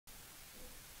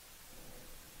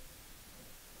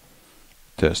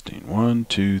Testing. 1,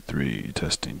 2, 3.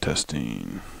 Testing,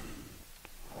 testing.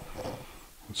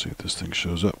 Let's see if this thing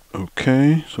shows up.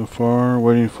 Okay, so far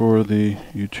waiting for the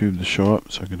YouTube to show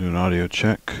up so I can do an audio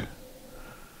check.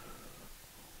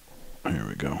 Here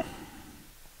we go.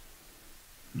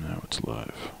 Now it's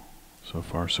live. So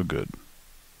far so good.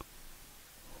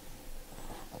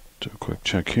 Do a quick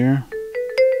check here.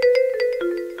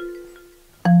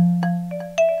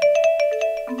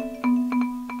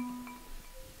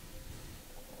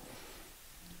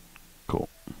 Cool.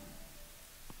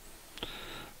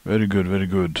 Very good, very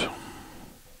good.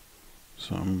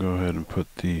 So I'm going to go ahead and put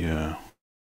the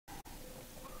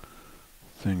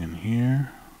thing in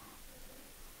here.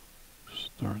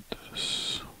 Start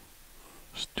this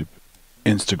stupid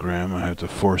Instagram. I have to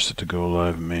force it to go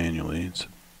live manually. It's a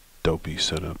dopey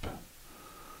setup.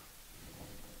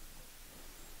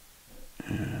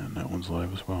 And that one's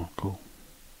live as well. Cool.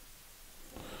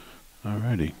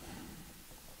 Alrighty.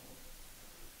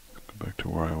 Let's go back to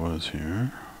where I was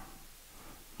here.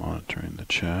 Monitoring the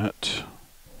chat.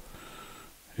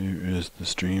 Here is the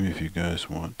stream if you guys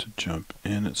want to jump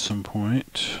in at some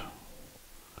point.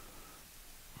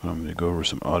 I'm going to go over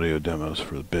some audio demos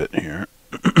for a bit here.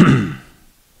 That's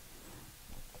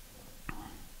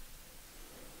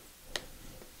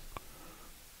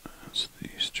the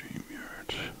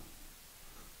StreamYard.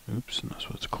 Oops, I'm not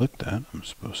supposed to click that. I'm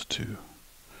supposed to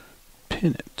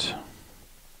pin it.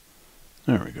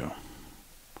 There we go.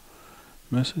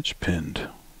 Message pinned.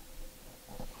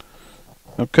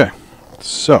 Okay,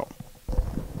 so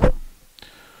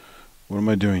what am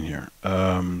I doing here?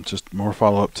 Just more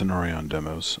follow-up Tenori-on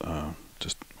demos.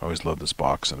 Just always love this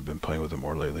box, and I've been playing with it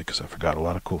more lately because I forgot a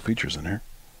lot of cool features in here.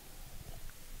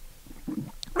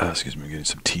 Excuse me, I'm getting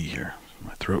some tea here in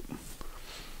my throat.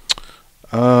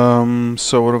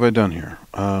 So what have I done here?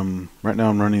 Right now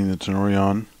I'm running the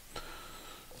Tenori-on.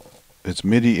 It's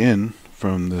MIDI in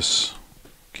from this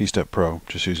KeyStep Pro,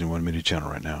 just using one MIDI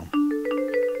channel right now.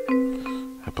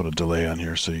 I put a delay on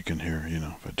here so you can hear, you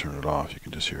know, if I turn it off, you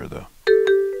can just hear the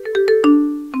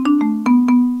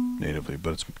natively,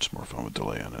 but it's just more fun with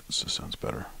delay on it. It just sounds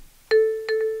better.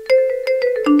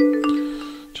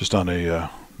 Just on a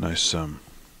nice, you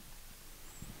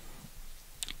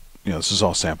know, this is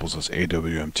all samples. It's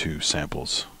AWM2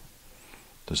 samples.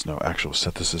 There's no actual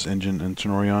synthesis engine in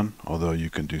Tenori-on, although you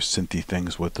can do synthy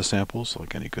things with the samples,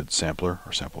 like any good sampler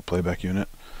or sample playback unit.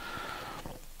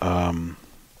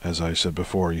 As I said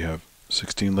before, you have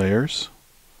 16 layers,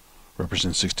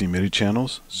 represent 16 MIDI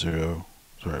channels, 1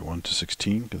 to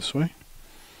 16, this way.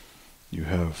 You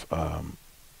have,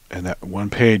 and that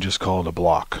one page is called a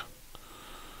block.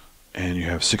 And you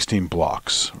have 16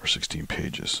 blocks, or 16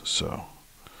 pages. So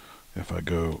if I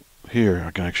go here,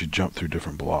 I can actually jump through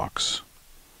different blocks.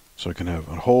 So I can have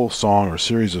a whole song or a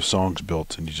series of songs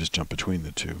built, and you just jump between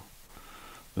the two,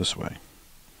 this way.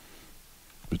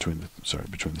 Between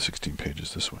the 16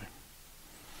 pages this way.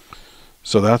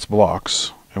 So that's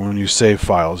blocks, and when you save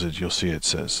files, you'll see it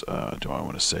says, do I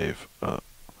want to save a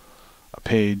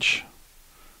page,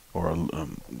 or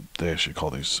they actually call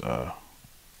these,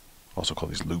 also call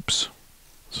these loops.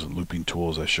 This is looping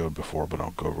tools I showed before, but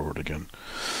I'll go over it again.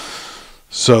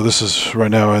 So this is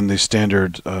right now in the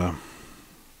standard.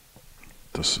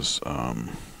 This is.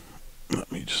 Let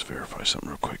me just verify something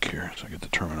real quick here, so I get the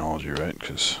terminology right,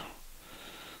 because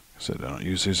I said I don't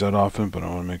use these that often, but I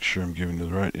want to make sure I'm giving you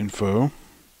the right info.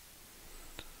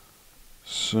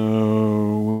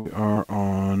 So we are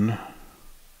on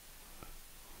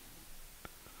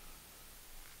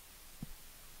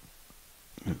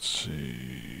let's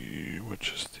see,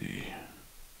 which is the,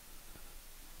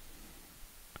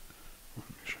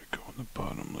 make sure I go on the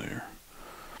bottom layer.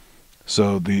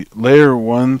 So the layer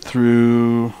 1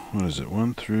 through, what is it,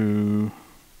 1 through,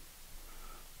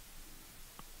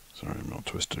 sorry, I'm all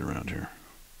twisted around here.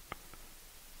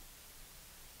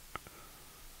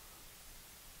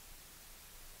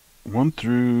 One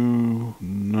through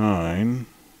 9,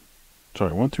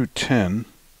 sorry, 1 through 10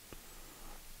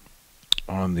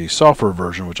 on the software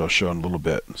version, which I'll show in a little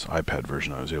bit. This iPad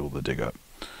version I was able to dig up.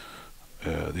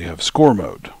 They have score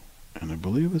mode, and I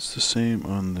believe it's the same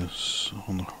on this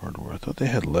on the hardware. I thought they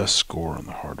had less score on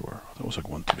the hardware. I thought it was like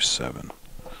 1 through 7.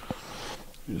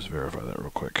 Let me just verify that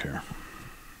real quick here.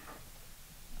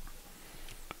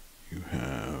 You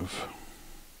have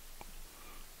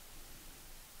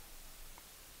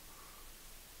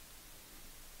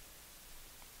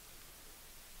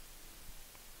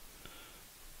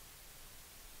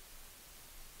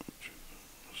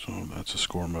so that's a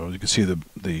score mode. You can see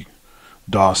the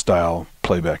DAW style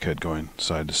playback head going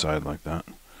side to side like that.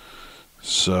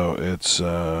 So it's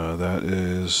that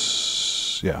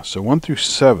is, yeah, so 1 through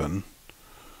 7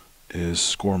 is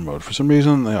score mode. For some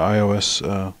reason, the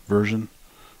iOS version,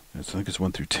 I think it's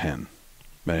 1 through 10.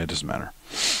 But it doesn't matter.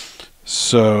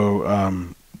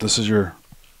 So this is your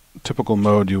typical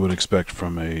mode you would expect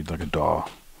from a DAW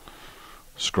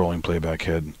scrolling playback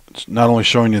head. It's not only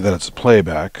showing you that it's a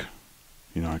playback.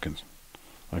 You know, I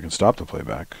can stop the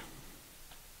playback.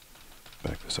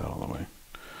 Back this out all the way.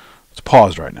 It's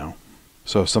paused right now.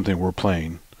 So if something were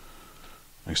playing,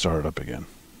 I start it up again.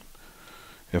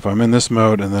 If I'm in this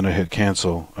mode and then I hit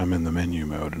cancel, I'm in the menu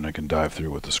mode and I can dive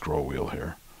through with the scroll wheel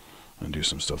here and do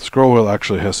some stuff. The scroll wheel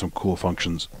actually has some cool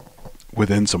functions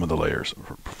within some of the layers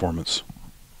for performance.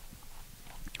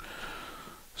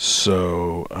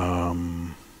 So,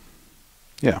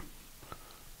 yeah.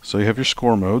 So you have your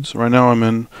score modes. Right now I'm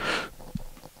in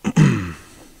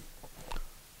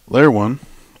layer 1,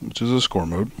 which is a score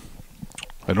mode.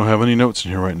 I don't have any notes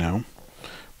in here right now,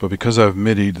 but because I've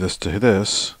MIDI'd this to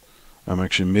this, I'm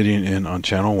actually MIDIing in on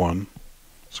channel 1.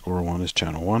 Score 1 is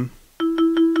channel 1.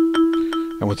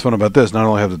 And what's fun about this, not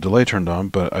only have the delay turned on,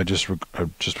 but I just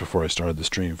before I started the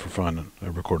stream for fun, I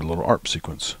recorded a little ARP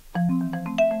sequence.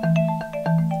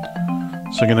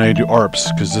 So again, I do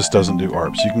ARPs because this doesn't do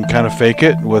ARPs. You can kind of fake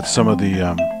it with some of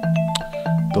the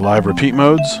live repeat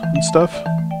modes and stuff,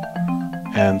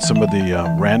 and some of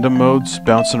the random modes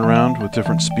bouncing around with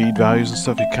different speed values and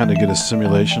stuff. You kind of get a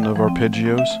simulation of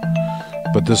arpeggios.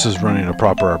 But this is running a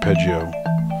proper arpeggio.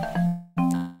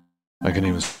 I can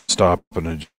even stop and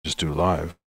I just do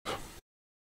live.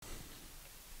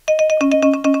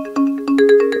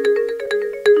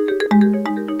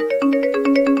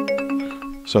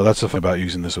 So that's the thing about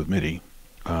using this with MIDI.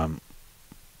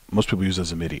 Most people use it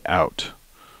as a MIDI out,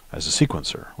 as a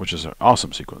sequencer, which is an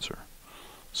awesome sequencer.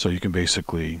 So you can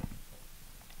basically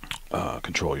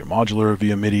control your modular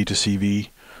via MIDI to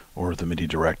CV, or the MIDI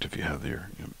direct if you have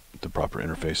the proper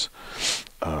interface.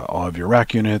 All of your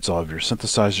rack units, all of your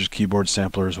synthesizers, keyboard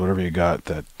samplers, whatever you got,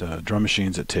 that drum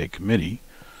machines that take MIDI.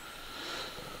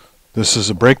 This is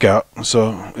a breakout.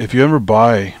 So if you ever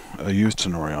buy a used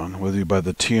Tenori-on, whether you buy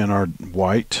the TNR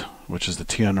white, which is the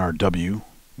TNR-W,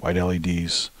 white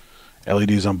LEDs,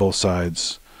 LEDs on both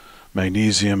sides,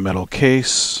 magnesium metal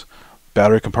case,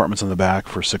 battery compartments on the back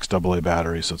for 6 AA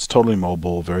batteries. So it's totally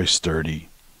mobile, very sturdy,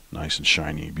 nice and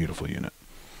shiny, beautiful unit.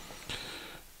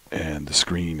 And the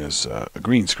screen is a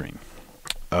green screen.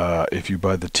 If you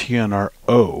buy the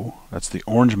TNR-o, that's the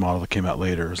orange model that came out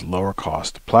later, is lower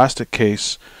cost. Plastic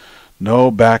case,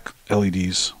 no back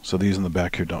LEDs, so these in the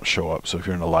back here don't show up. So if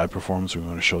you're in a live performance, we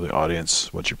want to show the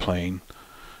audience what you're playing.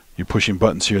 You're pushing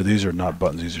buttons here. These are not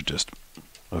buttons, these are just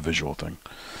a visual thing.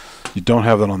 You don't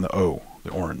have that on the O,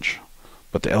 the orange.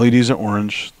 But the LEDs are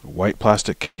orange, the white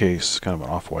plastic case, kind of an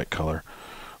off-white color,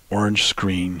 orange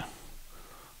screen.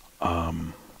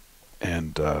 And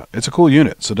it's a cool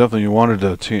unit. So definitely you wanted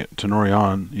a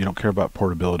Tenori-on, you don't care about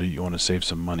portability, you want to save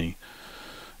some money,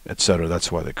 etc.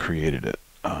 That's why they created it.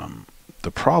 The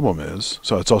problem is,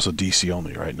 so it's also DC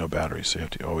only, right? No batteries, so you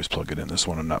have to always plug it in. This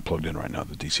one I'm not plugged in right now.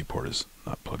 The DC port is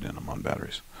not plugged in. I'm on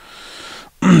batteries.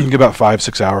 You get about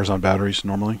 5-6 hours on batteries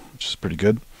normally, which is pretty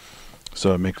good.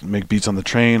 So make beats on the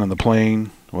train, on the plane,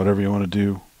 whatever you want to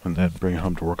do, and then bring it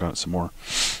home to work on it some more.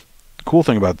 The cool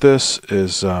thing about this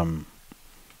is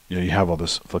you have all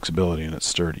this flexibility and it's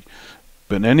sturdy.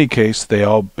 But in any case, they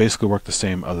all basically work the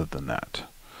same other than that.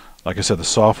 Like I said, the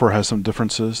software has some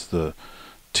differences. The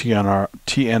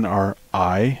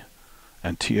TNR-i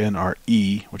and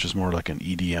TNR-e, which is more like an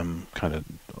EDM kind of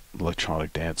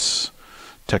electronic dance,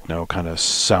 techno kind of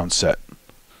sound set,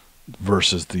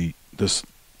 versus the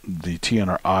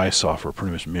TNR-i software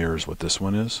pretty much mirrors what this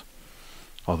one is.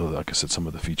 Although, like I said, some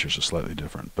of the features are slightly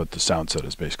different, but the sound set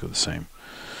is basically the same.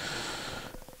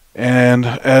 And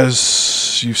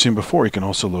as you've seen before, you can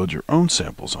also load your own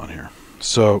samples on here.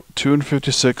 So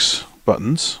 256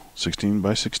 buttons, 16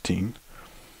 by 16.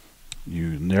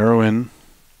 You narrow in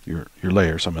your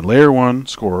layers. I'm in layer 1,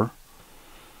 score.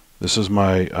 This is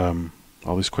my,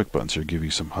 all these quick buttons here give you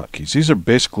some hotkeys. These are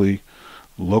basically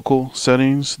local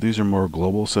settings. These are more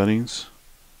global settings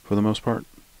for the most part,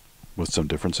 with some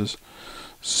differences.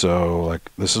 So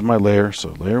like this is my layer. So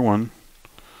layer 1.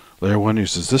 Layer 1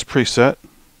 uses this preset,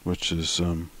 which is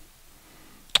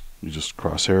you just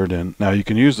crosshair it in. Now you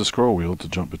can use the scroll wheel to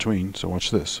jump between. So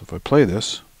watch this. If I play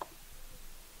this,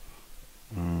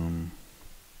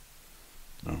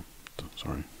 no,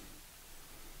 sorry.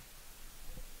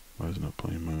 Why is it not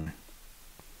playing my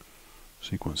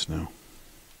sequence now?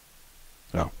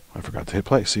 Oh, I forgot to hit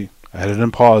play. See, I had it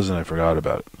in pause and I forgot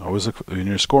about it. Always look in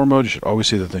your score mode. You should always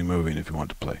see the thing moving if you want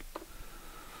to play.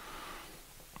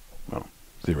 Well,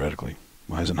 theoretically,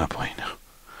 why is it not playing now?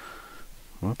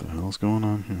 What the hell is going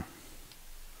on here?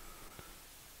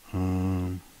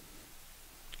 I'm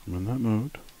in that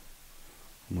mode.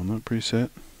 I'm on that preset.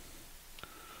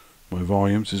 My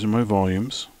volumes, these are my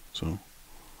volumes. So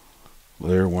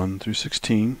layer 1 through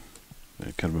 16.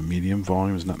 Kind of a medium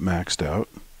volume, is not maxed out.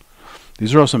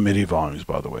 These are also MIDI volumes,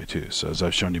 by the way, too. So as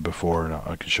I've shown you before, and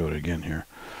I can show it again here.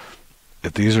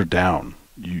 If these are down,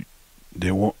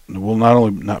 they will not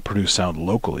only not produce sound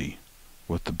locally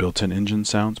with the built-in engine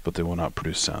sounds, but they will not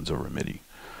produce sounds over MIDI.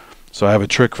 So I have a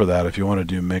trick for that. If you want to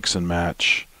do mix and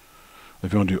match,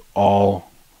 if you want to do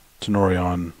all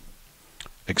Tenori-on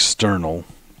external,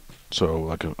 so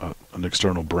like an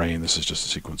external brain, this is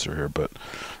just a sequencer here, but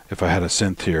if I had a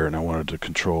synth here and I wanted to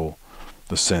control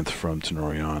the synth from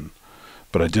Tenori-on,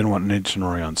 but I didn't want any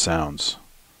Tenori-on sounds,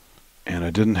 and I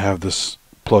didn't have this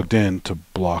plugged in to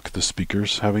block the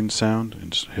speakers having sound,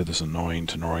 and just hear this annoying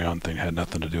Tenori-on thing, had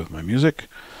nothing to do with my music.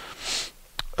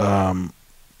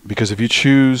 Because if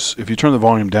you turn the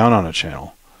volume down on a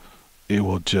channel, it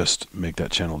will just make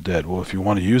that channel dead. Well, if you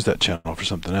want to use that channel for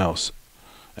something else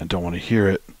and don't want to hear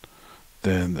it,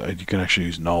 then you can actually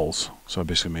use nulls. So I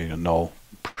basically made a null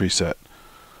preset.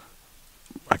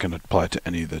 I can apply it to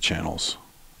any of the channels,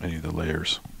 any of the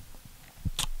layers.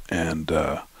 And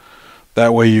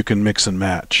that way you can mix and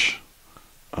match.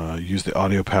 Use the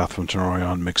audio path from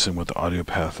Tenori-on mixing with the audio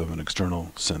path of an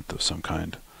external synth of some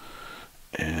kind.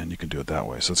 And you can do it that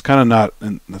way. So it's kind of not,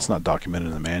 and that's not documented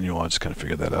in the manual. I just kind of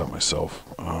figured that out myself.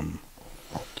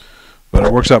 But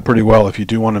it works out pretty well if you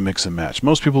do want to mix and match.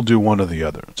 Most people do one or the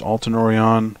other. It's all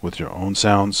Tenori-on with your own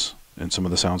sounds and some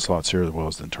of the sound slots here, as well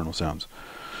as the internal sounds.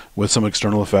 With some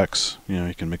external effects,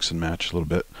 you can mix and match a little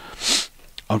bit.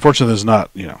 Unfortunately, there's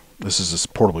not, this is a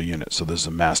portable unit, so there's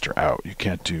a master out. You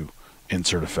can't do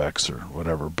insert effects or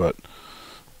whatever, but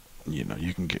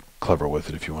you can get clever with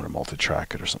it if you want to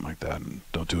multi-track it or something like that, and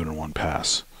don't do it in one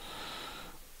pass.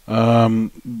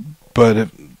 But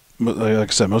like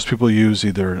I said, most people use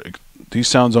either these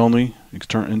sounds only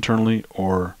internally,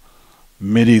 or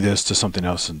MIDI this to something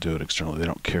else and do it externally. They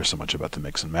don't care so much about the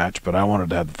mix and match, but I wanted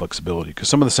to have the flexibility because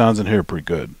some of the sounds in here are pretty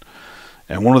good.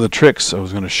 And one of the tricks I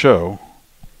was going to show,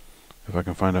 if I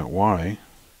can find out why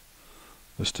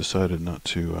this decided not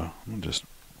to, I'm going to just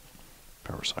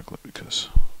power cycle it, because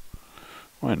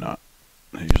why not?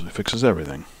 It usually fixes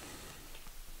everything.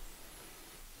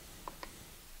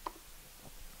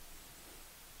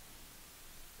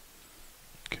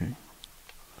 Okay,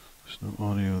 there's no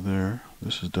audio there.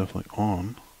 This is definitely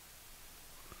on.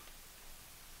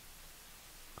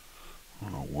 I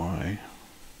don't know why.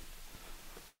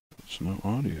 There's no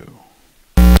audio.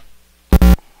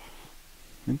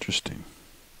 Interesting.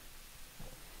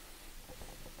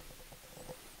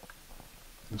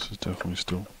 This is definitely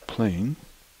still playing.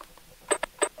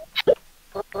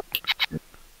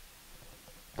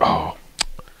 Oh,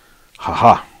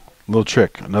 haha! Little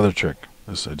trick, another trick.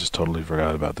 I just totally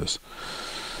forgot about this.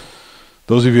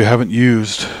 Those of you who haven't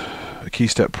used a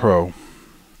KeyStep Pro,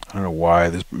 I don't know why.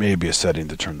 There may be a setting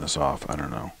to turn this off. I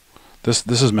don't know. This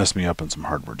has messed me up in some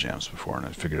hardware jams before, and I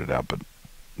figured it out. But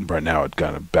right now, it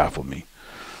kind of baffled me.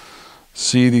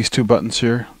 See these two buttons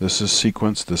here? This is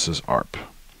sequence. This is ARP.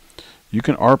 You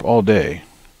can ARP all day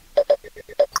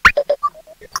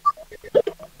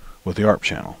with the ARP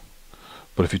channel.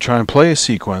 But if you try and play a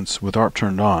sequence with ARP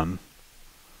turned on,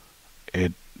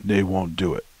 they won't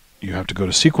do it. You have to go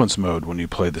to sequence mode when you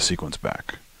play the sequence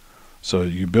back. So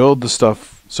you build the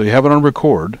stuff, so you have it on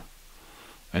record,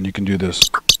 and you can do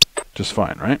this just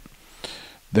fine, right?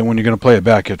 Then when you're going to play it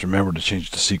back, you have to remember to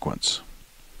change the sequence.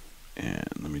 And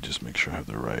let me just make sure I have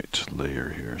the right layer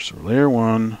here. So layer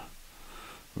 1,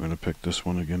 we're going to pick this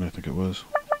one again, I think it was.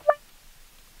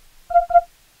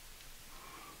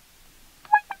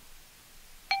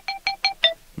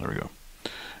 There we go.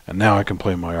 And now I can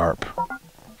play my ARP.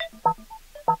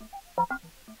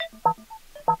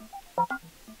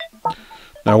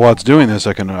 Now while it's doing this,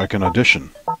 I can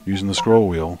audition using the scroll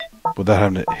wheel without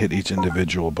having to hit each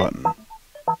individual button.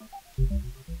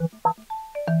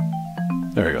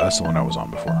 There we go, that's the one I was on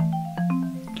before.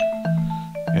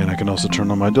 And I can also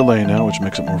turn on my delay now, which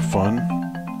makes it more fun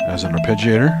as an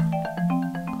arpeggiator.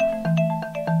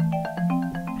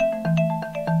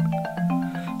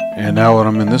 And now when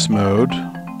I'm in this mode,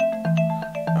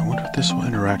 I wonder if this will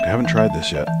interact. I haven't tried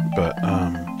this yet, but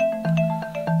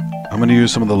I'm going to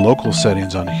use some of the local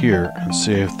settings on here and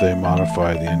see if they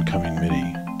modify the incoming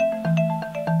MIDI.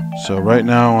 So right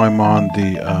now I'm on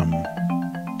the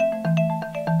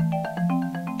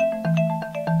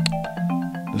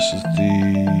this is the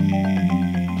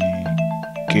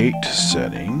gate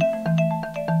setting.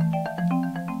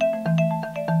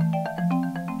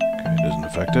 Okay, it doesn't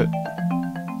affect it.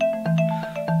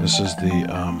 This is the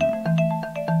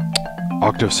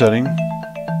octave setting.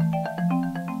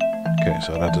 Okay,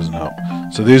 so that doesn't help.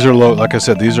 So these are like I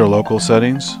said, these are local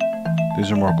settings.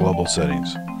 These are more global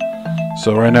settings.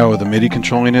 So right now with the MIDI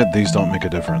controlling it, these don't make a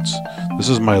difference. This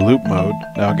is my loop mode.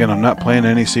 Now again, I'm not playing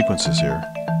any sequences here.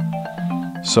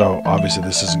 So obviously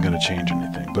this isn't going to change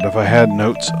anything. But if I had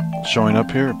notes showing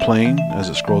up here, playing as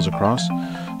it scrolls across,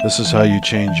 this is how you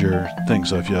change your thing.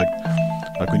 So if you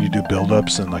like when you do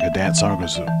build-ups and like a dance song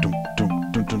goes dum,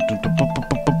 dum, dum, dum, dum, dum,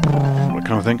 that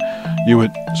kind of thing, you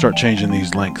would start changing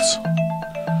these lengths,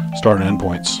 start and end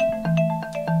points,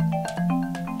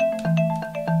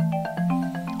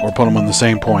 or put them on the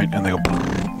same point and they go.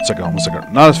 It's like almost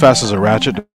like not as fast as a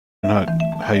ratchet, not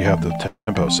how you have the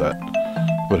tempo set,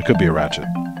 but it could be a ratchet.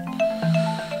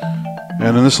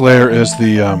 And then this layer is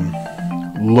the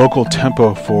local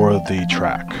tempo for the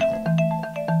track.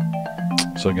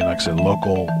 So again, like I said,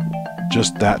 local,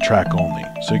 just that track only.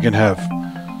 So you can have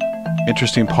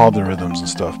interesting polyrhythms and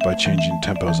stuff by changing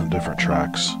tempos in different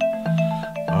tracks.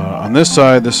 On this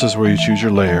side, this is where you choose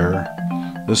your layer.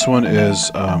 This one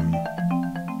is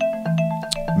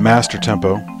master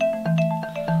tempo,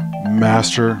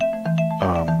 master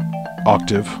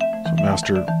octave, so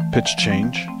master pitch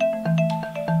change,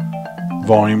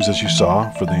 volumes as you saw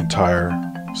for the entire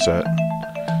set,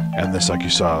 and this, like you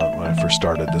saw when I first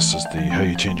started, this is the how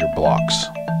you change your blocks.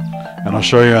 And I'll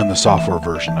show you on the software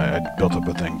version. I built up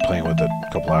a thing playing with it a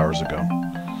couple hours ago.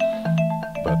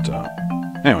 But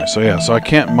anyway, so yeah, so I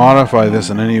can't modify this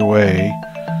in any way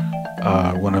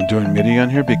when I'm doing MIDI on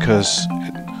here because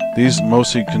these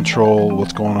mostly control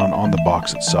what's going on the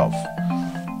box itself.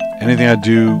 Anything I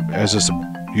do as this,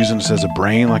 using this as a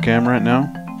brain like I am right now,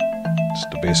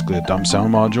 just basically a dumb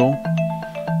sound module,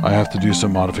 I have to do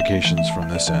some modifications from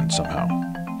this end somehow.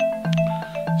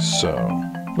 So,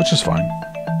 which is fine.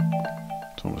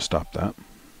 So I'm going to stop that.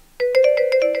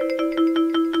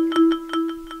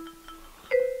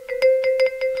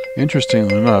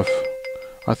 Interestingly enough,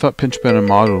 I thought pitch bend and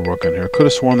mod would work on here. Could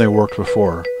have sworn they worked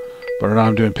before, but now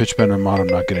I'm doing pitch bend and mod, I'm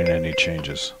not getting any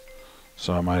changes.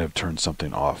 So I might have turned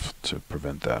something off to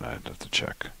prevent that. I'd have to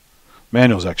check.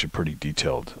 Manual is actually pretty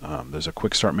detailed. There's a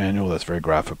quick start manual that's very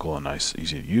graphical and nice,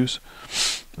 easy to use.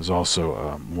 There's also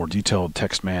a more detailed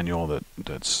text manual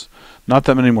that's not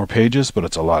that many more pages, but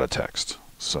it's a lot of text.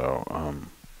 So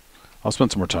I'll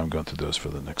spend some more time going through those for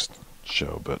the next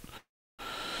show. But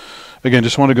again,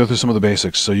 just want to go through some of the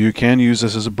basics. So you can use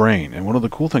this as a brain. And one of the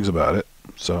cool things about it,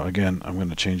 so again, I'm going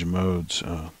to change modes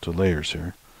to layers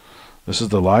here. This is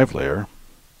the live layer.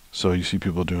 So you see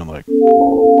people doing like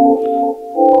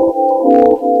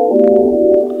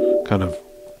kind of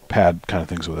pad kind of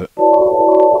things with it.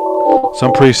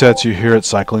 Some presets you hear it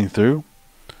cycling through,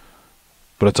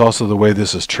 but it's also the way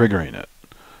this is triggering it.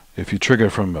 If you trigger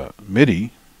from a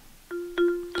MIDI,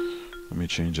 let me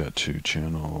change that to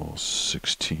channel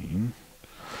 16.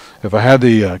 If I had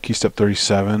the key step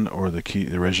 37 or the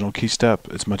original key step,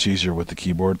 it's much easier with the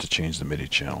keyboard to change the MIDI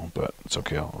channel, but it's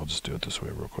okay. I'll just do it this way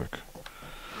real quick.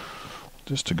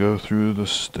 Just to go through the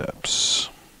steps.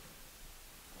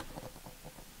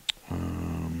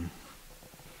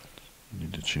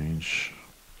 Need to change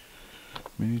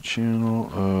MIDI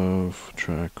channel of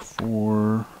track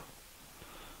 4.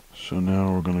 So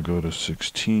now we're going to go to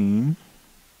 16.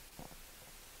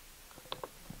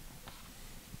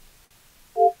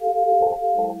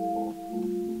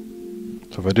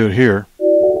 So if I do it here,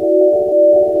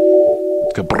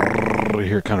 it's got brrrr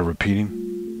here kind of repeating.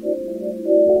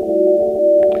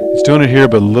 It's doing it here,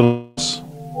 but a little less,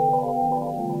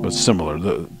 but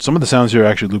similar. Some of the sounds here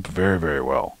actually loop very, very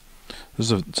well. This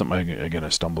is something, again, I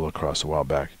stumbled across a while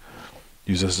back.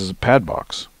 Use this as a pad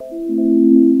box.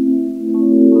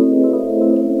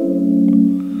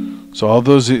 So all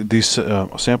these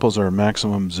samples are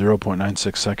maximum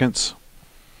 0.96 seconds.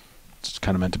 It's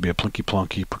kind of meant to be a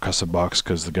plinky-plonky percussive box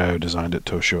because the guy who designed it,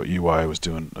 Toshio Iwai, was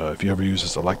doing, if you ever use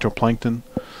this Electroplankton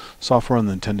software on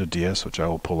the Nintendo DS, which I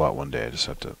will pull out one day, I just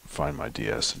have to find my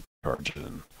DS and charge it.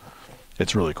 And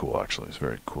it's really cool, actually. It's a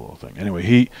very cool thing. Anyway,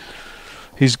 he's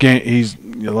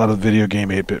a lot of video game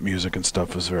 8-bit music and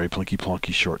stuff is very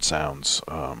plinky-plonky short sounds,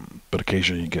 but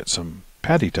occasionally you get some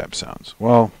paddy type sounds.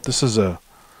 Well, this is a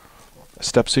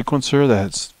step sequencer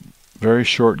that's very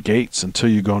short gates until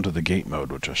you go into the gate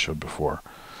mode, which I showed before.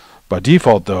 By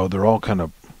default, though, they're all kind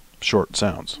of short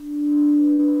sounds.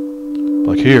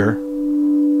 Like here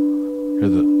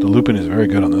the looping is very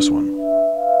good on this one.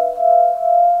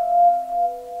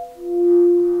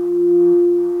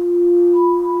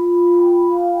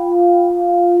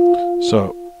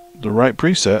 So the right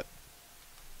preset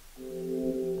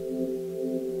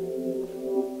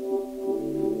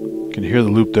you can hear the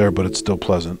loop there, but it's still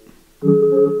pleasant.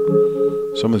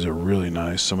 Some of these are really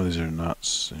nice. Some of these are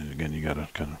not. And again, you got to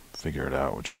kind of figure it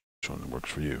out which one works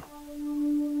for you.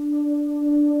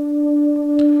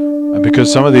 And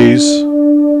because some of these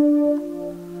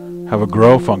have a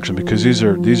grow function, because these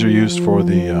are used for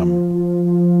there's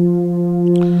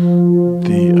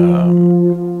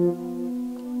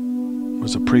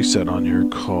a preset on here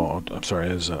called, I'm sorry,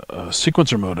 there's a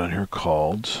sequencer mode on here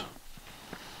called,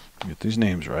 get these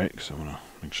names right because I want to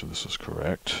make sure this is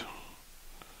correct.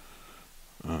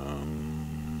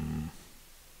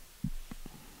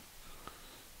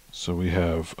 So we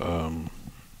have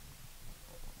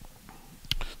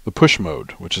the push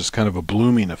mode, which is kind of a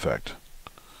blooming effect.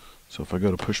 So if I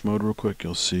go to push mode real quick,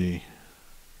 you'll see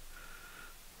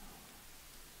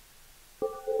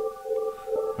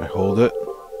if I hold it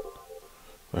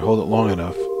long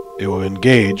enough, it will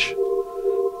engage,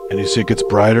 and you see it gets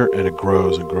brighter and it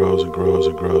grows and grows and grows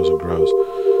and grows and grows.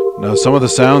 Now some of the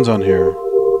sounds on here,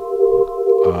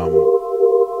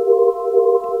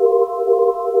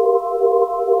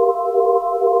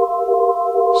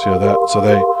 see how that, so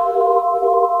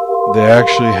they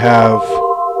actually have,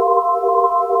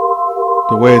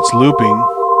 the way it's looping,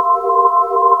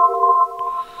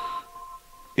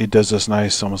 it does this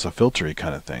nice, almost a filtery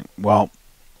kind of thing. Well,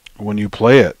 when you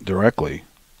play it directly,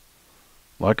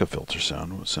 like a filter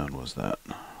sound, what sound was that?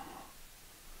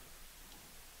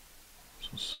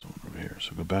 So over here.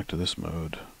 So go back to this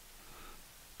mode.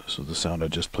 So the sound I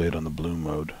just played on the bloom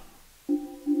mode.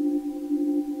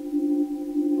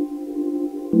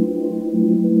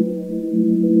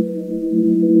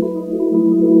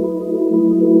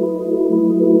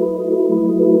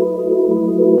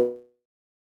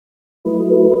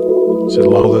 See,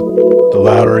 the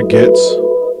louder it gets.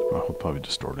 I'll probably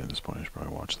distorting at this point. I should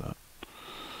probably watch that.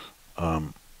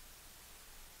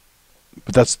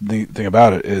 But that's the thing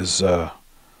about it is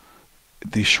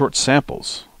these short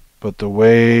samples. But the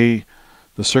way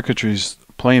the circuitry's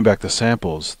playing back the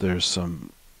samples, there's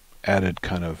some added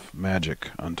kind of magic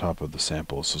on top of the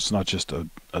samples. So it's not just a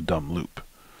dumb loop.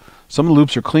 Some of the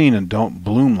loops are clean and don't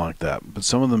bloom like that, but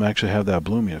some of them actually have that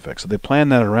blooming effect. So they plan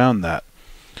that around that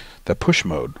push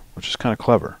mode, which is kind of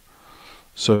clever.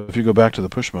 So if you go back to the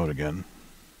push mode again,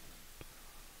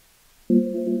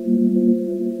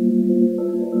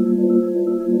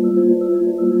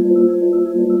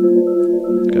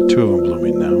 got two of them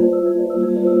blooming now,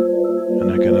 and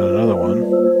I get another one.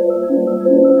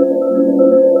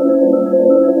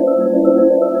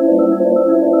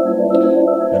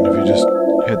 And if you just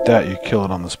hit that, you kill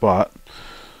it on the spot.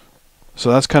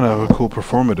 So that's kind of a cool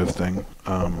performative thing.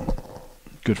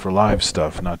 Good for live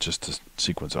stuff, not just to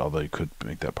sequence, although you could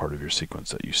make that part of your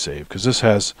sequence that you save, because this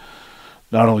has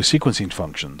not only sequencing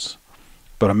functions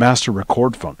but a master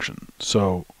record function.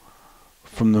 So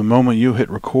from the moment you hit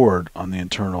record on the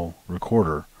internal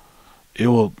recorder, it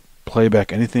will play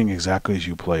back anything exactly as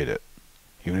you played it,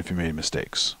 even if you made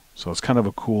mistakes. So it's kind of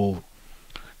a cool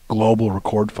global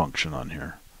record function on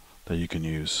here that you can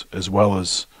use, as well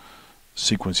as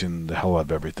sequencing the hell out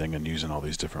of everything and using all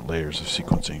these different layers of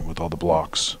sequencing with all the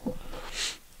blocks.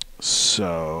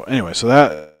 So anyway, so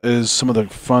that is some of the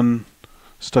fun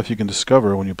stuff you can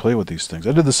discover when you play with these things.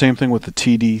 I did the same thing with the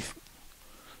TB3,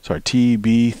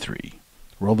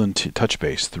 Roland Touch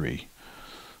Bass 3,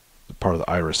 part of the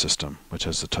Iris system, which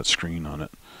has the touch screen on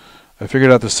it. I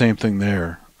figured out the same thing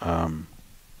there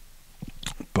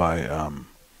by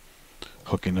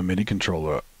hooking a MIDI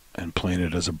controller and playing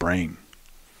it as a brain,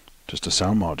 just a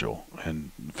sound module,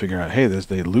 and figuring out, hey,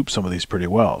 they loop some of these pretty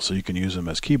well, so you can use them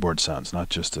as keyboard sounds, not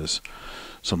just as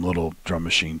some little drum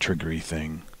machine triggery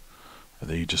thing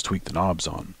that you just tweak the knobs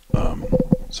on.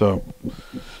 So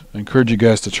I encourage you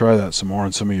guys to try that some more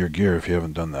on some of your gear if you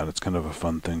haven't done that. It's kind of a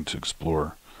fun thing to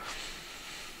explore.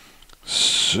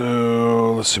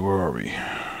 So let's see, where are we?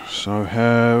 So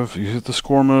you hit the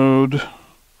score mode,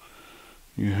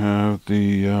 you have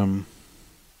the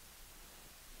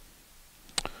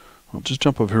I'll just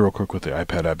jump over here real quick with the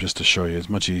iPad app just to show you. It's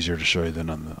much easier to show you than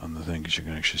on the thing, because you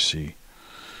can actually see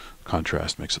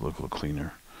contrast, makes it look a little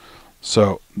cleaner.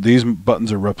 So these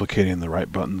buttons are replicating the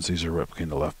right buttons, these are replicating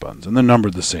the left buttons, and they're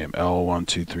numbered the same: L1,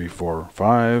 2, 3, 4,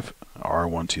 5,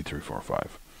 R1, 2, 3, 4,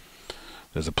 5.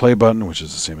 There's a play button, which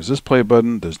is the same as this play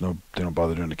button. They don't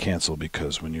bother doing a cancel,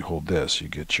 because when you hold this, you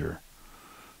get your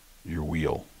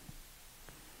wheel.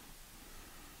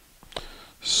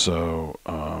 So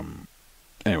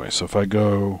anyway, so if I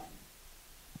go,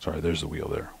 sorry, there's the wheel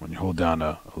there. When you hold down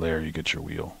a layer, you get your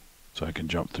wheel. So I can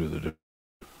jump through the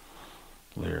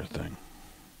layer thing.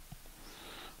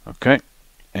 Okay,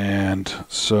 and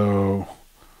so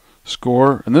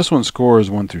score, and this one score is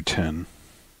 1 through 10.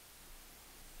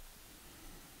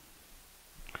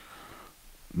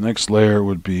 Next layer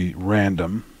would be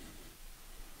random.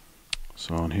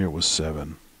 So on here it was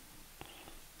 7.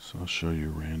 So I'll show you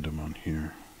random on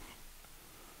here.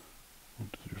 1,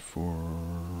 2, 3,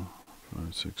 4,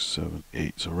 5, 6, 7,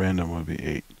 8. So random would be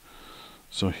 8.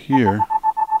 So here,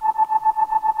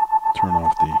 turn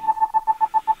off the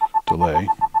delay.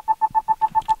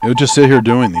 It would just sit here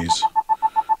doing these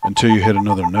until you hit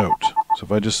another note. So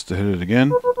if I just hit it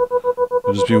again,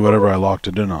 it'll just be whatever I locked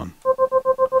it in on.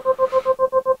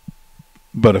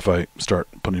 But if I start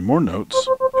putting more notes,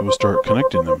 it will start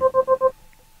connecting them.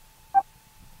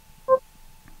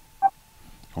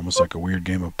 Almost like a weird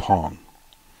game of Pong.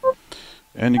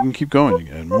 And you can keep going. You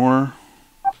can add more.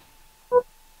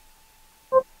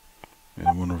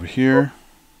 And one over here.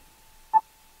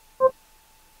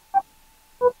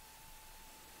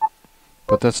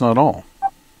 But that's not all.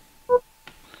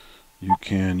 You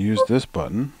can use this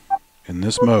button in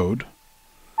this mode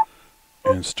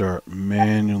and start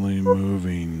manually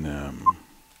moving them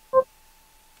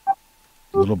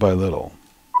little by little.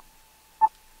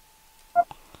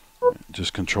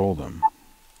 Just control them.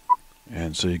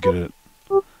 And so you get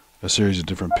a series of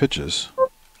different pitches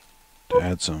to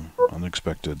add some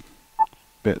unexpected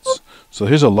bits. So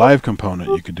here's a live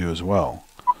component you could do as well.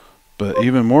 But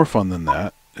even more fun than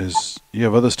that is you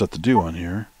have other stuff to do on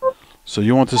here. So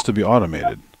you want this to be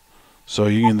automated. So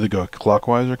you can either go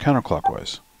clockwise or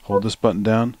counterclockwise. Hold this button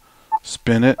down,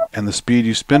 spin it, and the speed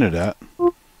you spin it at,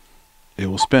 it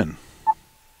will spin.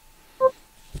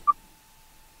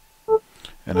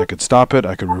 And I could stop it,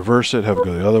 I could reverse it, have it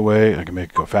go the other way, I can make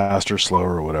it go faster,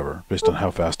 slower, or whatever, based on how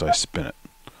fast I spin it.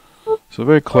 So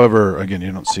very clever. Again,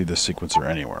 you don't see this sequencer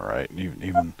anywhere, right?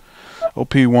 Even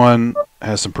OP1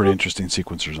 has some pretty interesting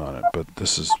sequencers on it, but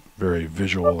this is very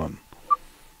visual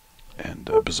and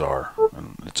bizarre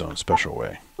in its own special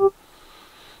way.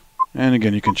 And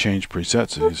again, you can change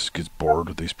presets. If you just get bored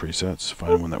with these presets,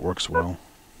 find one that works well.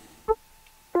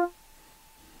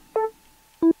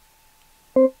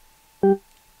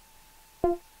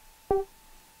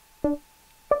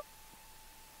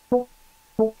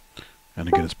 And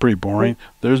again, it's pretty boring.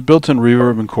 There's built-in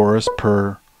reverb and chorus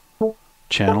per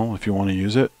channel if you want to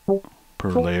use it,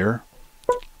 per layer.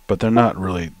 But they're not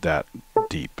really that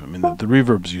deep. I mean, the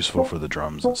reverb's useful for the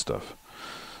drums and stuff.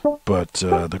 But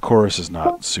the chorus is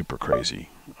not super crazy.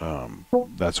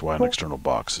 That's why an external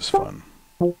box is fun.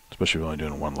 Especially if you're only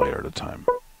doing one layer at a time.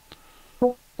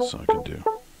 So I can do.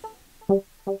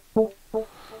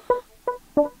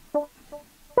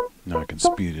 Now I can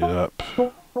speed it up.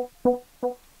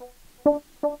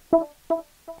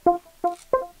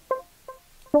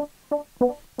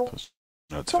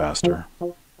 So it's faster.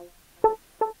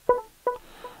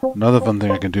 Another fun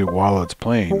thing I can do while it's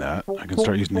playing that, I can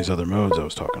start using these other modes I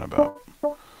was talking about.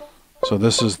 So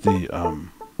this is the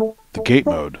gate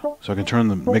mode. So I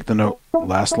can make the note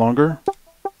last longer.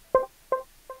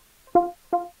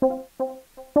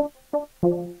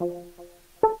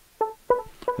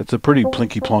 It's a pretty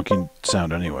plinky plonky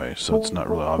sound anyway, so it's not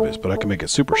really obvious, but I can make it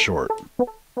super short.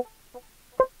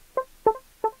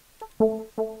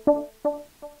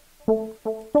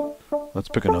 Let's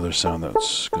pick another sound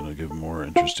that's going to give more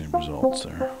interesting results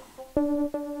there.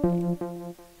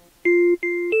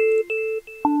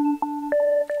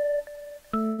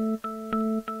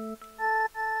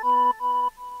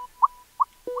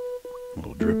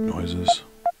 Little drip noises.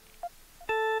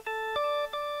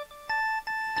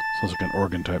 Sounds like an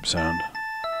organ type sound.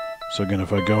 So again,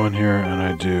 if I go in here and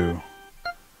I do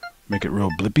make it real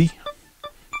blippy,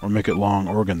 or make it long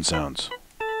organ sounds.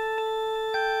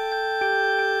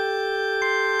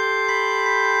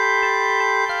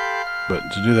 But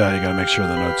to do that, you got to make sure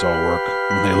the notes all work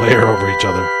when they layer over each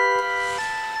other.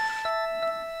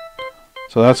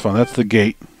 So that's fun. That's the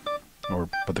gate, or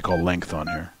what they call length on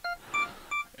here.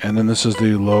 And then this is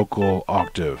the local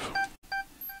octave.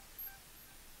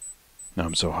 Now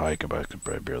I'm so high, I can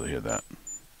probably barely hear that.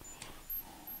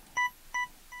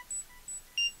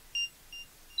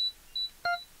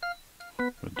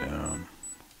 Go down.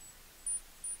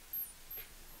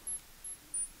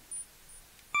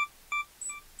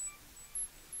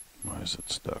 Why is it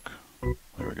stuck?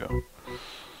 There we go.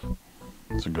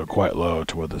 So go quite low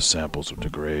to where the samples will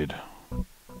degrade,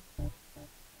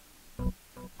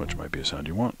 which might be a sound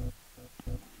you want.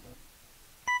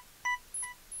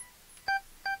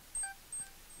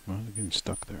 Why is it getting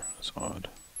stuck there? That's odd.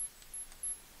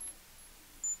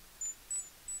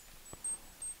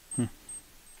 I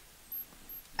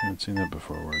haven't seen that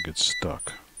before where it gets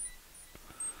stuck.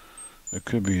 It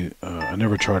could be, I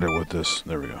never tried it with this,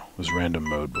 there we go, this random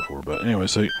mode before. But anyway,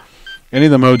 so any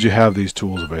of the modes you have these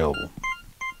tools available.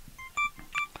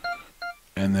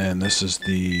 And then this is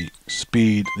the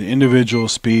speed, the individual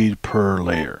speed per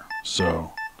layer.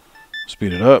 So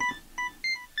speed it up.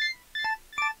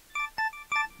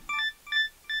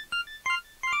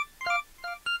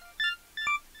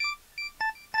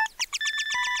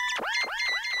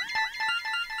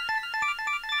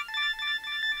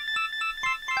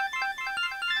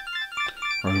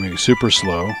 We're going to make it super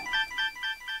slow.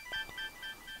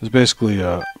 It's basically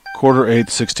a quarter, eighth,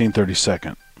 16,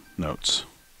 32nd notes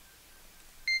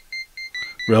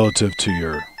relative to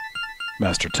your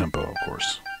master tempo, of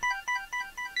course.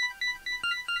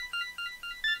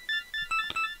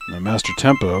 Now, master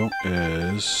tempo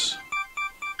is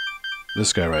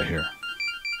this guy right here.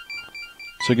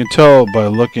 So you can tell by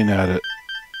looking at it,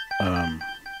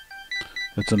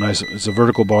 it's a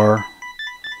vertical bar.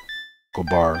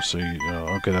 So you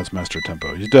okay, that's master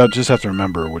tempo. You just have to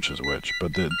remember which is which,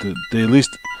 but they at least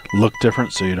look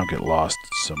different, so you don't get lost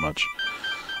so much.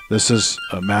 This is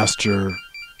a master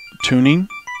tuning,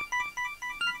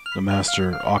 the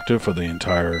master octave for the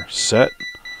entire set,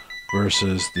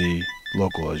 versus the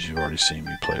local, as you've already seen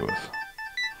me play with.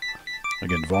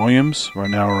 Again, volumes. Right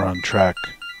now we're on track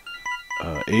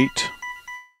 8. If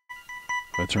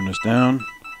I turn this down,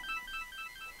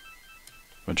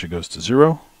 eventually goes to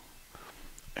 0.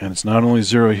 And it's not only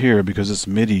 0 here because it's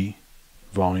MIDI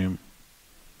volume,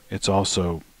 it's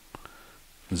also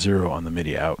 0 on the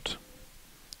MIDI out.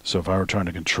 So if I were trying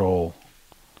to control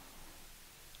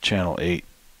channel 8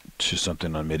 to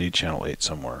something on MIDI, channel 8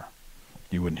 somewhere,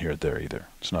 you wouldn't hear it there either.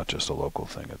 It's not just a local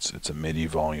thing, it's a MIDI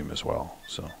volume as well.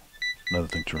 So another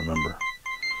thing to remember.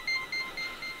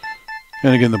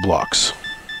 And again, the blocks.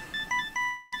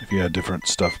 If you had different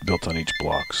stuff built on each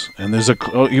blocks. And there's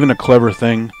even a clever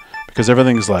thing, because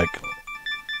everything's like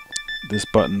this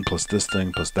button plus this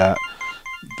thing plus that.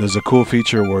 There's a cool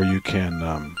feature where you can,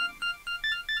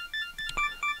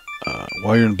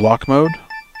 while you're in block mode,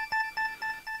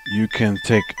 you can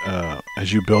take,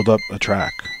 as you build up a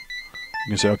track,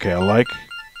 you can say, okay, I like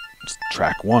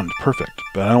track 1, perfect,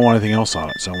 but I don't want anything else on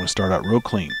it, so I want to start out real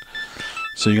clean.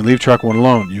 So you can leave track 1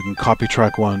 alone. You can copy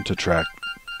track 1 to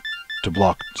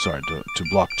block 2,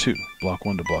 block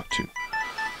 1 to block 2.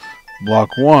 Block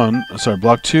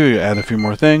 2, you add a few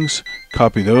more things,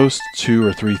 copy those 2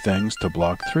 or 3 things to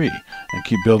block 3, and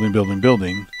keep building.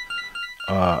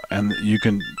 And you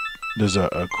can, there's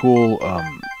a cool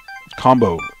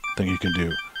combo thing you can do.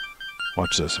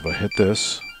 Watch this. If I hit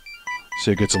this,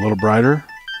 see it gets a little brighter,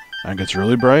 and it gets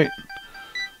really bright.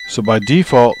 So by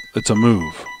default, it's a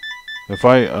move. If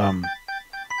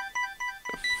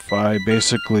I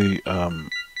basically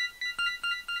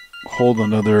hold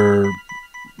another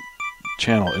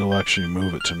channel, it'll actually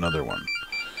move it to another one.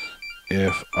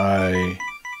 If I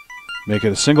make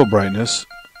it a single brightness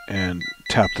and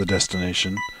tap the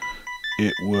destination,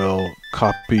 it will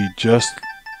copy just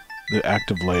the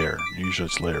active layer. Usually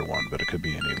it's layer 1, but it could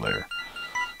be any layer.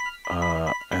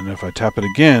 And if I tap it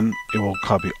again, it will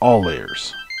copy all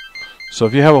layers. So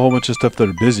if you have a whole bunch of stuff that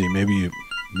are busy, maybe you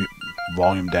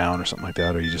volume down or something like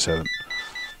that, or you just want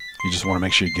to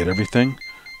make sure you get everything.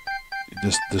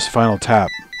 This final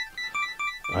tap,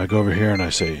 I go over here and I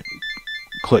say,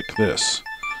 click this.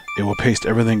 It will paste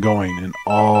everything going in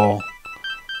all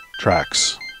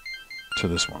tracks to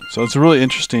this one. So it's a really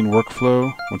interesting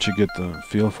workflow once you get the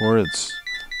feel for it. It's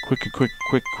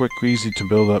quick, easy to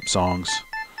build up songs.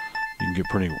 You can get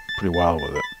pretty wild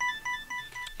with it.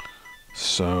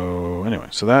 So anyway,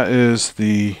 so that is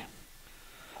the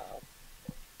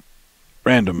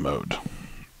random mode.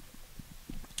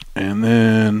 And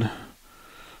then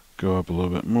go up a little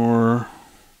bit more.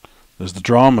 There's the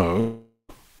draw mode.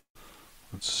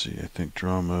 Let's see, I think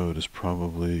draw mode is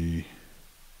probably,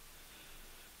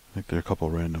 I think there are a couple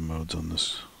random modes on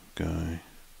this guy.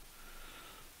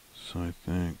 So I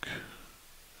think,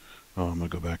 oh, I'm going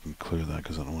to go back and clear that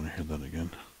because I don't want to hear that again.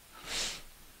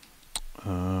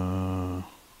 Uh-oh.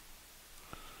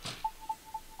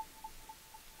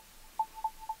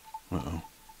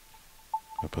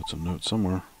 I put some notes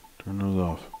somewhere. Turn those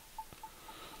off.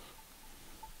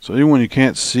 So even when you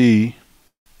can't see,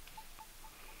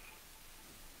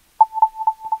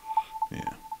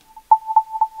 yeah,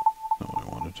 not what I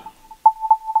wanted.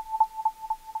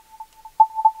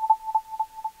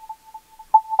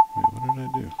 Wait, what did I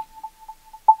do?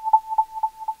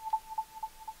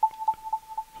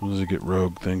 Sometimes you get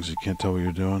rogue things, you can't tell what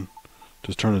you're doing.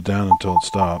 Just turn it down until it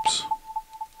stops.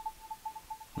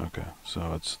 Okay,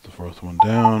 so it's the 4th one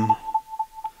down.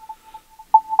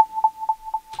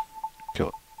 Kill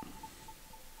it.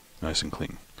 Nice and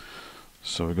clean.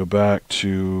 So we go back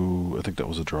to, I think that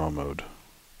was a draw mode.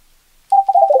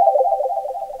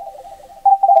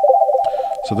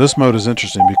 So this mode is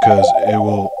interesting because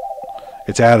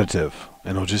it's additive,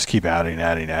 and it'll just keep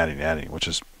adding, which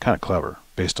is kind of clever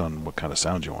based on what kind of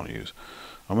sound you want to use.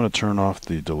 I'm going to turn off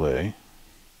the delay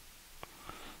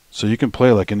so you can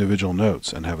play like individual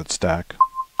notes and have it stack.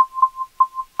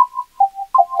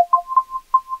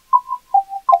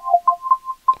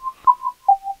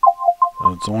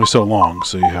 It's only so long,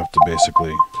 so you have to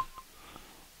basically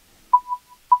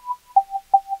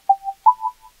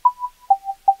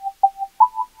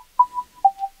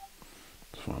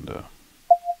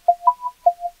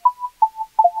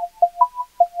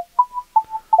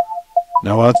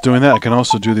now while it's doing that, I can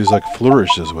also do these like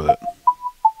flourishes with it.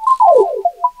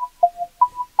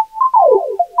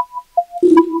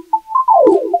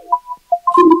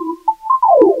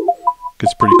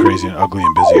 Gets pretty crazy and ugly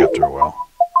and busy after a while.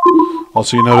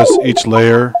 Also, you notice each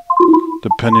layer,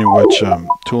 depending on which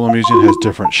tool I'm using, has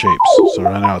different shapes. So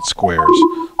right now it's squares.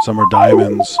 Some are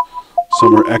diamonds,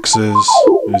 some are X's.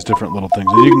 There's different little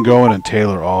things. And you can go in and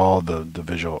tailor all the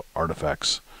visual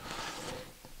artifacts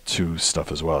to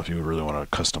stuff as well if you really want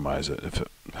to customize it, if it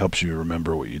helps you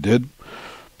remember what you did.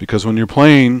 Because when you're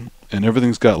playing and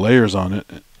everything's got layers on it,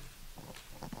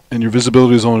 and your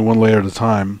visibility is only one layer at a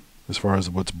time as far as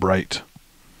what's bright,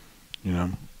 you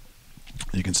know,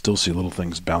 you can still see little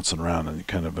things bouncing around and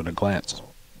kind of in a glance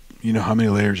you know how many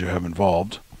layers you have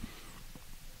involved,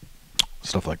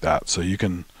 stuff like that. So you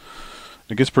can,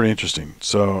 it gets pretty interesting.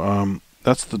 So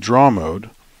that's the draw mode.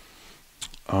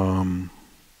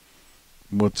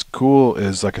 What's cool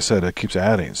is, like I said, it keeps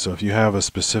adding. So if you have a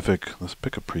specific, let's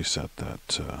pick a preset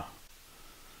that I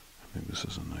think this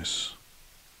is a nice,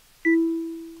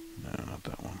 no, not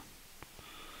that one.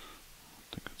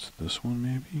 I think it's this one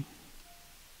maybe.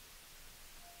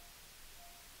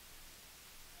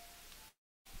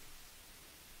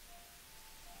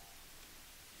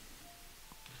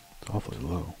 It's awfully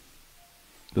low.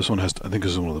 This one has to, I think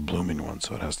this is one of the blooming ones,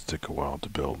 so it has to take a while to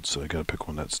build. So you got to pick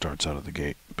one that starts out of the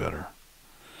gate better.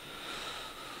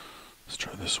 Let's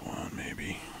try this one,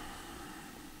 maybe.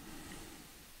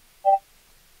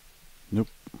 Nope.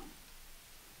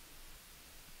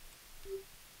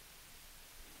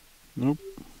 Nope.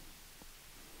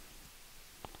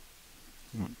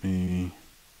 Let me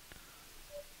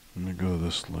go to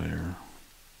this layer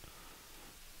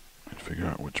and figure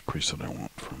out which preset I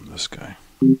want from this guy.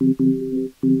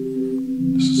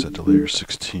 This is set to layer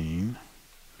 16,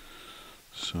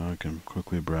 so I can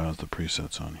quickly browse the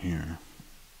presets on here.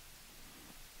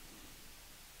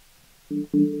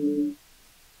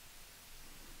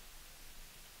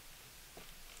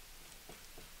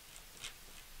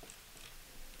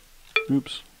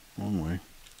 Oops, wrong way.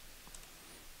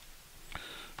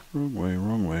 Wrong way,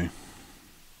 wrong way.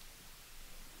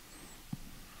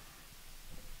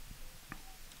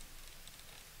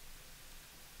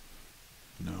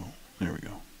 No, there we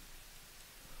go.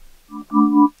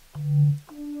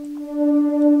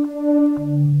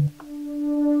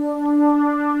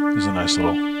 This is a nice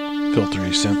little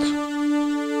filtery synth.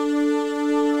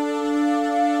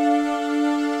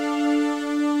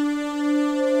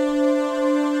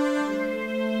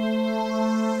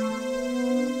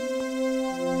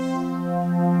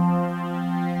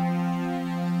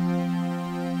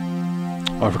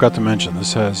 Oh, I forgot to mention,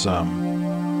 this has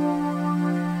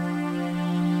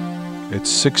it's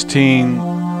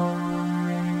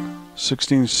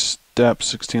 16 steps,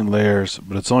 16 layers,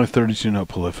 but it's only 32 note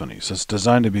polyphony. So it's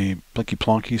designed to be plinky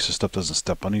plonky so stuff doesn't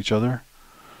step on each other.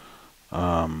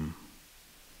 But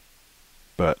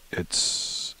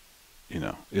it's, you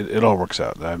know, it all works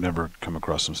out. I've never come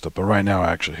across some stuff, but right now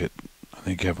I actually hit, I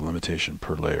think you have a limitation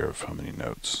per layer of how many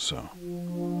notes. So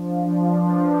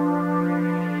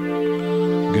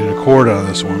I'm getting a chord out of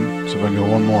this one. So if I can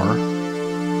go one more.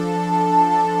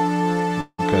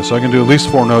 Okay, so I can do at least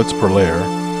 4 notes per layer.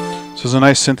 So it's a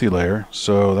nice synthy layer.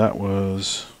 So that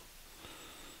was,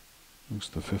 looks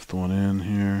the 5th one in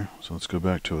here. So let's go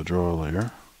back to a draw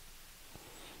layer.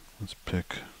 Let's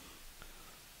pick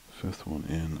the 5th one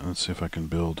in. Let's see if I can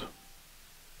build.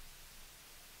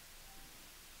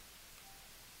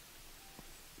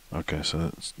 Okay, so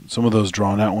that's, some of those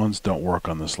drawn out ones don't work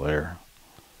on this layer.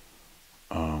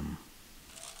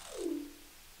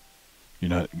 You're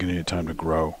not going to need time to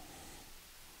grow.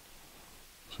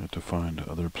 So I have to find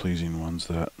other pleasing ones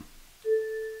that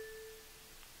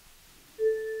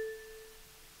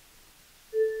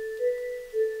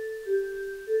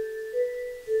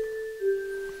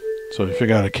so you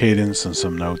figure out a cadence and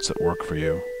some notes that work for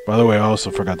you. By the way, I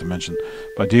also forgot to mention,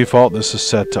 by default this is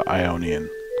set to Ionian.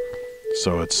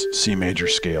 So it's C major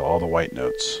scale, all the white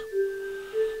notes.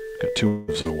 Got 2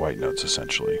 of the white notes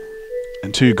essentially.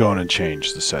 Until you go in and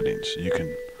change the settings. You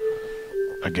can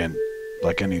again,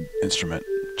 like any instrument,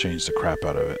 change the crap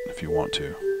out of it if you want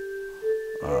to.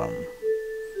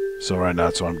 So right now,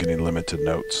 so I'm getting limited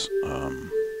notes.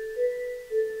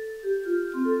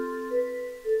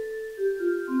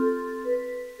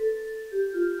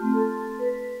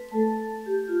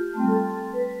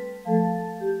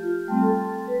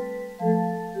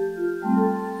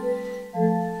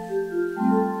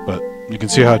 But you can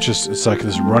see how it's like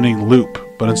this running loop,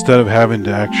 but instead of having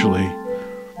to actually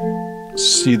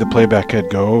see the playback head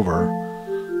go over,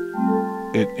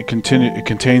 it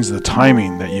contains the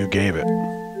timing that you gave it,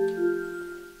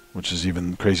 which is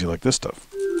even crazy like this stuff.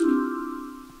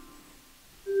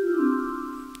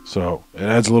 So it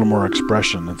adds a little more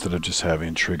expression instead of just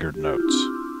having triggered notes.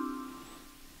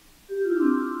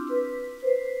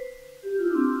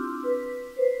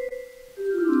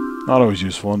 Not always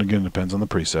useful, and again, it depends on the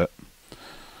preset.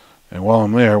 And while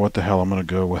I'm there, what the hell, I'm going to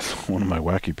go with one of my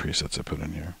wacky presets I put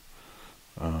in here.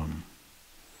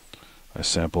 I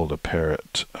sampled a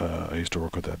parrot. I used to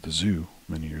work with at the zoo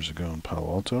many years ago in Palo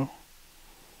Alto.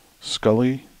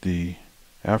 Scully, the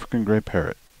African gray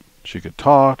parrot. She could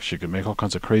talk, she could make all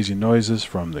kinds of crazy noises,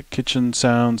 from the kitchen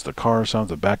sounds, the car sounds,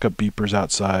 the backup beepers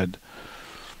outside,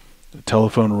 the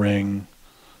telephone ring,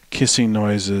 kissing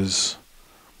noises,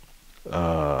 you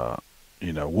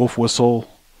know, wolf whistle.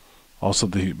 Also,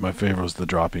 my favorite was the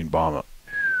dropping bomb.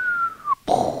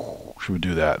 She would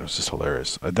do that. It was just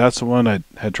hilarious. That's the one I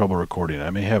had trouble recording. I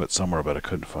may have it somewhere, but I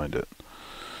couldn't find it.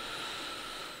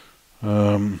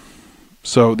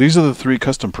 So these are the 3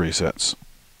 custom presets.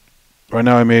 Right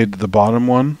now I made the bottom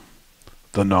one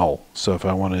the null. So if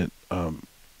I want to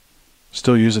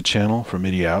still use a channel for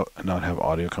MIDI out and not have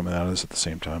audio coming out of this at the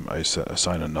same time, I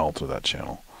assign a null to that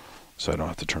channel, so I don't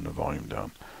have to turn the volume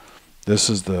down.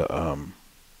 This is the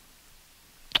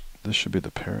this should be the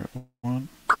parrot one.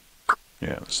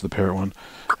 Yeah, this is the parrot one,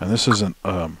 and this is an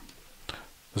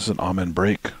amen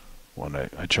break one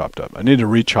I chopped up. I need to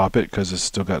re-chop it because it's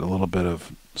still got a little bit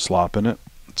of slop in it,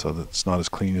 so that it's not as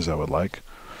clean as I would like.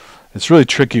 It's really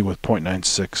tricky with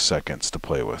 0.96 seconds to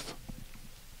play with.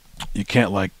 You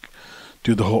can't like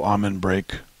do the whole amen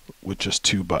break with just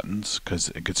 2 buttons because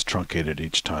it gets truncated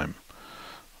each time.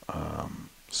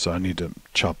 So I need to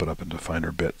chop it up into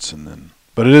finer bits, and then.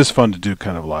 But it is fun to do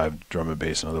kind of live drum and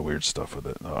bass and other weird stuff with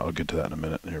it. I'll get to that in a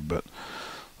minute here, but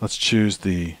let's choose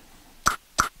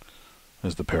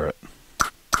as the parrot.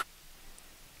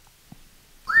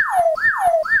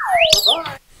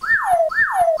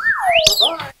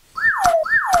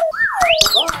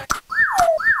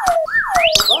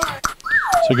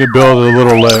 So you can build a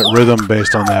little rhythm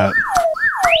based on that.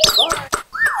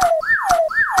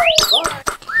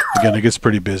 Again, it gets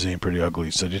pretty busy and pretty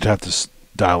ugly, so you'd have to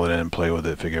dial it in and play with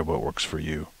it, figure out what works for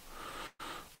you.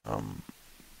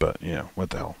 But, you know,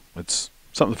 what the hell. It's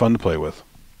something fun to play with.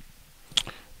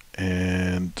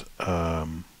 And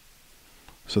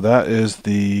so that is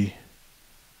the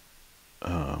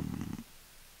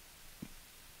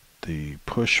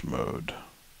push mode.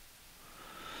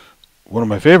 One of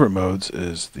my favorite modes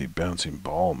is the bouncing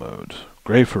ball mode.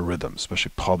 Great for rhythms,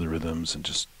 especially polyrhythms and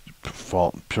just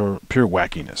pure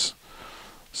wackiness.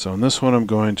 So in this one I'm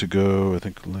going to go, I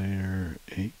think layer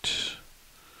 8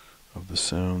 of the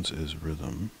sounds is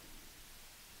rhythm.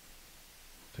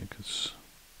 I think it's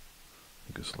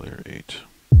layer 8.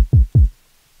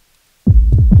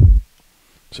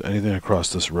 So anything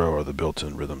across this row are the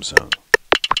built-in rhythm sounds.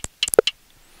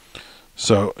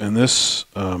 So in this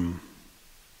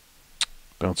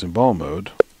bouncing ball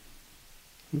mode,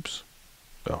 oops,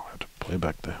 oh, I have to play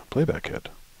back the playback head.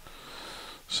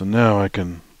 So now I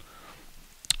can,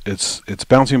 it's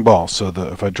bouncing ball. So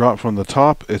if I drop from the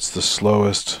top, it's the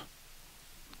slowest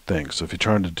thing. So if you're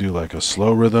trying to do like a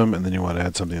slow rhythm, and then you want to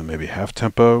add something maybe half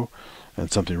tempo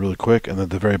and something really quick, and then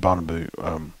the very bottom will be,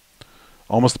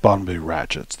 almost the bottom will be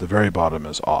ratchets. The very bottom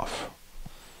is off.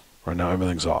 Right now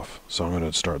everything's off. So I'm going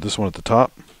to start this one at the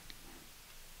top.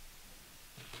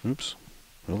 Oops.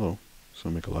 Hello. It's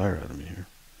going to make a liar out of me here.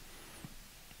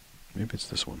 Maybe it's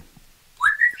this one.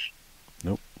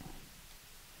 Nope.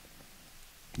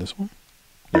 This one?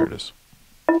 There it is.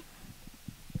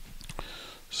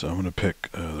 So I'm going to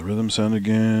pick the rhythm sound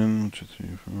again. 1, 2, 3,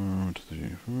 4, 1, 2,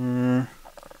 3, 4.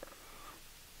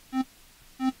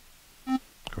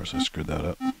 Of course I screwed that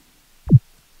up.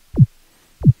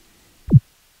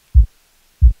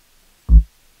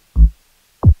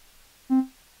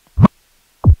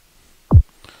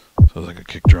 So it's like a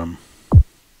kick drum.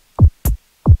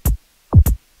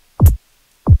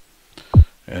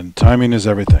 And timing is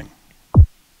everything.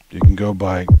 You can go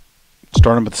by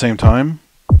start them at the same time,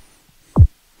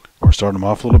 or start them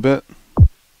off a little bit.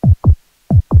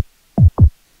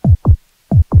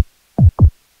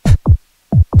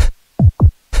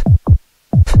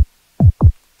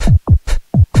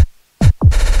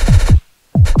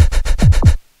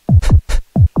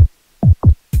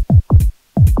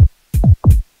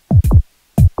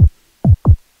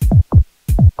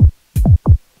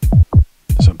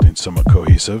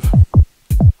 invasive.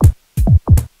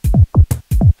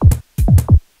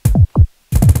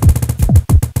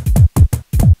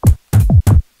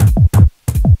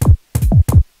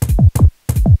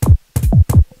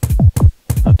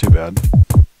 Not too bad.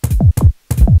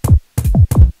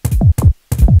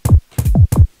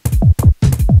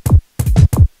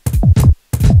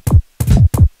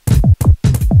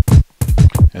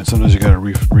 And sometimes you gotta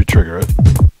re-trigger it.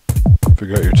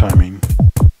 Figure out your timing.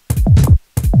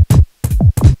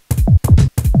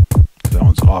 That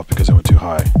one's off because it went too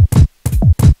high.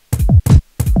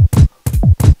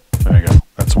 There you go.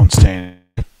 That's one staying.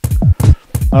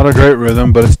 Not a great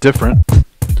rhythm, but it's different.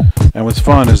 And what's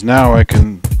fun is now I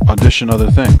can audition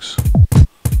other things.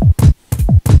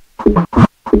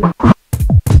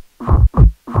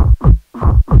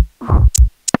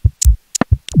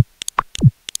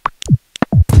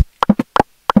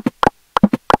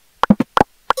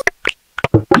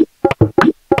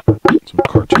 Some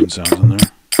cartoon sounds in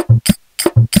there.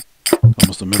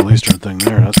 Almost a Middle Eastern thing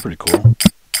there. That's pretty cool.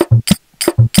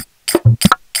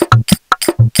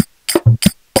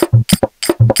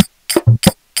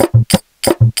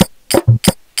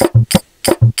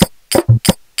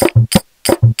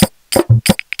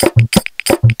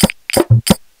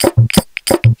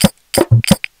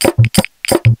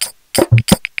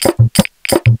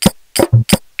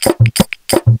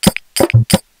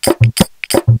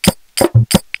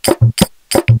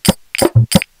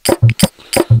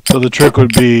 So the trick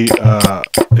would be,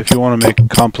 if you want to make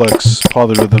complex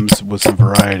polyrhythms with some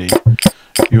variety,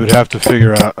 you would have to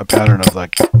figure out a pattern of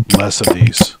like less of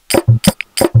these,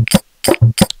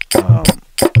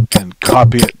 and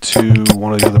copy it to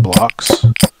one of the other blocks,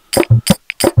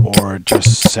 or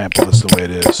just sample this the way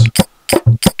it is.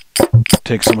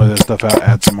 Take some of this stuff out,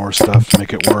 add some more stuff,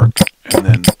 make it work, and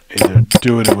then either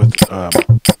do it with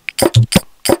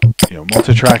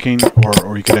multi-tracking,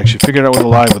 or you could actually figure it out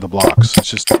live with the blocks.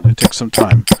 It takes some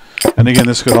time. And again,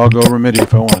 this could all go over MIDI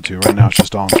if I wanted to. Right now it's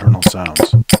just all internal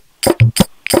sounds. And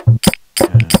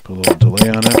put a little delay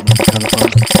on it, might be kind of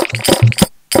fun.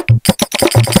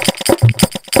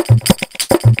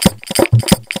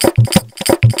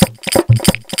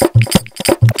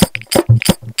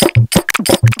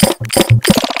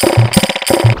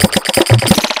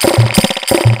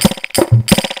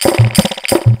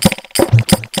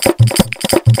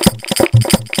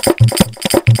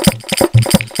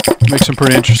 Make some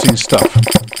pretty interesting stuff.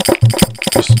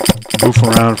 Just goof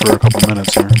around for a couple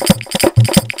minutes here.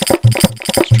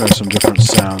 Let's try some different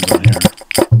sounds on here.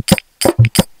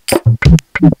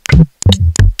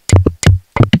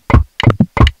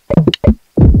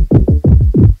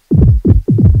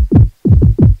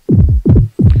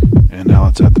 And now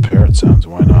let's add the parrot sounds.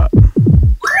 Why not?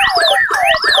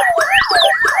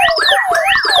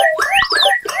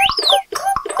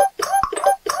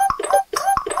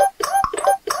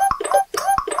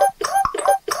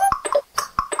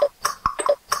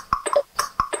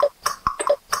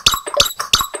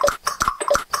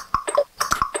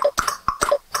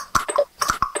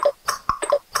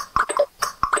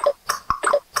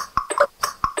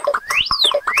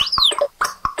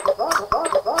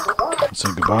 Say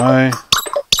goodbye.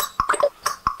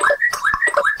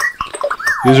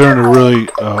 These are in a really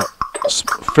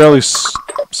fairly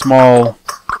small,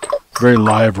 very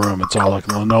live room. It's all like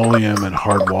linoleum and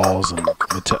hard walls and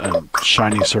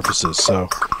shiny surfaces. So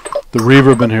the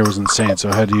reverb in here was insane. So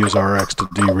I had to use RX to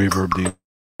de-reverb these.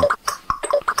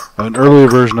 An earlier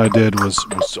version I did was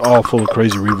all full of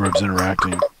crazy reverbs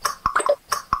interacting.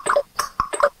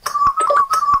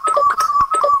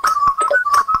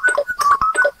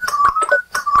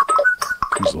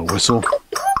 Use a little whistle.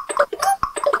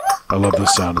 I love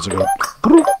this sound as I go.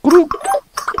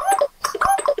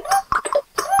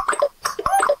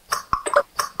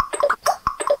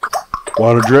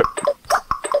 Water drip.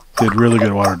 Did really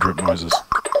good water drip noises.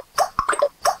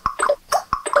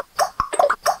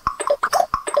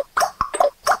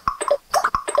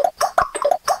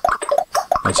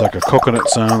 It's like a coconut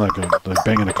sound, like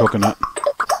banging a coconut.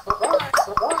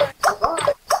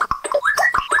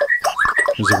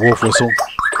 Here's a wolf whistle.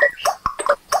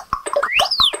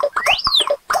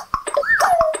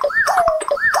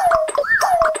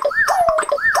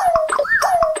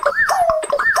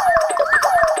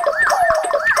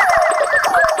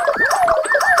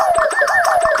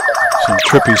 Some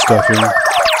trippy stuff here.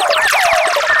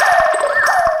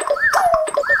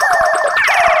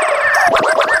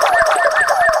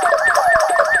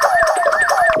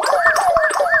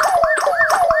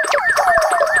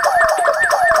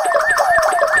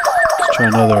 Let's try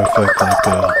another effect like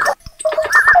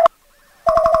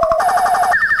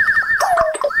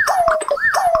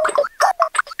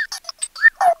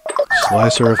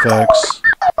slicer effects.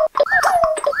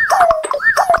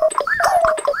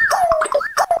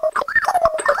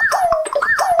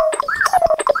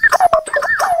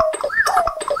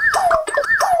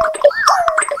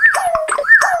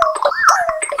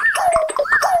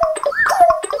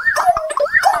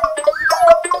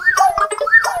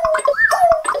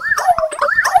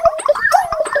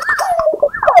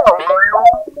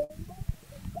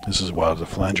 This is wild, the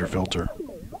flanger filter.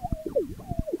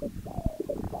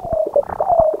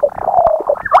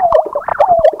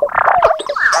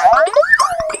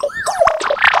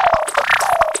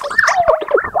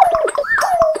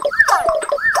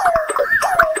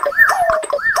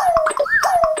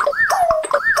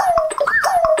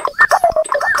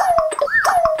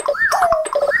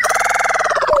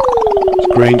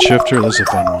 Grain shifter, this is a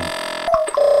fun one.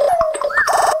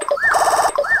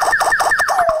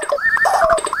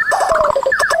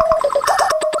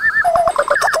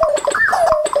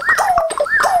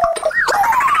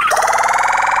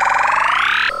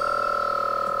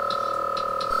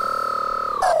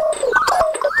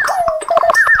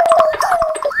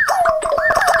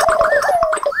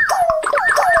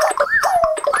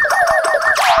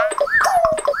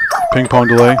 Ping pong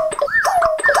delay.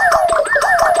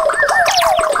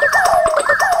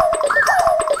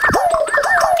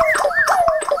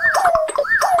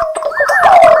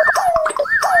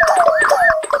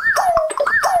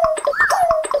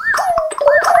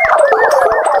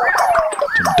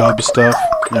 Some dub stuff.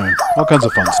 Yeah, all kinds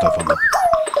of fun stuff on there.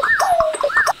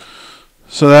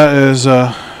 So that is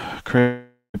Crazy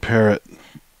Parrot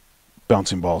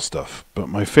bouncing ball stuff. But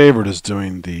my favorite is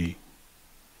doing the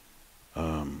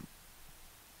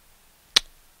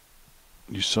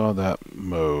you saw that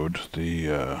mode,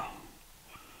 the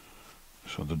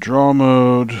draw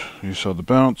mode, you saw the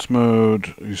bounce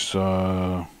mode, you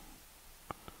saw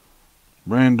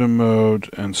random mode,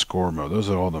 and score mode. Those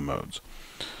are all the modes.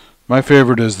 My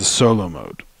favorite is the solo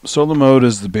mode. Solo mode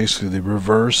is basically the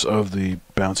reverse of the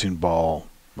bouncing ball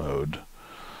mode,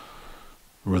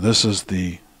 where this is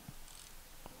the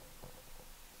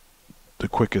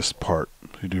quickest part.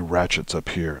 You do ratchets up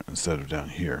here instead of down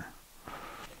here.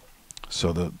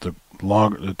 So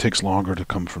it takes longer to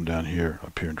come from down here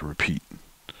up here and to repeat.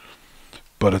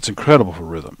 But it's incredible for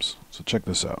rhythms. So check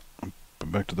this out. I'm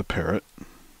back to the parrot.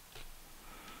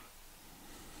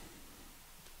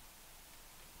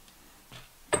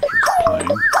 Just playing.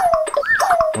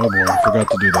 Oh boy, I forgot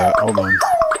to do that. Hold on.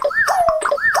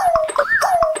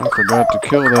 I forgot to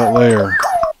kill that layer.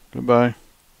 Goodbye.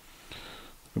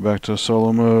 Go back to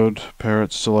solo mode.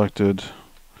 Parrot selected.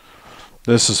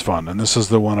 This is fun, and this is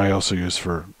the one I also use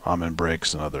for amen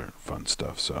breaks and other fun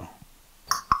stuff. So,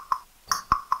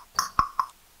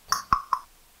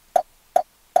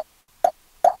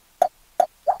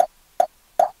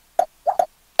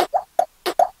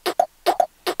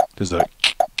 there's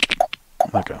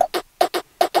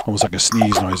almost like a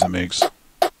sneeze noise it makes.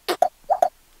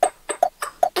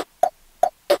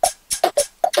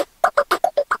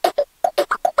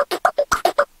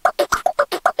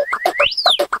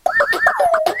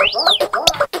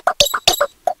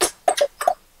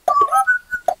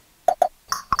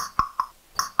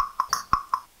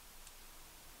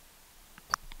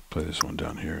 Play this one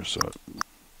down here so it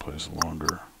plays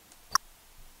longer.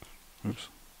 Oops.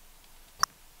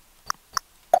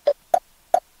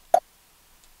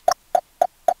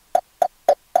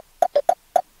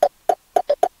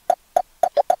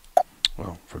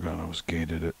 Well, forgot I was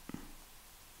gated it.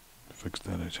 Fixed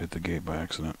that, I hit the gate by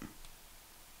accident.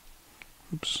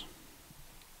 Oops.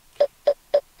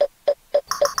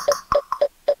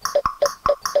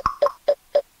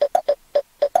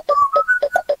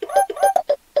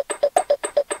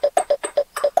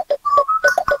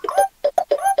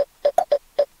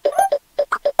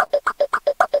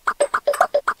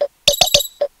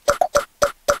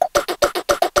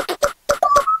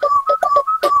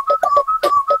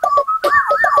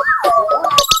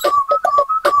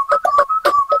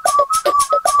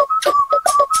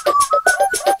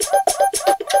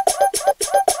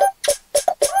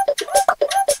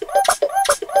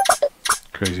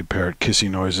 Crazy parrot kissy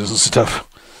noises and stuff.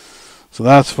 So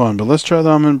that's fun, but let's try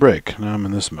the amen break. Now I'm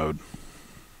in this mode.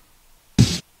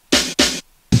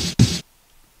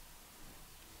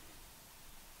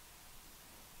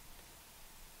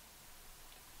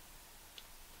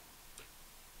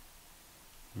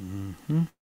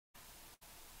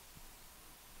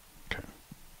 Okay.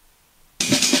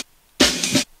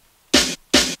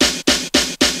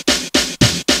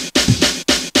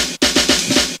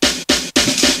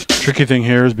 Tricky thing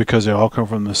here is because they all come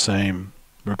from the same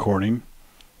recording,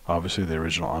 obviously the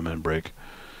original amen break.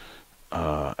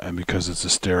 and because it's a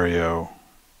stereo,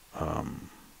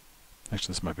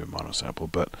 actually this might be a mono sample,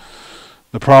 but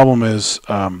the problem is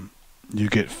you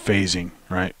get phasing,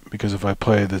 right? Because if I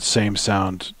play the same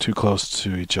sound too close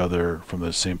to each other from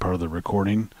the same part of the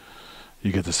recording,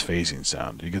 you get this phasing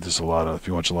sound. You get this a lot of, if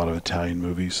you watch a lot of Italian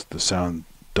movies, the sound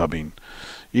dubbing.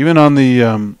 Even on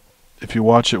the, if you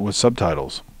watch it with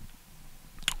subtitles,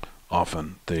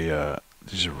 often there's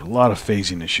a lot of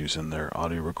phasing issues in their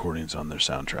audio recordings on their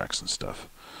soundtracks and stuff.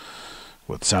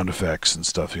 With sound effects and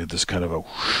stuff, you get this kind of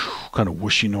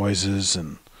whooshy noises,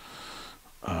 and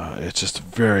it's just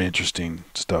very interesting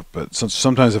stuff. But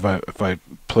sometimes if I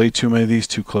play too many of these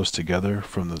too close together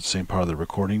from the same part of the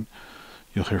recording,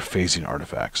 you'll hear phasing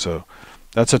artifacts. So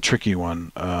that's a tricky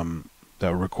one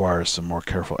that requires some more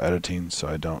careful editing, so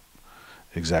I don't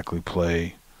exactly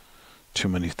play too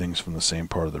many things from the same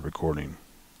part of the recording.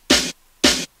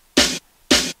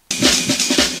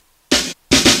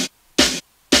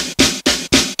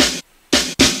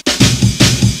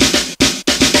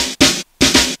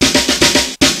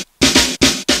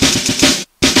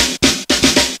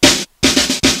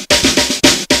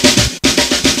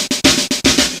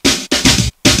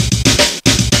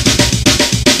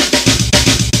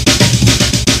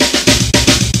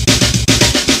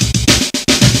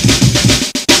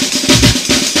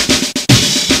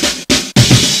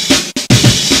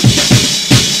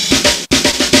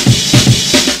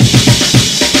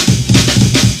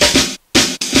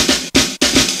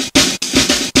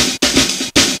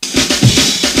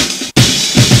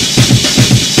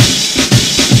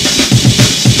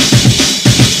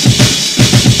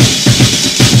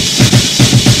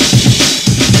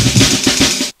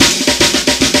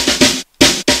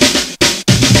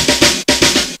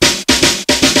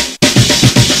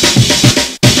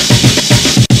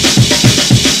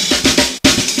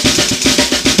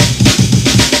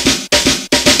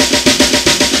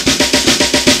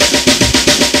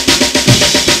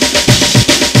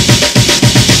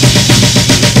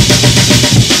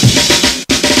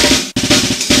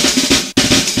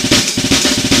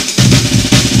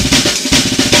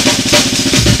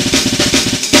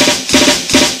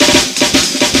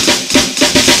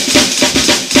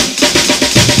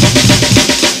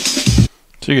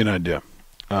 So you get an idea.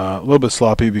 A little bit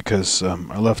sloppy because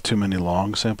I left too many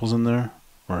long samples in there,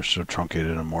 or I should have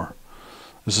truncated them more.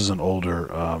 This is an older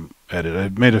edit. I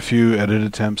made a few edit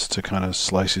attempts to kind of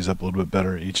slice these up a little bit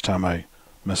better. Each time I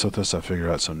mess with this, I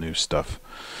figure out some new stuff.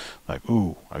 Like,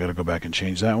 ooh, I got to go back and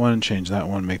change that one,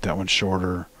 make that one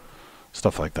shorter,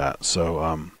 stuff like that.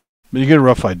 So, but you get a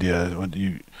rough idea.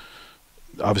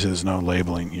 Obviously, there's no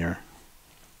labeling here.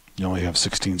 You only have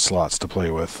 16 slots to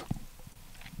play with,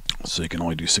 so you can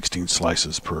only do 16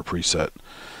 slices per preset.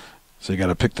 So you got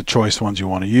to pick the choice ones you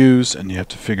want to use, and you have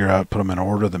to figure out, put them in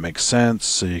order that makes sense,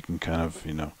 so you can kind of,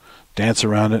 dance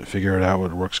around it, figure it out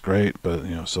what works great.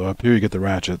 But so up here you get the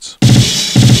ratchets.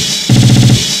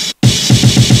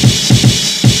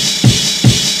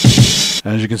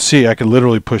 And as you can see, I could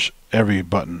literally push every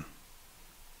button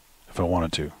if I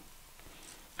wanted to.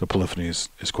 The polyphony is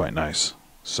quite nice.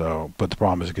 So, but the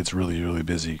problem is it gets really, really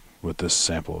busy with this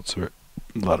sample. It's a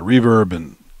lot of reverb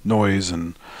and noise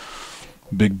and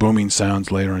big booming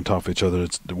sounds later on top of each other.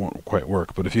 It won't quite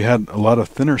work. But if you had a lot of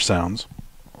thinner sounds,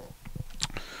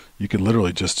 you could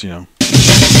literally just,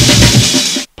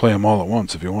 play them all at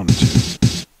once if you wanted to.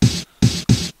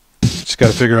 Just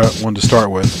got to figure out one to start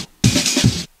with.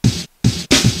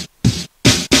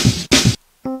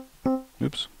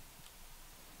 Oops.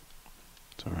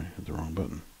 Sorry, hit the wrong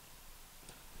button.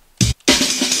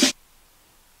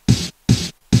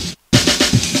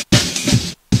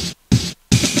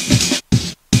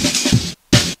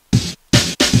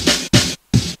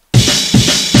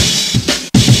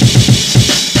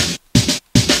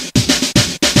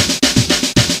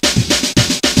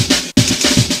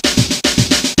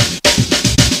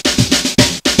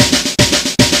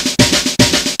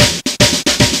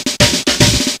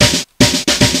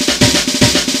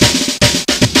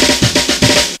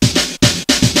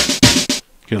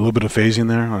 Get a little bit of phasing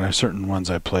there. On certain ones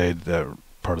I played that were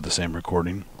part of the same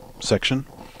recording section,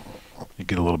 you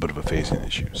get a little bit of a phasing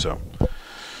issue. So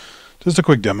just a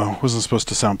quick demo. Wasn't supposed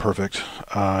to sound perfect,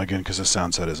 again, because the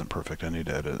sound set isn't perfect. I need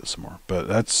to edit it some more. But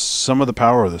that's some of the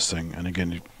power of this thing. And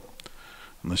again,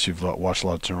 unless you've watched a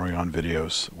lot of Tenori-on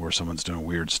videos where someone's doing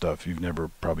weird stuff, you've never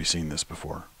probably seen this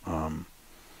before.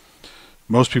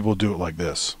 Most people do it like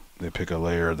this. They pick a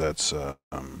layer that's, they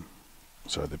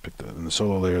pick in the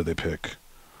solo layer, they pick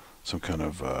some kind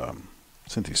of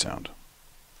synthy sound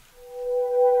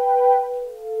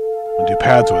and do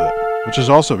pads with it, which is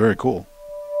also very cool,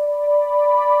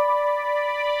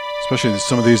 especially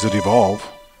some of these that evolve.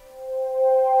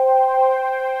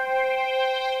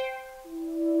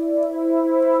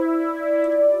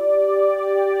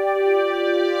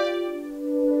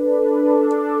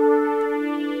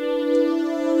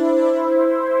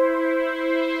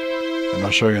 And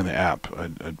I'll show you in the app. I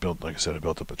built, like I said, I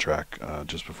built up a track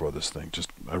just before this thing,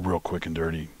 just a real quick and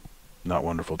dirty, not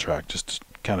wonderful track, just to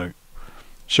kind of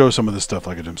show some of the stuff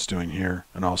like I'm doing here,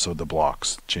 and also the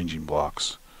blocks, changing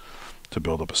blocks to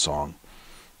build up a song.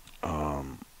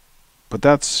 But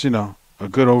that's, you know, a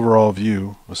good overall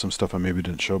view of some stuff I maybe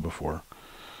didn't show before.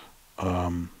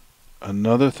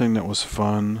 Another thing that was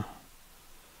fun.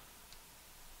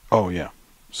 Oh yeah.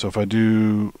 So if I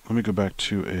do, let me go back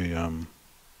to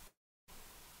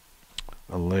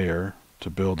a layer to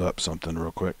build up something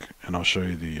real quick, and I'll show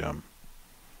you the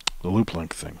loop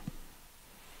length thing.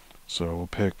 So we'll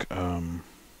pick some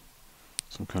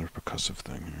kind of percussive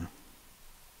thing here.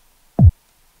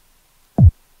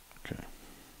 Okay.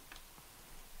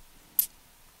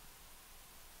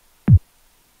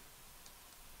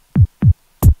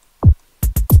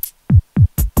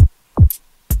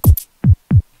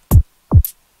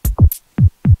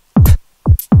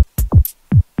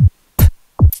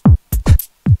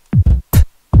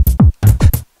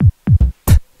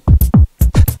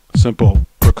 Simple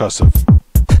percussive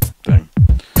thing.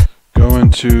 Go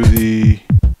into the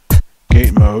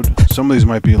gate mode. Some of these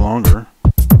might be longer.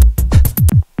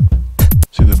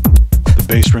 See the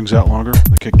bass rings out longer,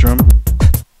 the kick drum.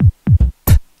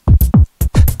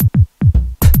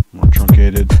 More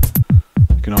truncated.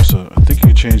 You can also, I think you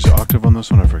can change the octave on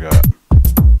this one, I forgot.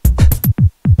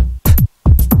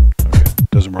 Okay,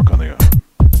 doesn't work on the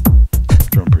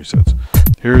drum presets.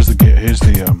 Here's the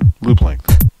loop length.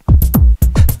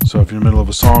 So if you're in the middle of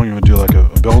a song, you want to do like a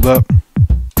build up.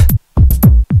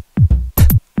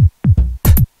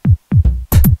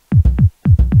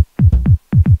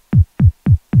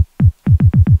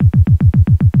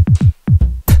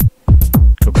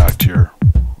 Go back to your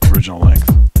original length.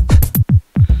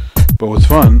 But what's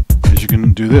fun is you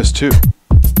can do this too.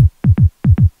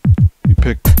 You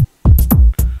pick,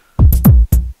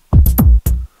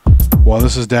 while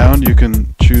this is down, you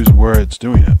can choose where it's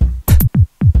doing it.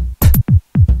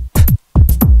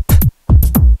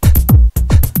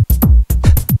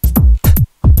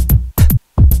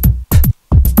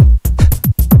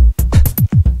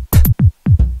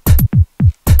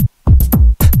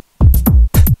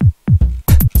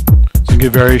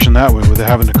 Get variation that way without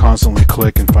having to constantly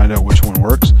click and find out which one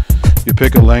works. You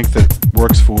pick a length that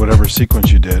works for whatever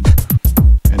sequence you did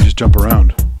and just jump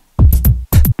around.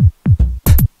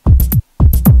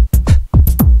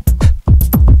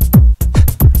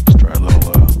 Let's try a little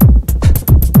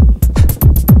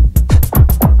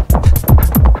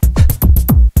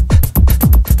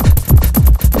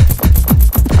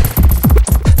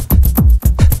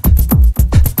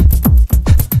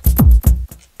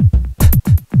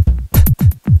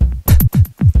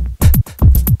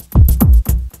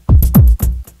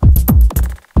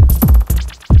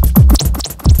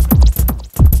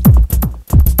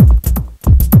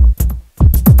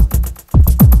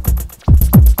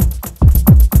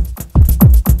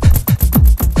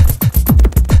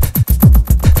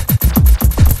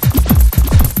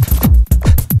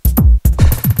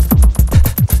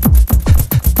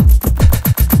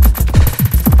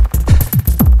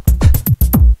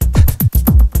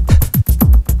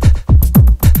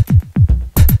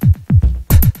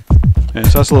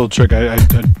so that's a little trick. I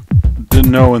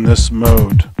didn't know in this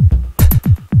mode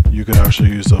you could actually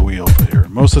use the wheel for here.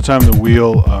 Most of the time the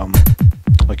wheel,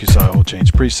 like you saw, it will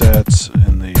change presets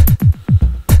in the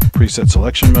preset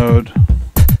selection mode.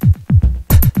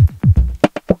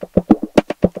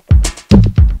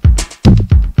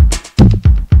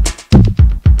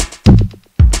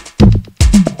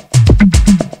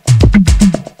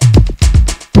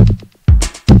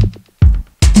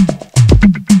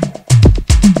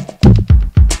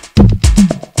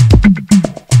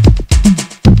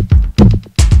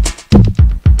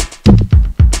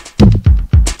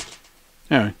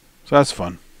 Anyway, so that's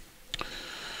fun.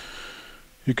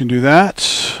 You can do that.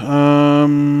 Other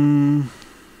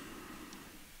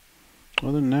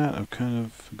than that, I've kind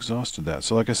of exhausted that.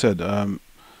 So like I said,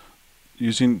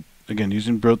 using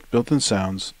built-in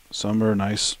sounds. Some are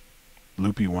nice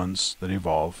loopy ones that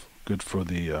evolve, good for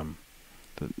the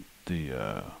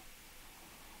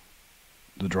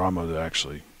drama that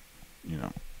actually, you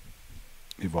know,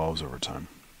 evolves over time.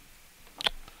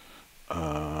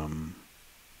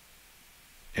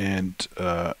 And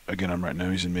again, I'm right now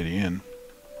using MIDI in.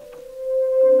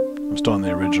 I'm still on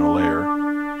the original layer,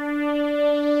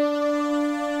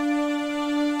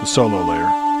 the solo layer.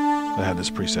 that had this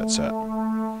preset set.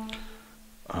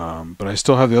 But I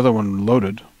still have the other one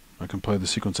loaded. I can play the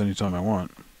sequence anytime I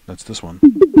want. That's this one.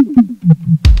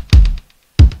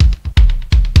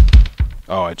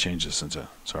 Oh, I changed this since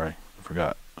sorry, I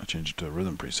forgot. I changed it to a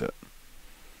rhythm preset.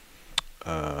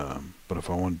 But if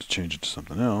I wanted to change it to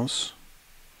something else,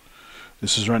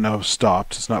 this is right now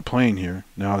stopped. It's not playing here.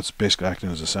 Now it's basically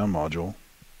acting as a sound module.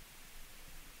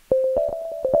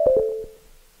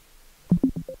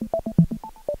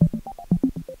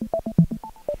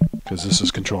 Because this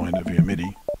is controlling it via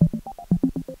MIDI.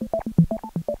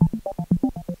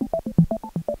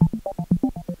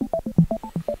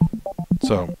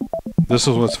 So this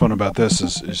is what's fun about this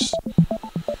is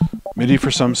MIDI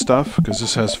for some stuff, because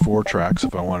this has 4 tracks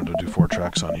if I wanted to do 4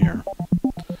 tracks on here.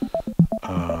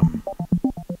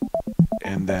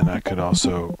 And then I could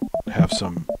also have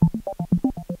some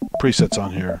presets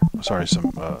on here, sorry,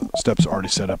 some steps already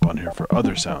set up on here for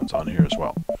other sounds on here as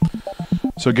well.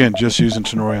 So again, just using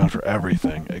Tenori-on for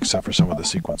everything except for some of the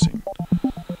sequencing.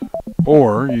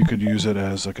 Or you could use it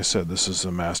as, like I said, this is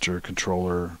a master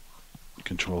controller,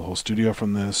 control the whole studio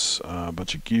from this, a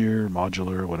bunch of gear,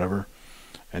 modular, whatever,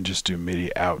 and just do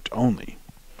MIDI out only.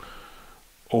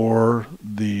 Or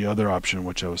the other option,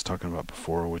 which I was talking about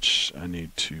before, which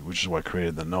is why I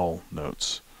created the null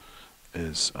notes,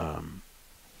 is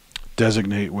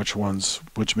designate which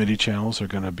MIDI channels are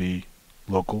going to be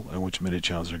local and which MIDI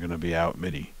channels are going to be out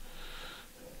MIDI,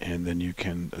 and then you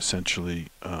can essentially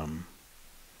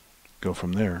go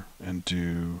from there and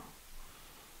do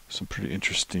some pretty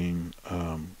interesting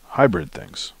hybrid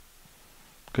things.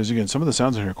 Because again, some of the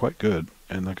sounds in here are quite good,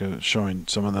 and like I was showing,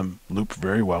 some of them loop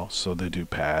very well. So they do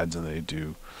pads and they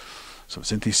do some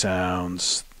synthy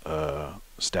sounds,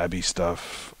 stabby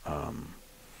stuff,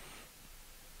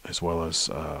 as well as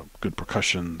good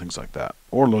percussion, things like that.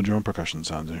 Or load your own percussion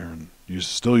sounds in here and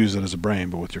still use it as a brain,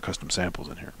 but with your custom samples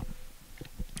in here.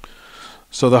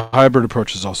 So the hybrid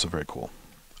approach is also very cool.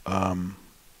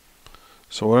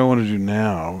 So what I want to do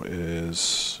now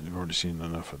is, you've already seen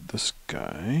enough of this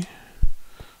guy.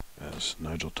 As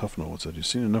Nigel Tufnell would say, you've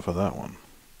seen enough of that one.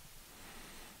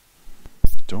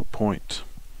 Don't point.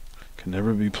 Can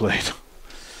never be played.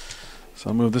 So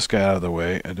I'll move this guy out of the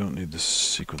way. I don't need this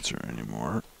sequencer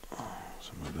anymore.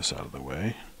 So move this out of the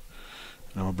way.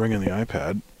 And I'll bring in the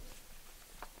iPad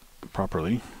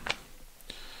properly.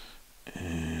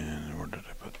 And where did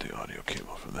I put the audio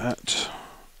cable for that?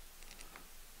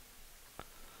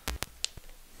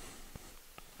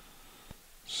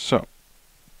 So,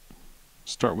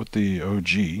 start with the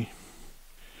OG.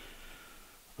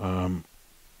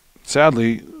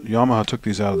 Sadly, Yamaha took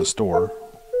these out of the store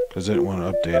because they didn't want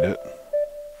to update it.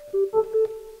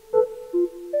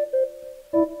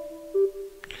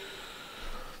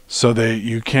 So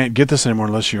you can't get this anymore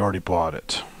unless you already bought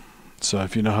it. So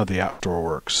if you know how the App Store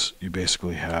works, you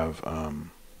basically have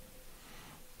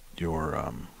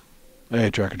hey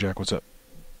Tracker Jack, what's up?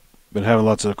 Been having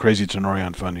lots of crazy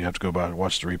Tenori-on fun. You have to go by and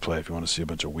watch the replay if you want to see a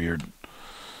bunch of weird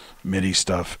MIDI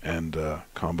stuff and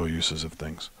combo uses of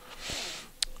things.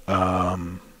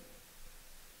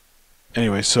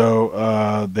 Anyway,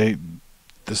 so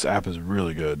this app is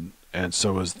really good, and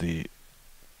so is the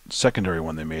secondary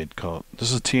one they made called,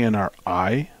 this is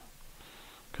TNR-i,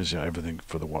 because everything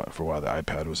for a while the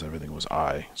iPad was, everything was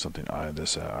something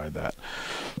this, that.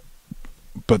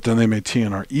 But then they made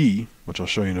TNR-e, which I'll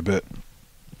show you in a bit,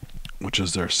 which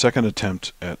is their second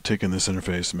attempt at taking this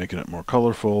interface, making it more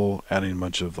colorful, adding a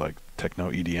bunch of like techno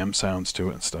EDM sounds to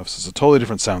it and stuff. So it's a totally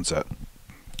different sound set,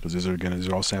 because these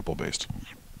are all sample based.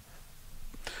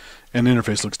 And the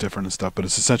interface looks different and stuff, but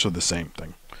it's essentially the same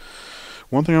thing.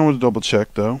 One thing I want to double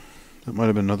check though, that might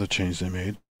have been another change they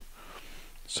made.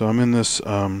 So I'm in this, these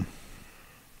are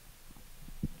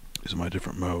my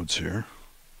different modes here.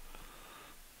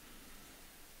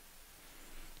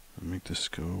 I'll make this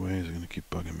go away. It's going to keep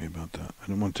bugging me about that. I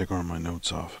don't want to take all my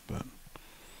notes off, but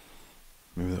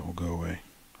maybe that will go away.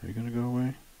 Are you going to go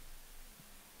away?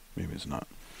 Maybe it's not.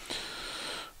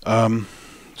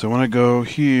 So when I go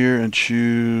here and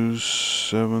choose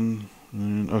 7,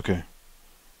 okay.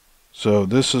 So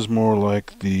this is more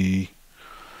like they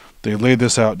laid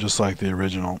this out just like the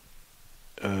original.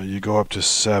 You go up to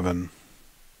 7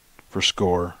 for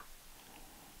score.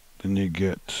 Then you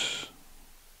get,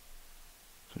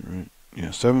 right?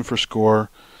 Yeah, 7 for score.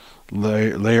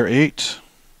 Layer 8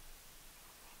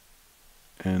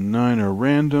 and 9 are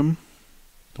random.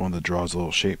 The one that draws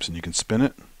little shapes and you can spin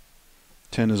it.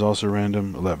 10 is also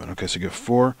random. 11. Okay, so you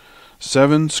get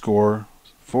 7 score,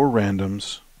 4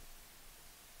 randoms.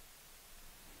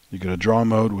 You get a draw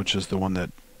mode, which is the one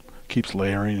that keeps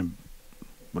layering and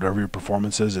whatever your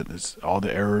performance is. It's all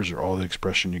the errors or all the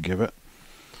expression you give it.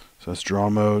 So that's draw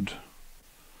mode.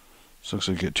 So looks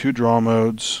like you get 2 draw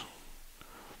modes.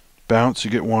 Bounce,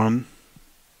 you get 1.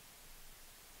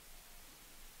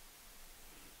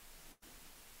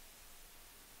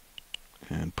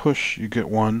 And push, you get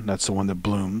 1. That's the one that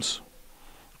blooms.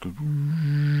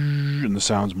 And the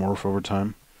sounds morph over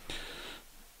time.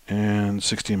 And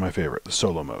 16, my favorite, the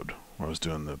solo mode, where I was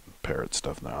doing the parrot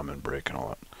stuff. Now I'm in break and all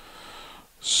that.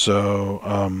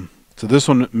 So, so this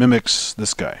one mimics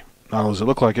this guy. Not only does it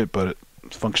look like it, but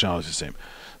functionality is the same.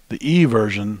 The E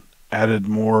version added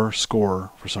more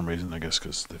score for some reason, I guess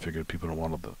because they figured people don't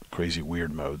want all the crazy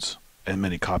weird modes and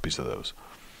many copies of those.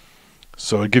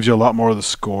 So it gives you a lot more of the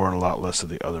score and a lot less of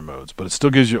the other modes, but it still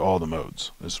gives you all the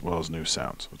modes as well as new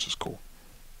sounds, which is cool.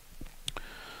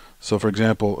 So for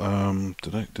example,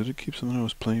 did it keep something I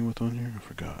was playing with on here? I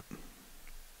forgot.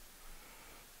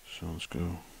 So let's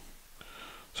go.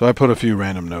 So I put a few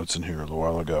random notes in here a little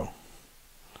while ago,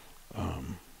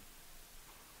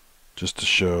 just to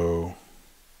show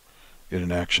it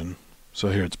in action. So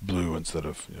here it's blue instead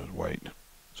of white,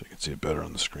 so you can see it better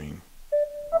on the screen.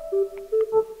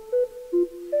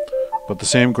 But the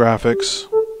same graphics,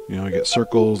 you get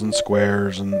circles and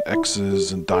squares and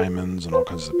X's and diamonds and all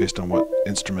kinds of, based on what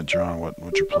instrument you're on,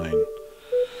 what you're playing.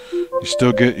 You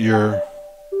still get your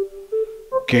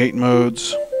gate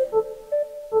modes.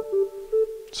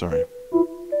 Sorry,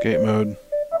 gate mode.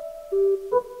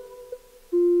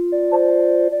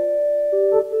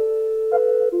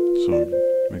 So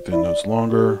make the notes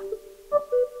longer.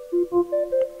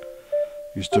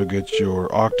 You still get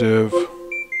your octave.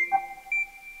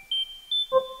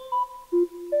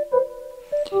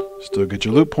 Still get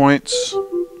your loop points.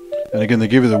 And again, they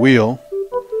give you the wheel.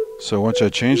 So once I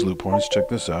change loop points, check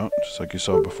this out, just like you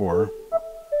saw before.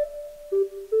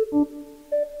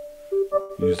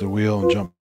 Use the wheel and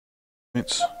jump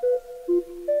points.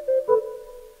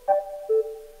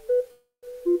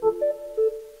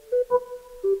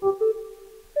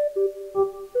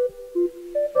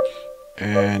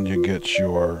 And you get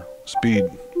your speed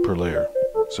per layer.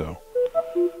 So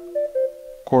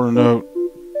quarter note,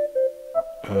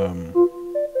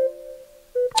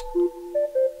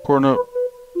 quarter note,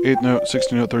 8th note,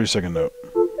 16th note, 32nd note.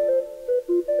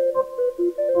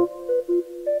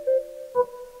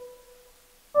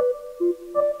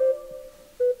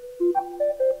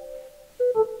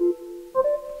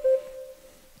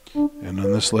 And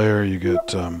on this layer you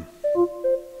get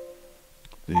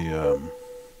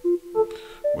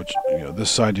this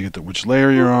side you get which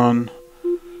layer you're on,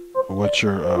 what's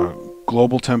your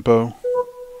global tempo,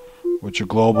 what's your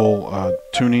global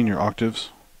tuning, your octaves,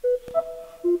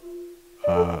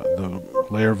 the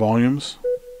layer volumes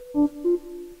on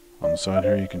the side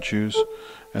here you can choose,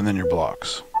 and then your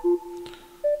blocks.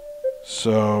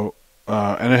 So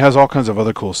and it has all kinds of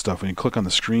other cool stuff. When you click on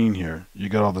the screen here, you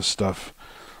get all this stuff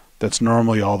that's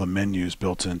normally all the menus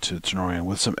built into Tenori-on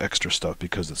with some extra stuff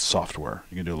because it's software.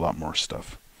 You can do a lot more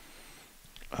stuff.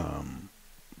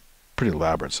 Pretty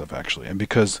elaborate stuff actually. And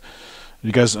because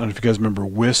you guys, I don't know if you guys remember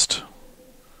Whist.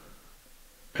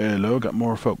 Hello, got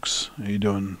more folks. How you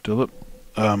doing, Dilip?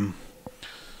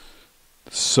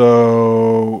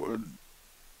 So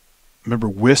remember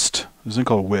Whist? There's a thing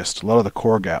called Whist. A lot of the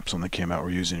core gaps when they came out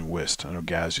were using Whist. I know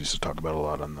Gaz used to talk about it a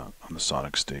lot on the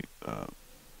Sonic State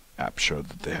app show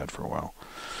that they had for a while.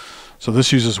 So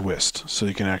this uses Whist, so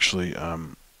you can actually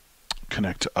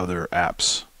connect to other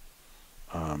apps,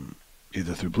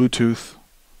 either through Bluetooth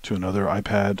to another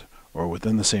iPad or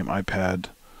within the same iPad,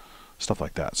 stuff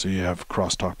like that. So you have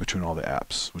crosstalk between all the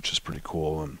apps, which is pretty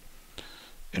cool, and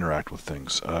interact with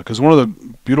things. Because one of the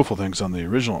beautiful things on the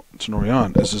original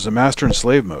Tenori-on is there's a master and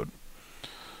slave mode.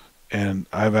 And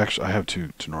I have 2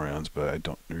 Tenori-ons, but I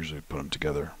don't usually put them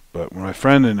together. But when my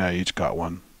friend and I each got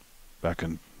one back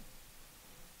in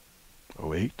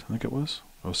 08, I think it was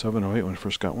 07, 08 when I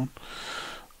first got one.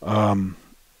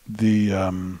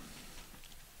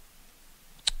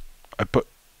 I put,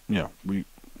 we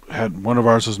had one of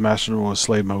ours was master, one was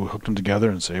slave mode. We hooked them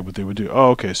together and say what they would do.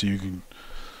 Oh, okay, so you can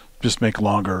just make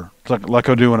longer, like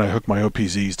I do when I hook my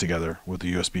OPZs together with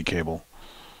the USB cable,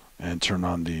 and turn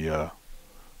on the.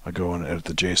 I go and edit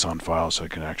the JSON file so I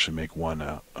can actually make one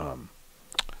a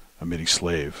MIDI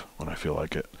slave when I feel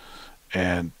like it,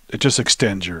 and it just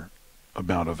extends your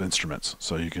amount of instruments,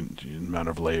 so you can amount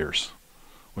of layers,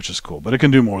 which is cool. But it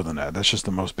can do more than that. That's just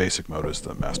the most basic mode, is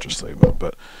the master slave mode.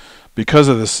 But because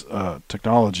of this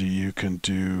technology, you can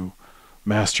do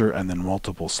master and then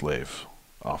multiple slave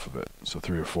off of it. So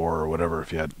 3 or 4 or whatever.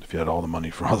 If you had all the money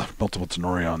for all the multiple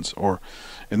Tenori-ons, or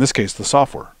in this case the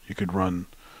software, you could run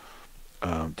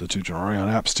the 2 Tenori-on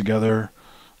apps together,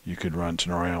 you could run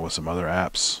Tenori-on with some other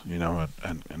apps, you know,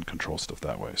 and control stuff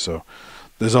that way. So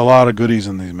there's a lot of goodies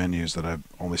in these menus that I've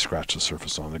only scratched the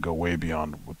surface on. They go way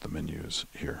beyond what the menu is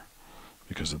here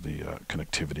because of the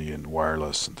connectivity and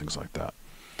wireless and things like that.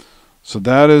 So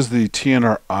that is the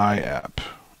TNR-i app.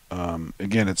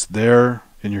 Again, it's there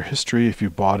in your history if you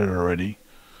bought it already.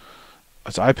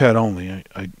 It's iPad only.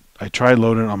 I tried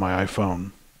loading it on my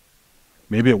iPhone.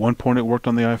 Maybe at one point it worked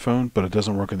on the iPhone, but it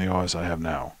doesn't work on the OS I have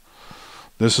now.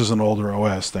 This is an older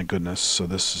OS, thank goodness, so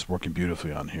this is working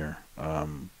beautifully on here.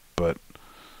 But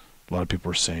a lot of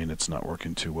people are saying it's not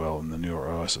working too well in the newer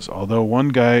OSs. Although one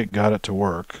guy got it to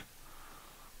work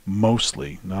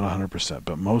mostly, not 100%,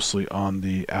 but mostly on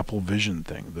the Apple Vision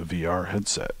thing, the VR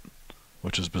headset,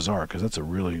 which is bizarre because that's a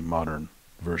really modern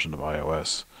version of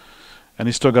iOS. And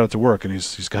he still got it to work, and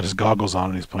he's got his goggles on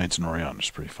and he's playing Tenori-on, which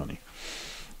is pretty funny.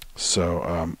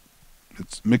 So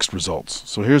it's mixed results.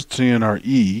 So here's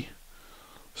TNR-e.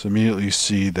 So immediately you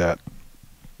see that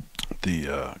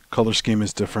the color scheme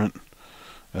is different.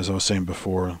 As I was saying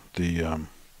before, the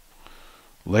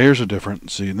layers are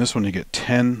different. See, in this one you get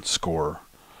 10 score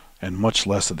and much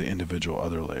less of the individual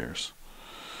other layers.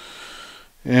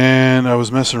 And I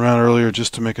was messing around earlier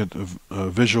just to make a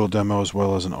visual demo as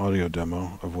well as an audio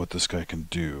demo of what this guy can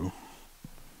do.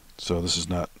 So this is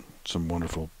not some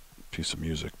wonderful piece of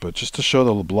music, but just to show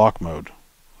the block mode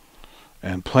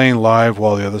and playing live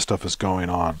while the other stuff is going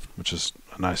on, which is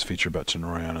a nice feature about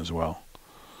Tenori-on as well.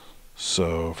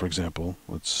 So for example,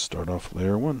 let's start off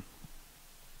layer 1.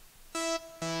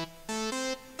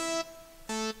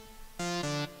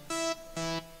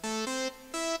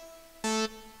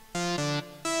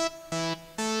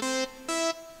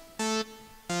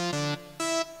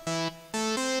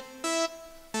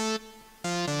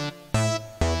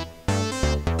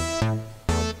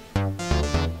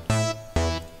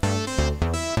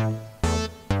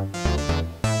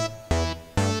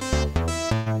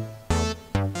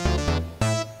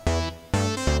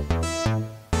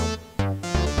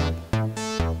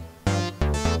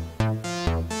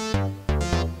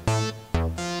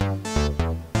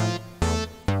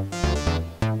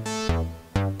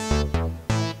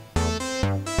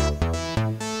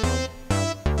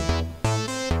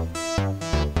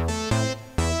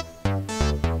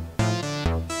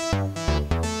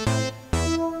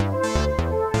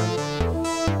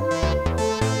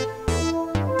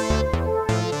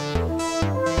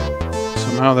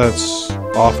 Somehow that's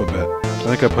off a bit. I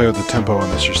think I play with the tempo on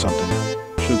this or something.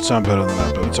 Should sound better than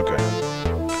that, but it's okay.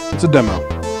 It's a demo.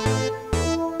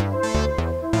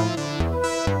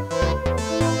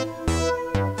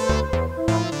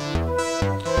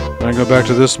 Then I go back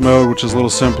to this mode, which is a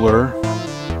little simpler,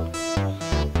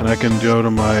 and I can go to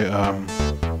my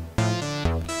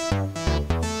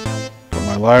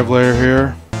live layer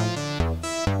here.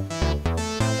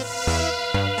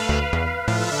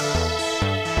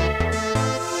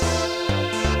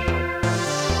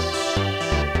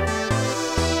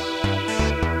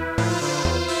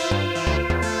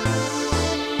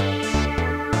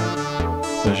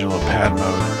 Visual pad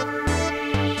mode,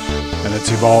 and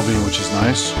it's evolving, which is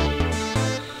nice.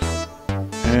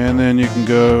 And then you can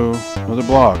go another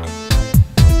block.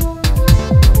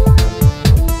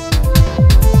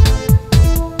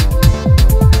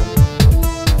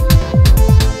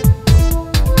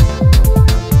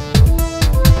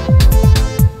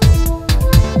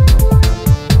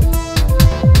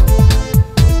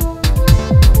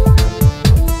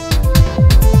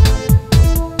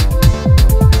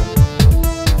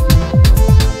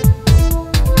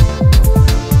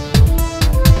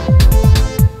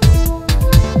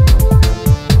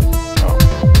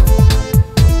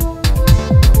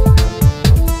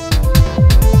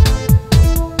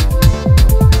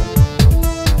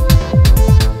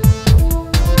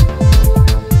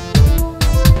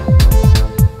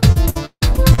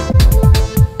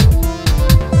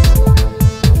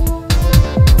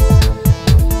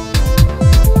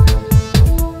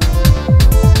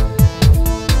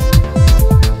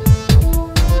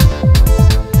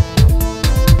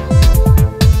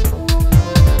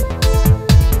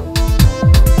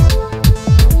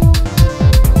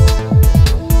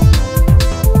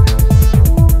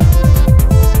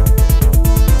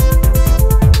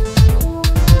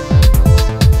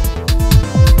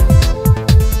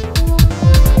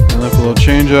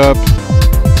 Change up,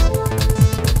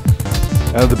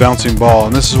 add the bouncing ball,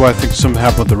 and this is why I think something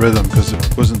happened with the rhythm, because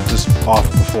it wasn't this off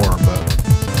before, but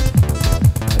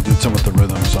I did some with the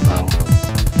rhythm somehow.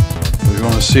 If you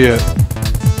want to see it,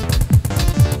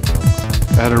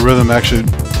 I had a rhythm actually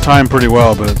timed pretty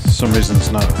well, but for some reason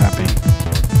it's not happy.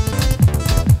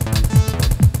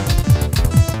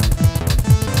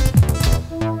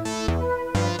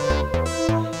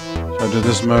 to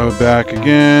this mode back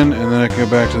again, and then I can go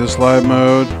back to this live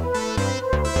mode.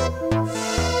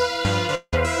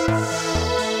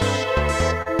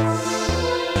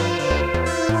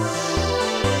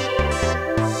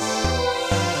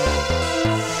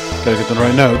 Gotta get the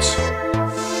right notes.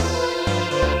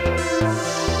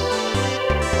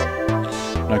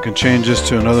 I can change this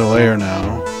to another layer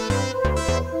now.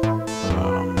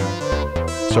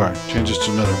 Sorry, change this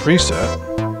to another preset.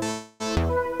 I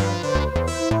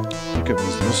think it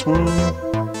was this one.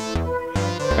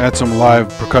 Add some live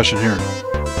percussion here.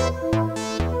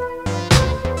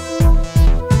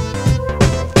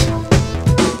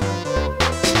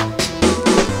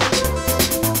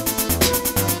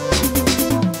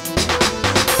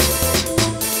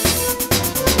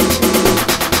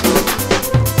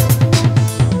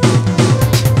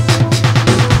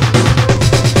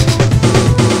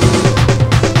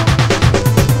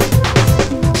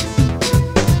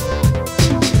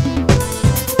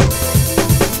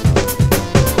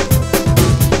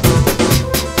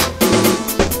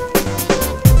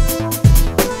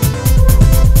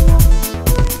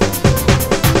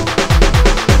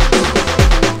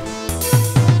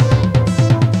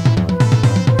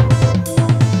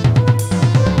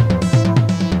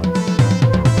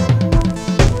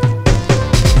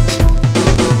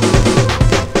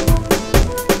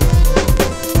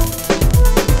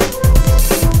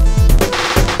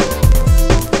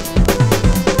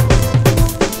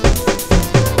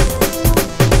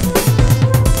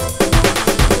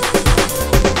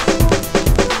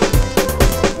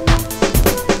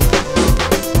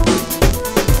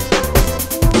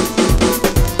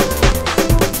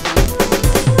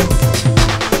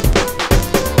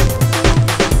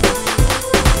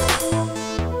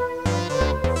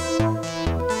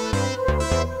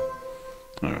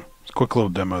 Quick little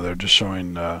demo there, just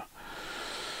showing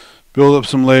build up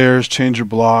some layers, change your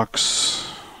blocks,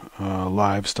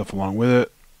 live stuff along with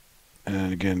it,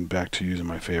 and again back to using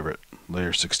my favorite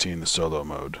layer 16, the solo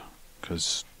mode,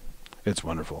 because it's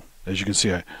wonderful. As you can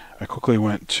see, I quickly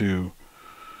went to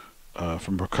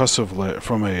from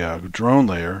a drone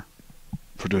layer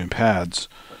for doing pads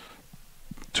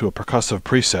to a percussive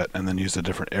preset, and then used a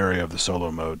different area of the solo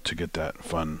mode to get that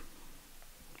fun,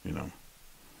 you know.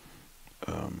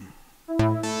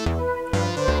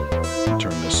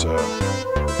 Turn this,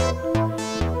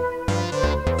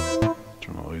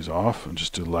 turn all these off and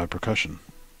just do live percussion.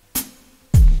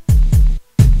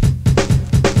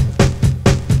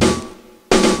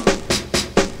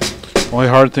 Only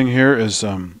hard thing here is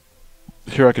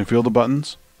here I can feel the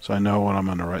buttons, so I know when I'm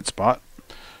in the right spot.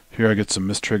 Here I get some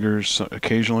mistriggers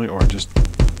occasionally, or just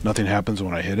nothing happens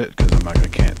when I hit it because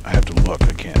I have to look,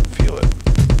 I can't feel it.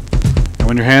 And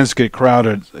when your hands get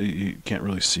crowded, you can't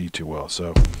really see too well.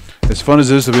 So as fun as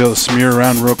it is to be able to smear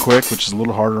around real quick, which is a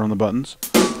little harder on the buttons,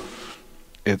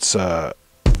 it's the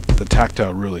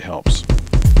tactile really helps.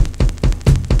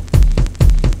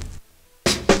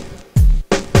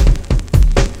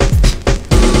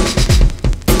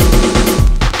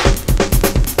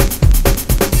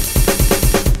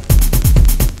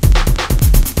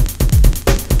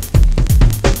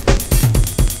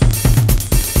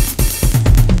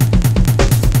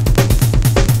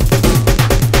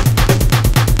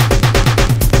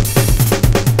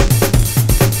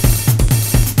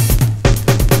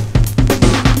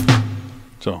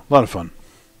 So, a lot of fun.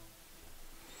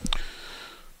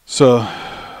 So,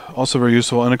 also very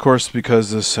useful, and of course,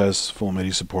 because this has full MIDI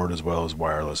support as well as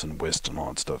wireless and whist and all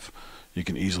that stuff, you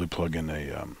can easily plug in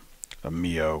a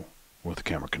Mio with a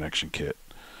camera connection kit,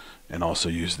 and also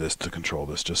use this to control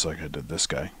this, just like I did this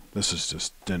guy. This is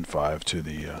just DIN 5 to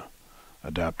the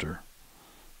adapter,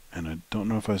 and I don't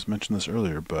know if I mentioned this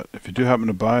earlier, but if you do happen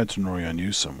to buy a Tenori-on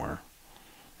used somewhere,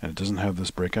 and it doesn't have this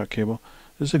breakout cable,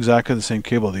 this is exactly the same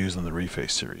cable they use on the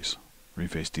Reface series.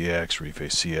 Reface DX,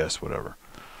 Reface CS, whatever.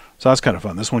 So that's kind of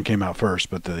fun. This one came out first,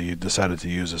 but they decided to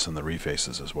use this in the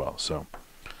Refaces as well. So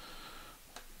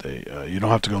you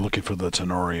don't have to go looking for the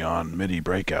Tenori-on MIDI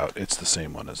breakout. It's the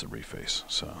same one as the Reface.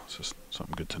 So it's just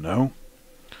something good to know.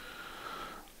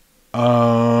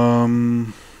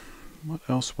 What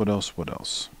else?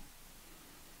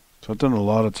 So I've done a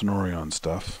lot of Tenori-on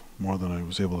stuff, more than I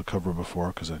was able to cover before,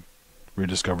 because I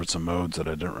rediscovered some modes that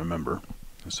I didn't remember.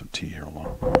 There's some tea here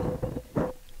along.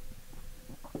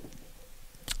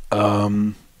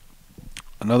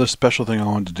 Another special thing I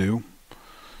wanted to do,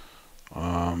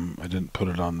 I didn't put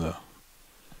it on the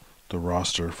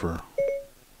roster for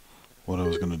what I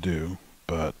was going to do,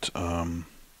 but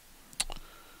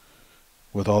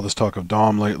with all this talk of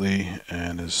Dom lately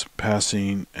and his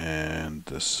passing and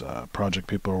this project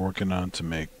people are working on to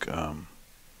make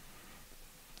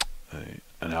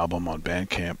an album on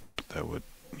Bandcamp that would,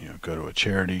 go to a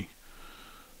charity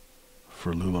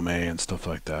for Lula May and stuff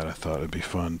like that. I thought it'd be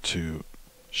fun to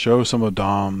show some of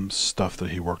Dom's stuff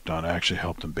that he worked on. I actually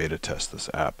helped him beta test this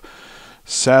app.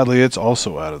 Sadly, it's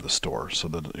also out of the store. So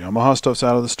the Yamaha stuff's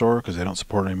out of the store because they don't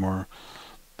support it anymore.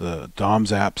 The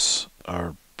Dom's apps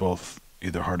are both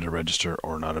either hard to register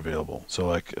or not available. So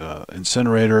like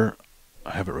Incinerator,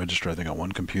 I have it registered I think on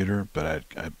one computer, but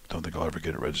I don't think I'll ever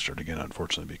get it registered again,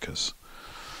 unfortunately, because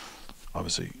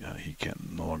obviously he can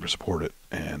no longer support it,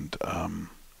 and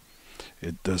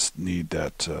it does need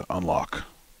that unlock.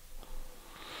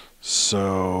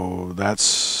 So that's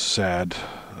sad.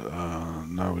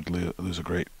 Now I would lose a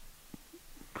great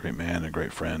man, a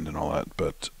great friend, and all that.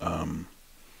 But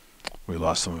we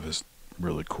lost some of his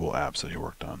really cool apps that he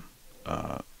worked on.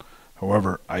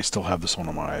 However, I still have this one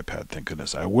on my iPad. Thank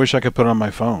goodness. I wish I could put it on my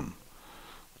phone.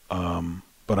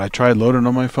 But I tried loading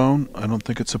on my phone. I don't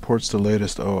think it supports the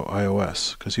latest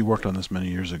iOS because he worked on this many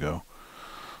years ago.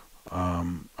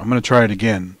 I'm going to try it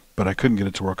again, but I couldn't get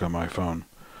it to work on my phone.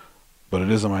 But it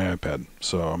is on my iPad,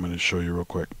 so I'm going to show you real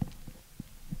quick.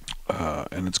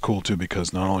 And it's cool too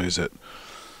because not only is it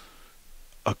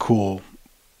a cool,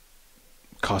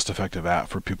 cost-effective app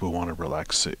for people who want to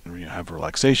relax, have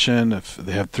relaxation. If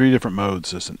they have 3 different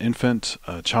modes, there's an infant,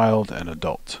 a child, and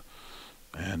adult.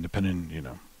 And depending,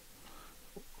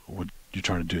 what you're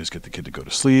trying to do is get the kid to go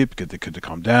to sleep, get the kid to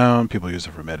calm down. People use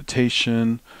it for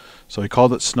meditation. So he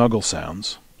called it Snuggle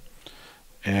Sounds.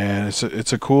 And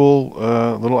it's a cool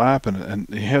little app, and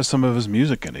he has some of his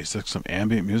music in it. He's got some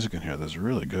ambient music in here that's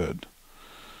really good.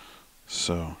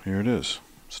 So here it is,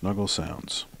 Snuggle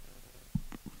Sounds.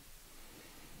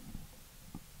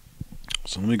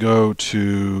 So let me go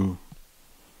to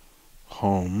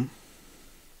home.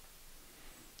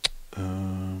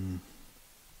 I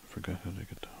forgot how to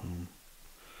get to home.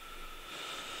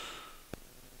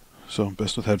 So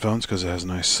best with headphones because it has a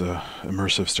nice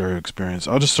immersive stereo experience.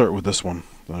 I'll just start with this one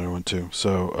that I went to.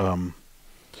 So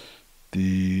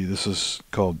this is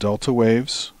called Delta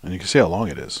Waves, and you can see how long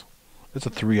it is. It's a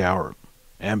 3-hour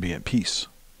ambient piece,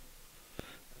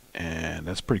 and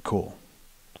that's pretty cool.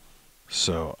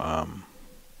 So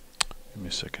give me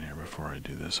a second here before I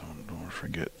do this. I don't want to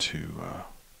forget to.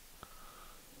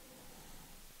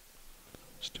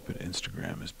 Stupid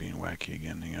Instagram is being wacky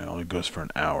again. It only goes for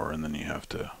an hour, and then you have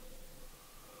to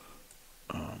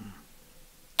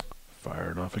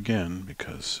fire it off again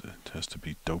because it has to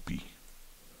be dopey.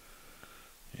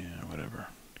 Yeah, whatever.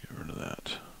 Get rid of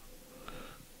that.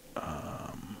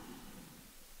 Let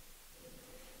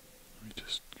me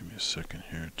just give me a second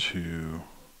here to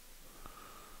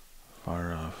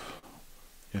fire off.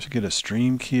 You have to get a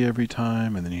stream key every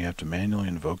time, and then you have to manually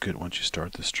invoke it once you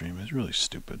start the stream. It's really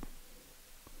stupid.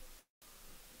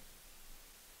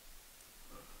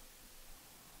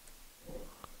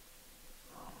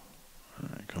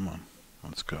 Alright, come on.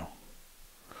 Let's go.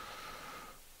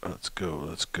 Let's go.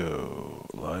 Let's go.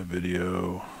 Live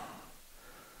video.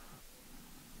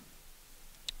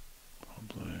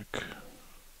 Public.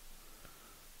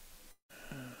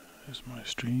 Here's my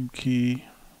stream key.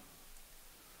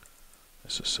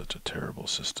 This is such a terrible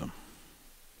system.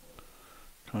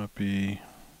 Copy.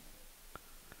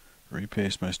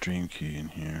 Repaste my stream key in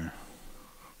here.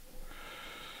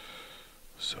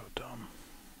 So dumb.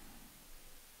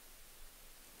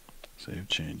 Save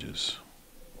changes.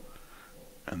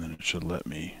 And then it should let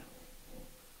me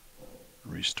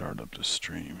restart up the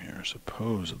stream here,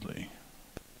 supposedly.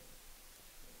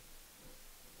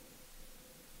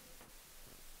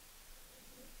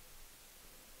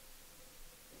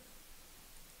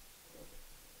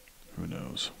 Who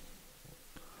knows?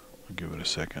 I'll give it a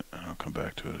second and I'll come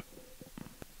back to it.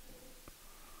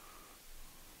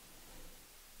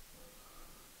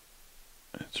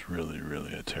 It's really,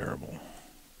 really a terrible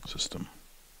system.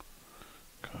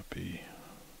 Copy.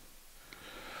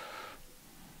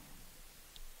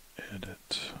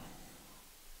 Edit.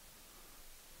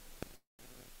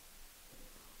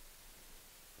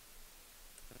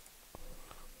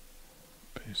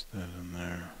 Paste that in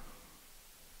there.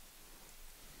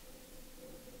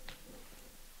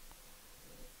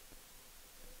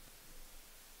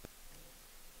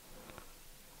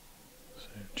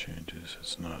 Save changes.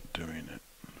 It's not doing it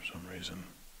for some reason.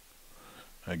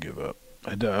 I give up.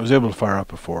 I was able to fire up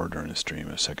before during the stream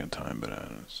a second time, but I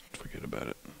just forget about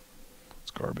it.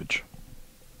 It's garbage.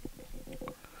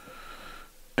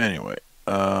 Anyway,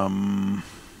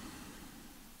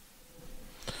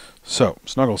 so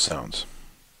Snuggle Sounds.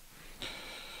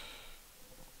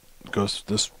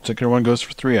 This particular one goes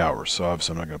for 3 hours, so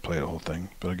obviously I'm not going to play the whole thing,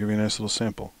 but I'll give you a nice little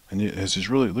sample. And it's just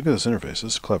really, look at this interface. This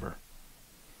is clever.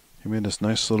 He made this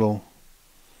nice little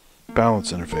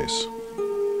balance interface.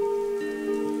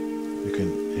 You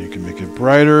can make it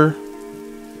brighter,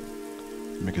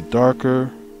 make it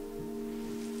darker,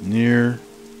 near,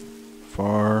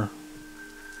 far,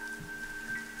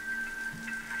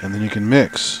 and then you can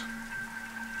mix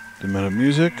the amount of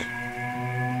music.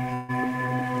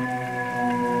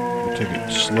 You take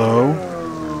it slow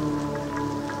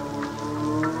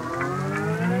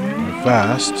or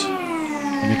fast,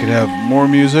 and you can have more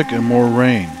music and more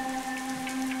rain.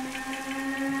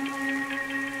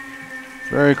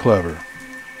 Very clever.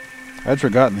 I'd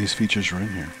forgotten these features were in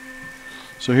here.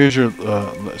 So here's your,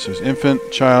 so there's infant,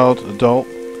 child, adult.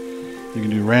 You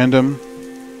can do random.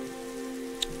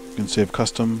 You can save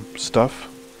custom stuff.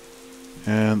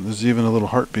 And there's even a little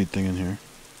heartbeat thing in here.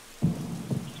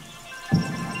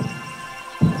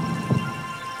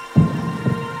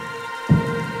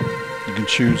 You can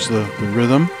choose the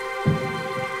rhythm.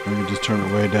 And you just turn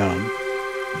it way down.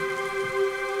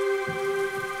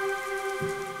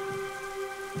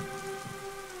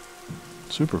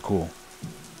 Super cool.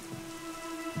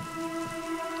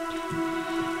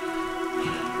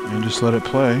 And just let it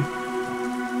play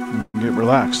and get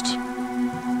relaxed.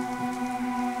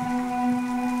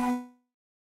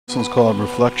 This one's called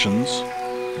Reflections.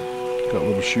 It's got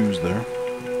little shoes there.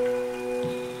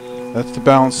 That's the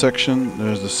balance section.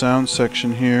 There's the sound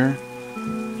section here.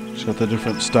 It's got the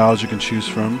different styles you can choose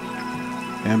from.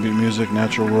 Ambient music,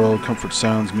 natural world, comfort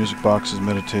sounds, music boxes,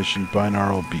 meditation,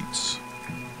 binaural beats.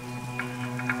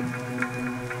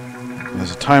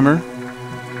 There's a timer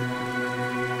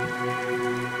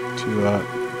to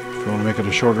if you want to make it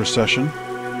a shorter session.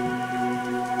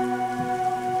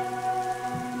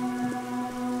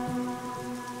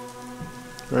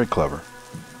 Very clever.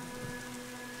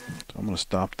 So I'm going to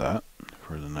stop that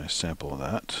for the nice sample of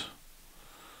that.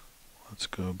 Let's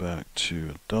go back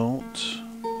to adult.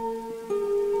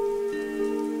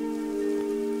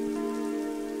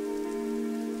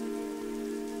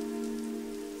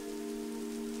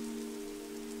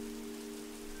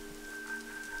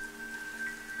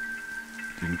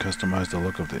 You can customize the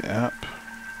look of the app.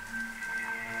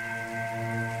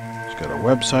 It's got a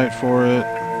website for it.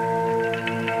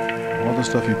 All the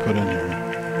stuff you put in here.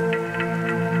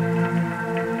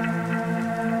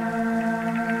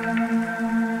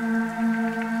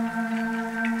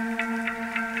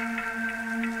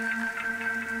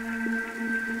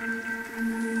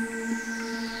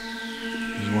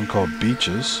 There's one called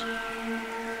Beaches.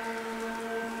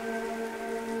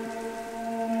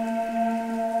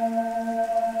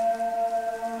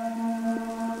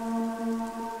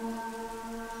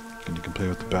 And you can play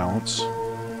with the balance.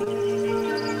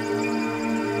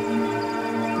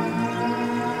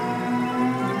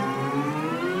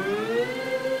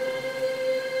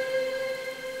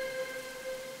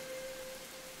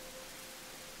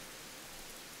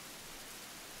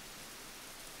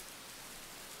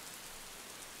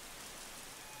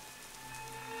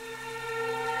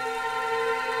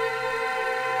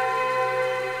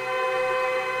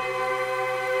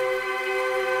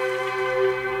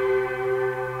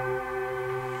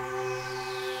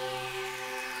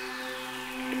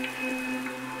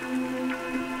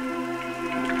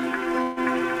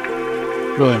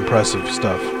 Really impressive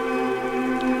stuff.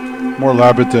 More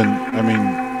elaborate than, I mean,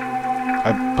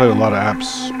 I play with a lot of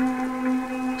apps,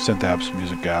 synth apps,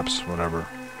 music apps, whatever.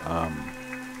 A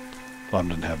lot of them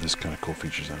didn't have this kind of cool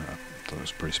features in it. I thought it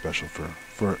was pretty special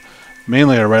for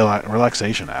mainly a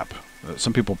relaxation app.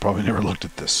 Some people probably never looked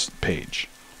at this page.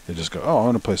 They just go, oh, I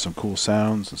want to play some cool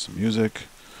sounds and some music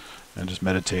and just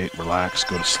meditate, relax,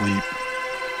 go to sleep,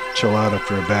 chill out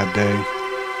after a bad day.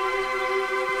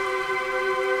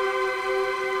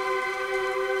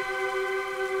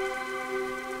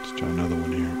 Try another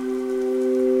one here.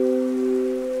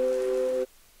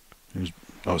 Here's,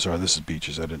 oh, sorry, this is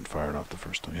Beaches. I didn't fire it off the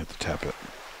first time. You have to tap it.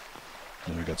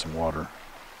 Then we got some water.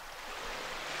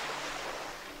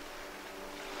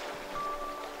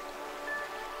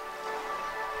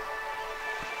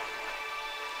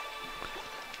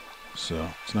 So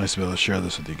it's nice to be able to share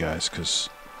this with you guys, because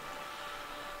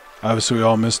obviously we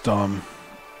all missed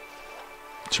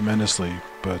tremendously,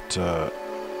 but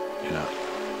you know,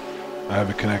 I have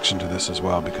a connection to this as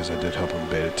well because I did help him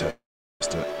beta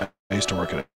test it. I used to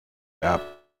work at Apple.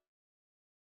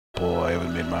 I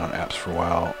even made my own apps for a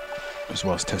while, as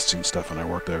well as testing stuff when I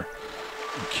worked there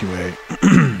in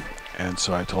QA. And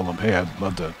so I told him, hey, I'd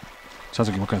love to, sounds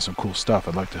like you're working on some cool stuff.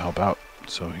 I'd like to help out.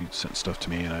 So he sent stuff to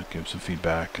me and I'd give him some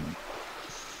feedback, and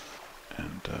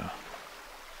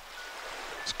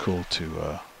it's cool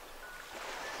to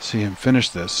see him finish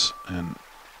this. And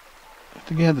I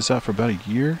think he had this out for about a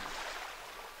year.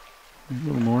 A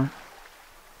little more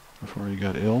before he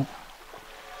got ill.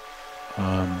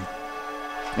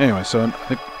 Anyway, so I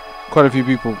think quite a few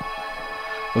people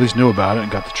at least knew about it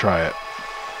and got to try it.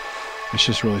 It's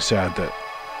just really sad that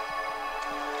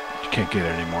you can't get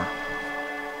it anymore.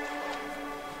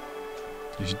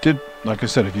 If you did, like I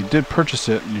said, if you did purchase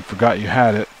it and you forgot you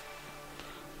had it,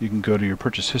 you can go to your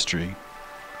purchase history,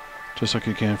 just like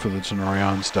you can for the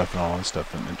Tenori-on stuff and all that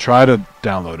stuff, and try to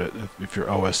download it if your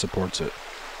OS supports it.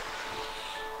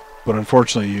 But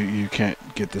unfortunately, you can't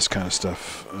get this kind of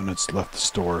stuff when it's left the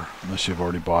store unless you've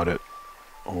already bought it,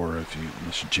 or unless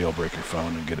you jailbreak your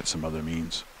phone and get it some other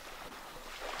means.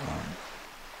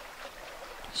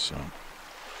 So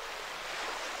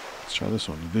let's try this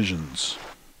one, Visions.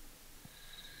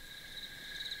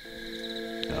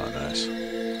 Oh, nice.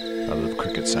 I love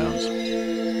cricket sounds.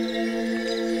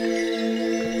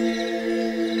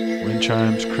 Wind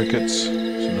chimes, crickets,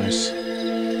 some nice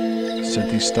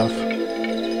synthy stuff.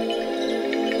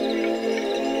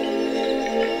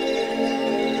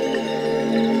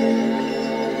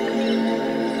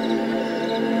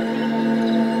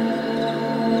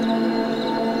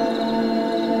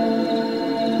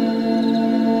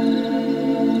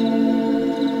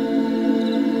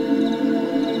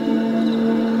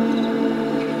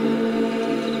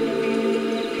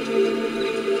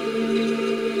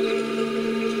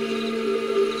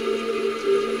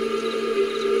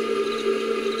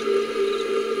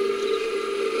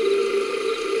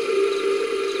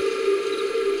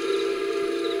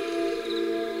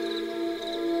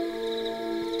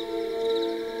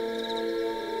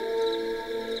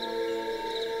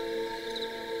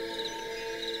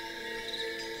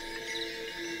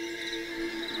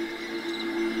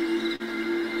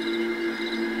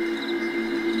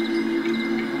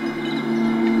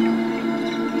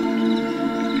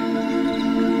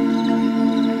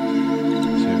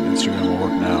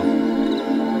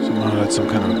 Some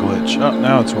kind of a glitch. Oh,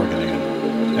 now it's working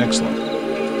again. Excellent.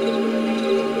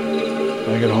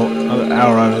 I get a whole another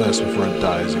hour out of this before it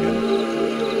dies again.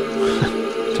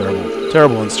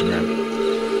 Terrible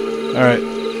Instagram. Alright,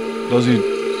 those of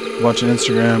you watching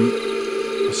Instagram,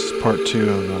 this is part 2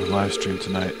 of the live stream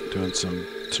tonight, doing some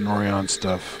Tenori-on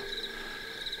stuff,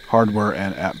 hardware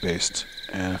and app-based,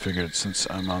 and I figured since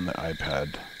I'm on the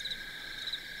iPad,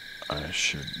 I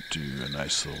should do a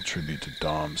nice little tribute to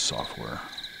Dom's software.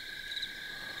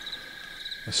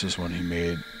 This is one he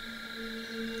made,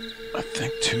 I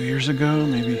think 2 years ago,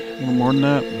 maybe a little more than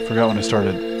that. I forgot when I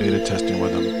started beta testing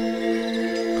with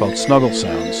him. Called Snuggle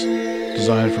Sounds.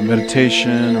 Designed for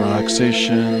meditation,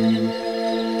 relaxation,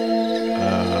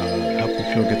 helping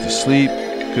people get to sleep.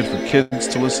 Good for kids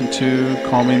to listen to,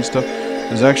 calming stuff.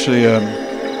 There's actually, I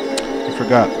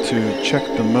forgot to check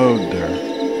the mode there.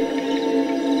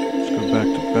 Let's go back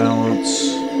to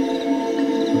balance.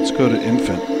 Let's go to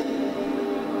infant.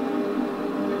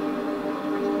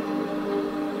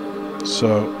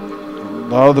 So, a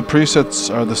lot of the presets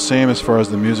are the same as far as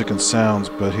the music and sounds,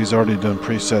 but he's already done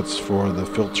presets for the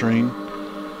filtering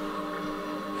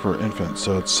for infant.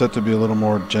 So it's set to be a little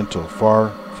more gentle,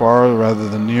 far rather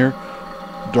than near,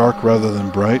 dark rather than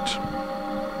bright.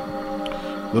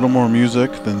 A little more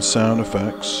music than sound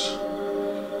effects,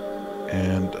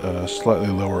 and a slightly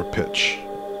lower pitch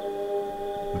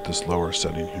with this lower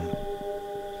setting here.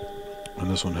 And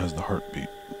this one has the heartbeat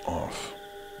off.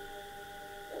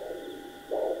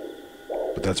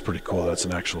 But that's pretty cool. That's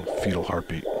an actual fetal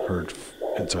heartbeat heard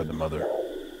inside the mother.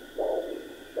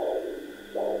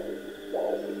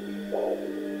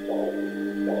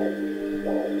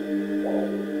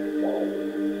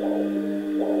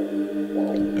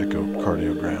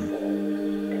 Echocardiogram.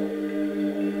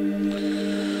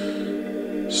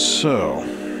 So,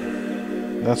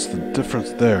 that's the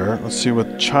difference there. Let's see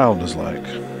what child is like.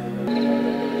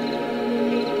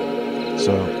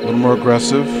 So, a little more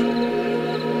aggressive.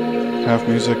 Half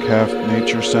music, half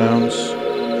nature sounds,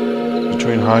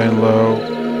 between high and low.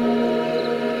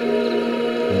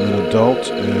 And then adult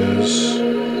is a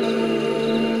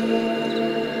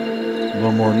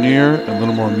little more near, and a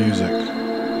little more music.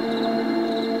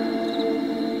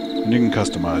 And you can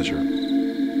customize your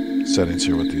settings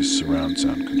here with these surround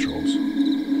sound controls.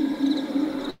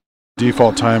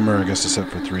 Default timer, I guess, is set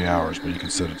for 3 hours, but you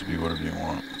can set it to be whatever you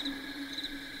want.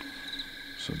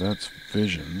 So that's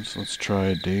Visions. Let's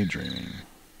try Daydreaming.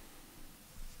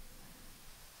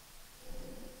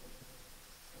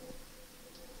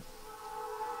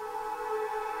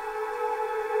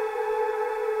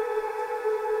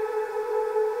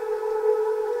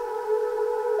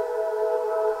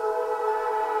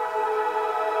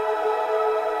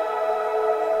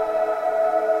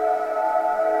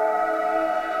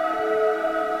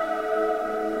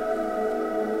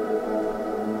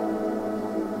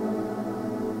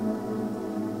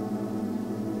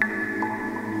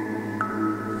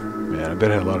 I bet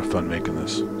I had a lot of fun making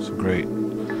this. Some great,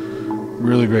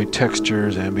 really great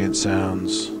textures, ambient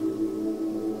sounds.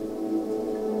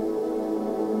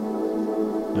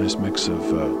 Nice mix of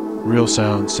real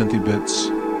sounds, synthy bits,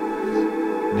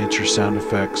 nature sound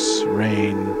effects,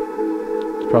 rain.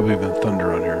 There's probably even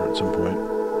thunder on here at some point.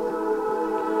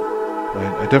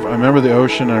 I remember the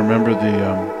ocean. I remember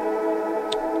the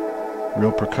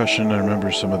real percussion. I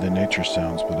remember some of the nature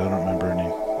sounds, but I don't remember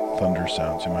any thunder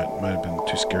sounds. It might have been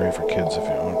too scary for kids if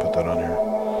you want to put that on here.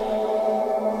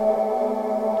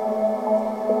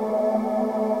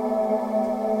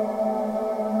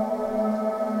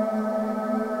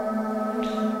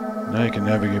 Now you can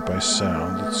navigate by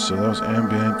sound. So that was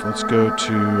ambient. Let's go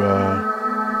to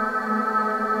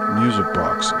music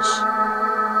boxes.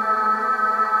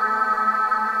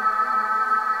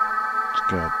 It's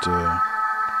got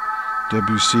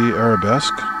Debussy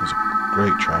Arabesque. It's a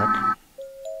great track.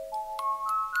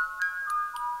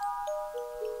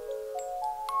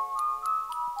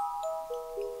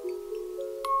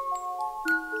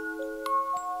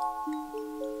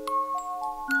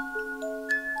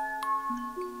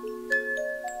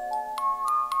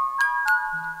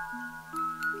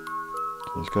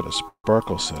 So it's got a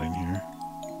sparkle setting here.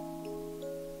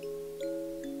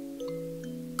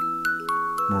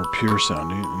 More pure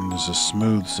sounding, and there's a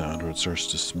smooth sound where it starts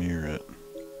to smear it.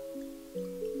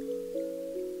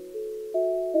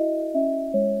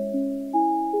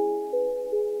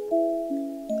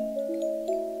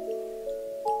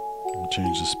 We'll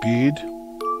change the speed.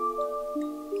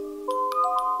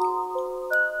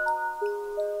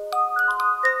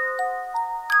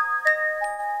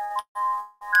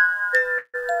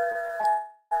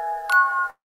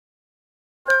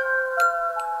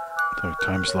 Like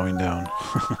time slowing down.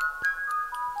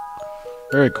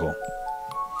 Very cool.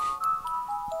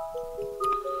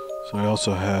 So he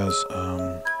also has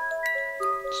some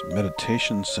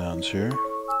meditation sounds here.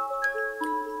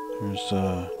 Here's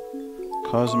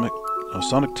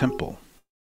Sonic Temple.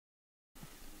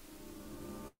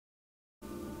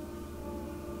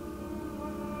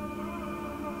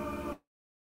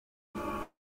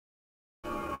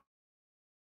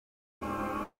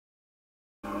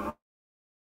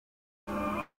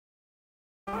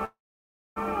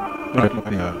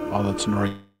 All the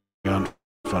Tenori-on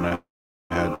fun I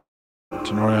had.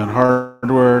 Tenori-on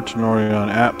hardware, Tenori-on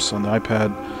apps on the iPad,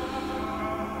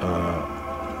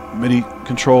 MIDI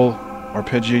control,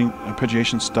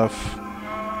 arpeggiation stuff,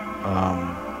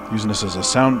 using this as a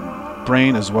sound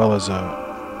brain as well as a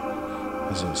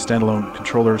standalone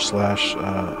controller slash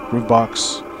groove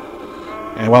box.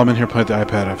 And while I'm in here playing with the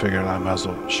iPad, I figured I might as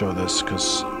well show this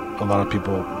because a lot of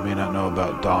people may not know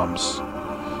about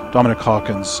Dominic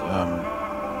Hawken's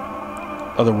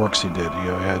other works he did. He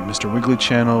had Mr. Wiggly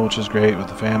Channel, which is great with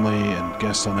the family and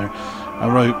guests on there.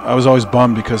 I was always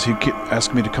bummed because he kept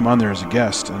asking me to come on there as a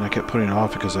guest, and I kept putting it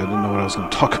off because I didn't know what I was going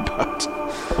to talk about.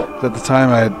 At the time,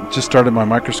 I had just started my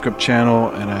microscope channel,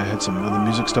 and I had some other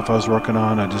music stuff I was working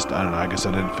on. I don't know, I guess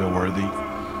I didn't feel worthy.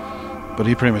 But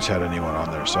he pretty much had anyone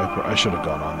on there, so I should have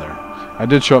gone on there. I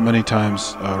did show up many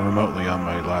times remotely on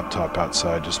my laptop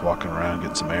outside, just walking around,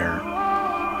 getting some air.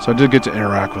 So I did get to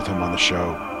interact with him on the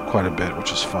show quite a bit,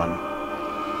 which is fun.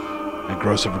 And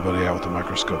gross everybody out with the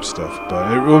microscope stuff.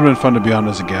 But it would have been fun to be on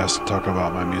as a guest and talk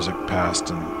about my music past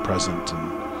and present.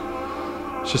 And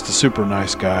it's just a super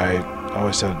nice guy.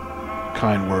 Always had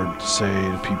kind word to say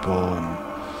to people.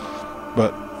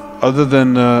 But other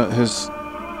than his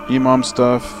Imam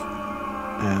stuff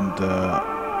and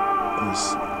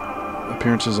his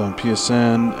appearances on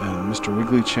PSN and Mr.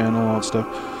 Wiggly Channel, all that stuff,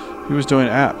 he was doing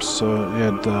apps. So he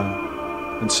had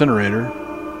Incinerator,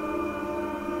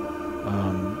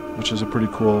 which is a pretty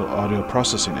cool audio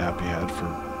processing app he had for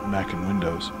Mac and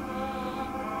Windows.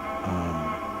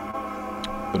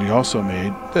 But he also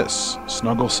made this,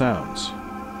 Snuggle Sounds,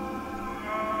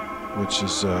 which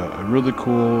is a really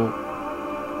cool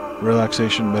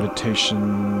relaxation,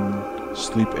 meditation,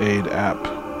 sleep aid app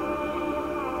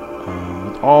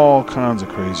with all kinds of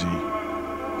crazy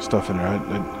stuff in there.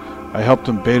 I helped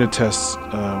him beta test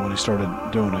when he started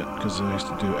doing it, because I used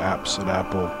to do apps at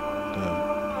Apple,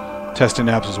 testing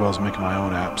apps as well as making my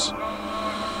own apps.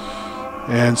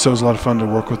 And so it was a lot of fun to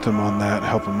work with him on that,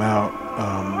 help him out.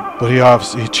 But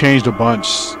he changed a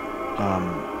bunch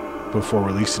before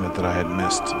releasing it that I had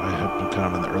missed. I had been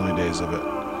kind of in the early days of it.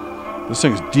 This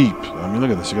thing's deep. I mean, look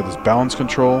at this. You got this balance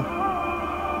control.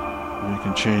 And you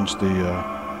can change the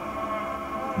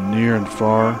near and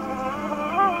far,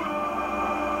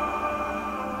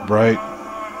 bright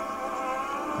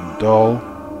and dull.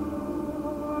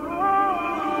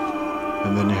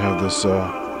 And then you have this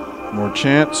more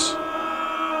chants.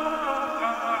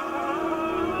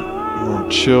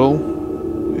 more chill,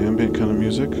 ambient kind of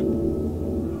music.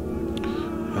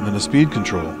 And then a speed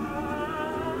control.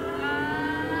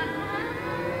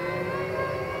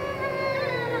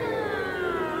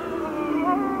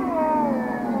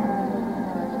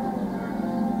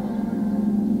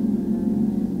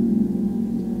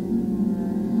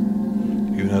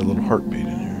 Even had a little heartbeat in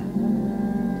here.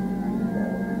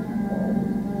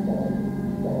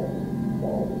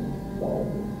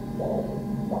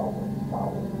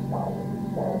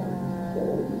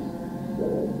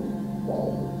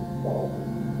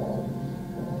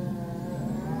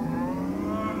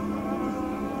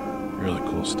 Really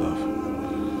cool stuff.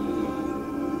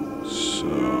 So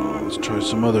let's try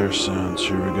some other sounds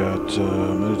here. We got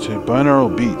meditate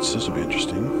binaural beats. This will be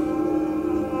interesting.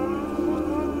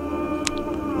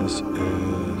 This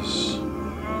is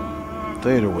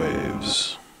theta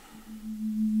waves.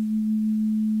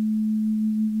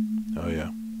 Oh yeah,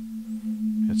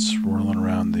 it's swirling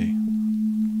around the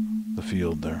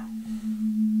field there.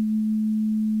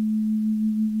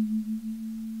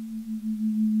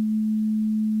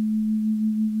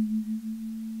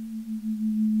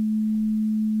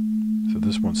 So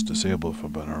this one's disabled for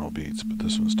binaural beats, but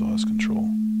this one still has control.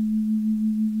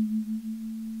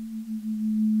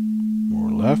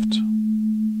 More left,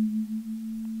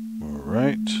 more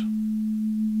right.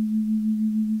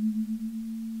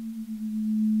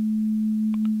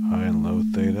 High and low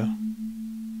theta.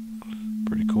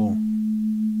 Pretty cool.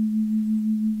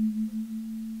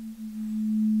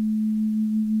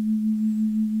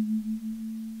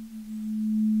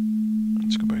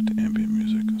 Let's go back to ambient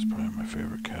music. That's probably my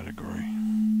favorite category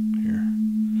here.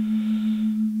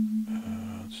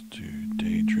 Let's do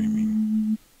daydreaming.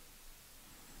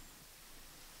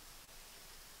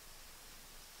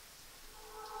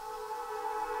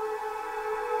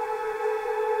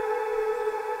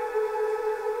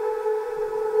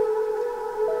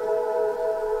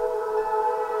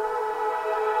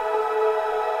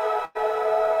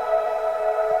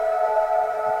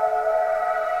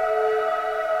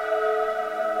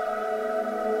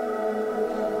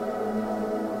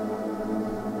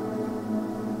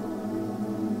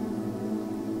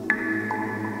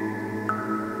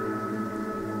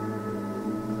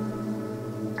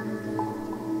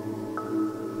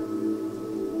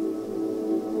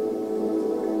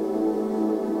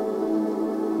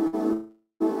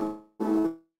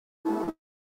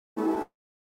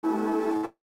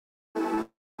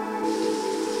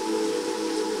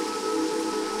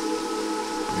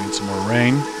 Need some more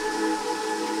rain.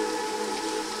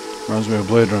 Reminds me of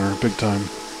Blade Runner, big time.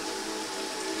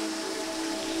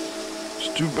 It's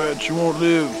too bad she won't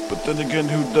live, but then again,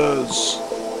 who does?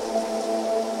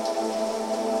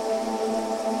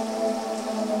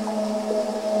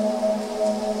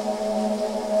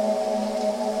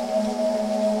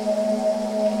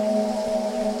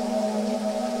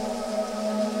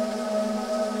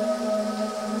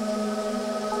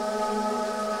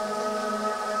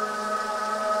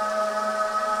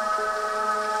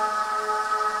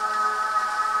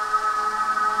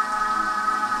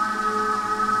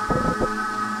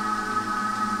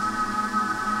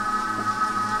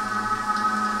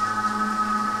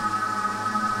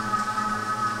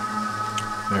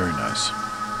 Very nice.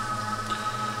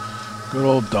 Good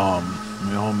old Dom.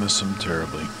 We all miss him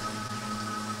terribly.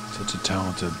 Such a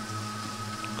talented,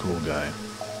 cool guy.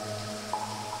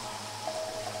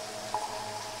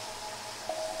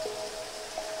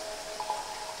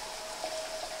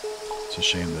 It's a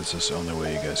shame this is the only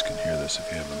way you guys can hear this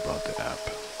if you haven't bought the app.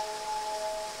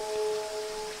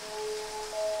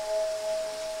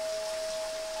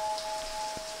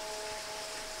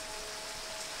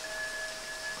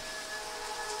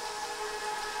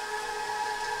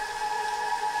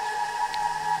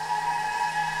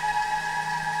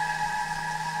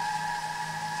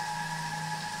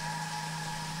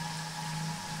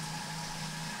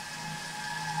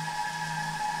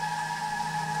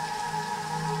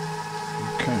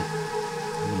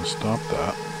 Stop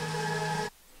that.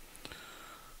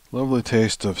 Lovely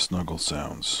taste of Snuggle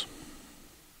Sounds.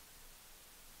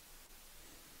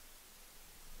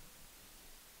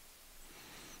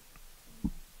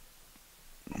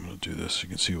 I'm going to do this. You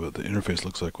can see what the interface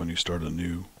looks like when you start a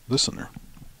new listener.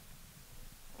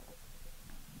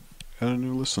 Add a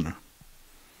new listener.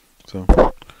 So,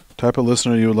 type of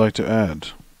listener you would like to add.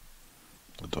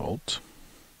 Adult.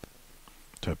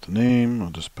 Type the name.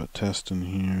 I'll just put test in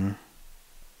here.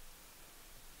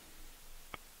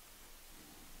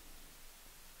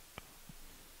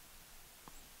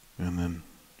 And then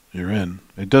you're in.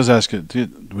 It does ask it,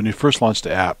 when you first launch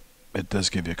the app, it does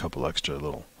give you a couple extra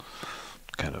little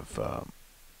kind of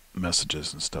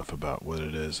messages and stuff about what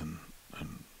it is and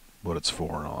what it's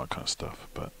for and all that kind of stuff.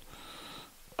 But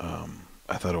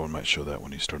I thought it might show that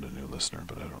when you start a new listener,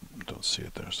 but I don't see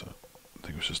it there. So I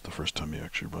think it was just the first time you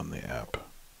actually run the app.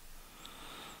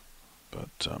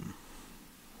 But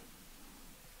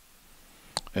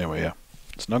anyway, yeah,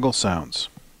 Snuggle Sounds.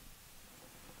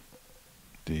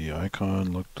 The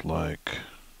icon looked like.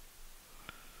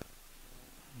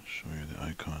 I'll show you the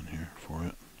icon here for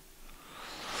it.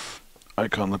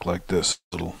 Icon looked like this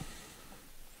little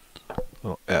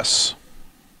S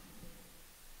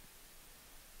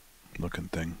looking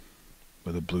thing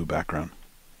with a blue background.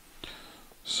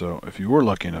 So if you were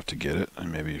lucky enough to get it,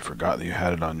 and maybe you forgot that you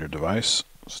had it on your device,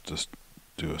 just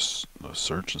do a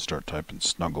search and start typing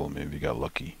Snuggle. Maybe you got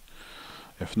lucky.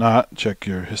 If not, check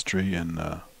your history in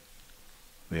the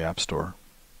App Store.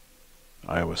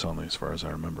 iOS only, as far as I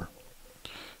remember.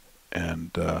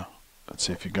 And let's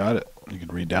see if you got it. You can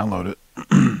re-download it.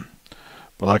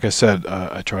 But like I said,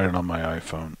 I tried it on my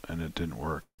iPhone and it didn't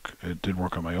work. It did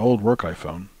work on my old work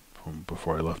iPhone from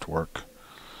before I left work.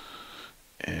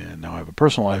 And now I have a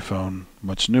personal iPhone,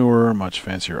 much newer, much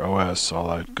fancier OS, all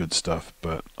that good stuff,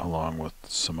 but along with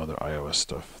some other iOS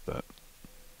stuff that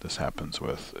this happens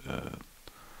with.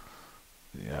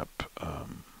 The app,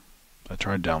 I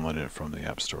tried downloading it from the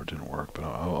App Store, it didn't work, but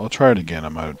I'll try it again. I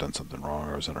might have done something wrong,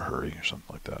 or I was in a hurry or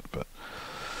something like that. But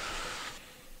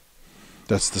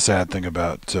that's the sad thing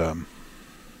about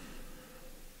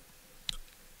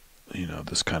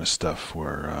this kind of stuff,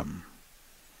 where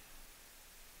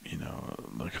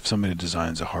like if somebody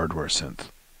designs a hardware synth,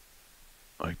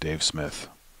 like Dave Smith,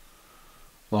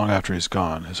 long after he's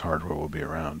gone, his hardware will be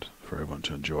around for everyone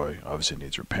to enjoy. Obviously, it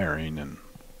needs repairing and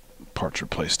parts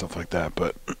replaced, stuff like that,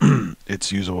 but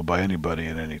it's usable by anybody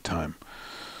at any time.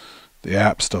 The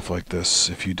app stuff like this,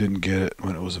 if you didn't get it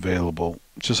when it was available,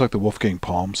 just like the Wolfgang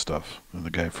Palm stuff, the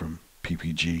guy from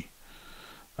PPG,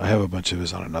 I have a bunch of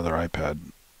his on another iPad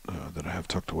that I have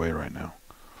tucked away right now,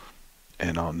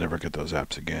 and I'll never get those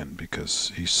apps again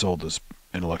because he sold his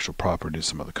intellectual property to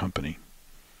some other company,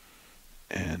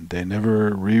 and they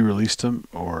never re-released them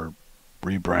or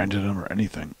rebranded them or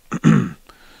anything.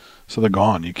 So they're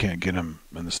gone. You can't get them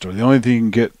in the store. The only thing you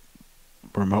can get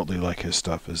remotely like his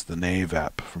stuff is the Nave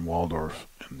app from Waldorf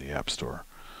in the App Store,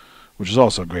 which is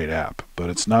also a great app, but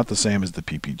it's not the same as the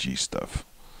PPG stuff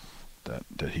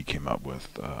that he came up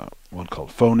with. One called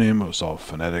Phoneme. It was all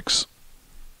phonetics.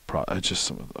 I'll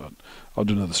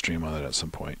do another stream on that at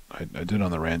some point. I did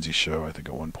on the Ramsey show, I think,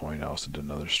 at one point. I also did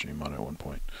another stream on it at one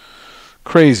point.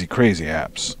 Crazy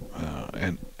apps,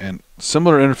 and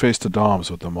similar interface to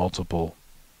DOMs with the multiple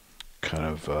kind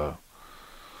of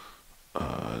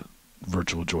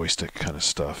virtual joystick kind of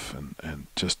stuff, and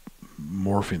just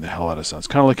morphing the hell out of sounds.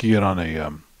 Kind of like you get on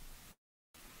a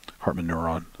Hartman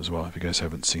Neuron as well. If you guys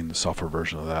haven't seen the software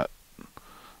version of that,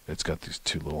 it's got these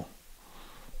two little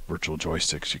virtual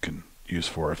joysticks you can use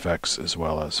for effects as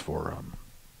well as for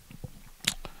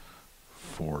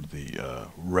the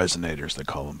resonators, they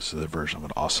call them. So the version of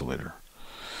an oscillator.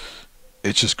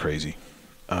 It's just crazy.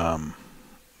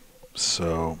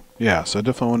 So yeah, so I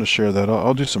definitely want to share that.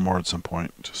 I'll do some more at some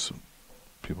point, just so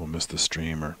people miss the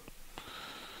stream or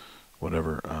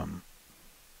whatever.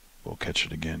 We'll catch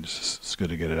it again. It's good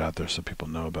to get it out there so people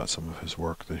know about some of his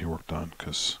work that he worked on,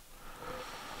 because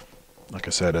like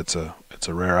I said, it's a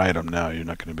rare item now. You're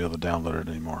not going to be able to download it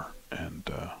anymore, and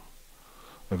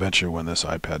eventually when this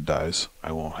iPad dies,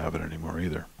 I won't have it anymore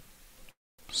either.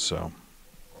 So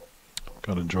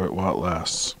gotta enjoy it while it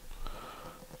lasts.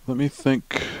 Let me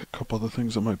think a couple other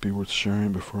things that might be worth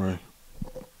sharing before I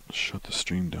shut the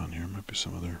stream down here. Might be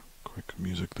some other quick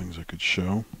music things I could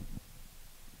show.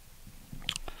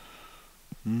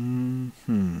 This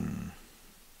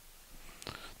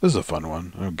is a fun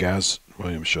one. I know Gaz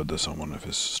Williams showed this on one of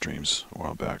his streams a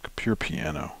while back. Pure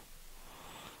piano.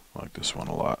 I like this one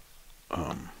a lot.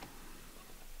 I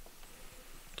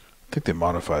think they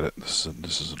modified it. This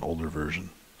is an older version,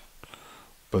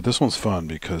 but this one's fun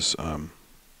because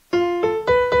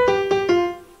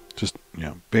just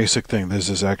basic thing. There's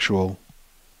this actual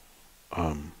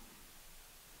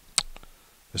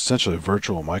essentially a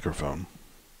virtual microphone,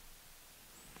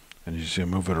 and you see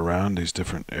move it around. These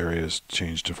different areas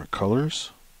change different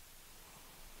colors,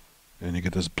 and you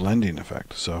get this blending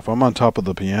effect. So if I'm on top of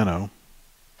the piano,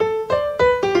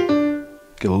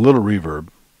 get a little reverb,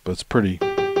 but it's pretty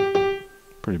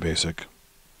basic.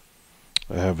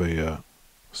 I have a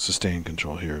sustain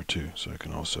control here too, so I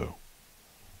can also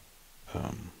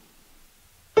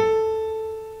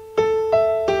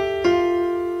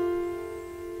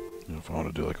if I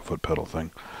want to do like a foot pedal thing.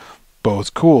 But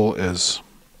what's cool is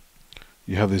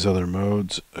you have these other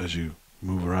modes as you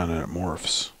move around and it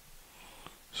morphs.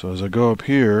 So as I go up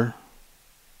here,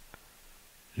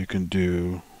 you can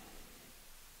do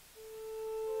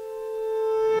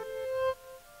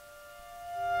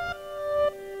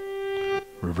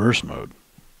reverse mode.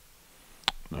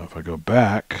 Now if I go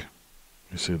back,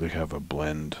 you see they have a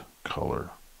blend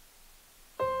color.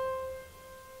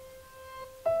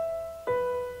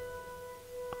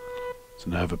 So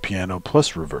now I have a piano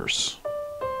plus reverse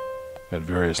at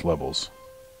various levels.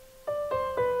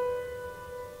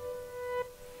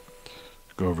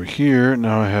 Go over here,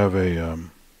 now I have a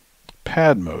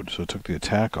pad mode, so I took the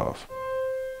attack off.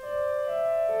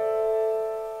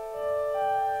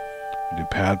 Do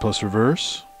pad plus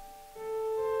reverse.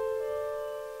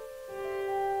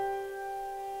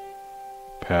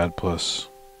 Pad plus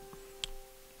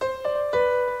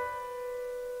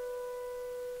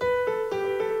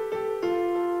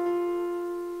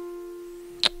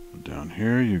down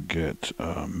here you get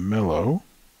mellow,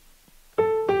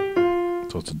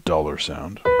 so it's a duller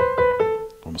sound,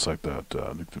 almost like that.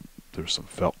 I think there's some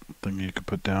felt thing you could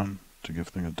put down to give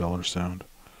thing a duller sound,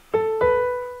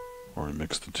 or you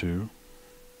mix the two.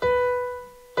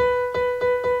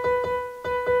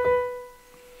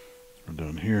 And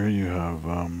down here you have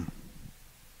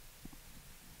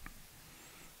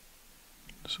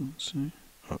so let's see,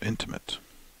 oh, intimate.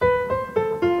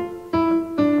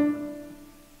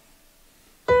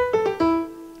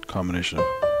 Combination of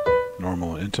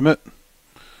normal and intimate.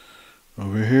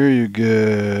 Over here you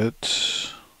get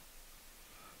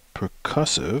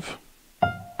percussive.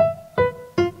 Or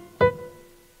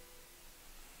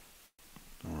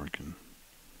we can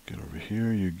get over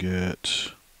here, you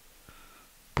get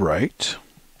bright.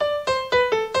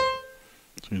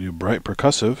 So you do bright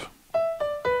percussive.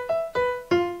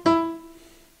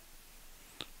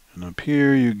 And up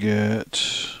here you get,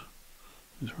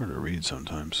 it's hard to read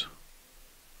sometimes,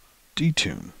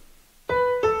 detune.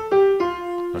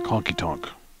 Like honky tonk.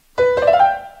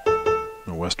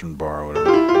 A western bar or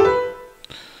whatever.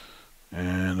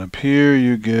 And up here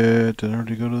you get, did I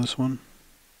already go to this one?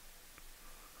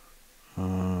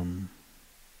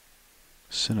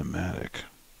 Cinematic.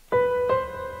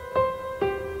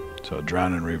 So a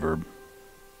drown and reverb.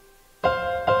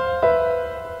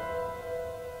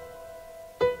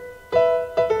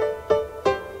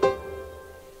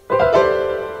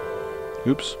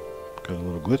 Oops, got a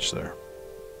little glitch there.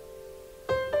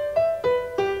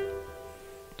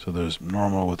 So there's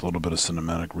normal with a little bit of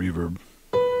cinematic reverb.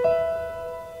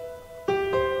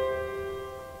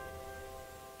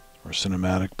 Or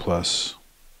cinematic plus,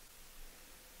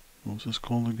 what was this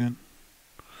called again?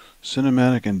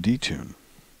 Cinematic and detune.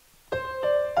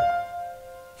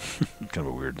 Kind of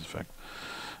a weird effect.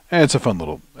 And it's a fun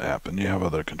little app, and you have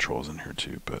other controls in here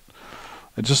too, but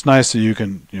it's just nice that you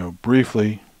can,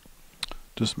 briefly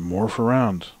just morph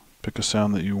around, pick a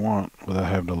sound that you want without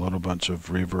having to load a bunch of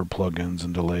reverb plugins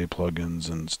and delay plugins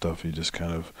and stuff. You just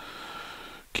kind of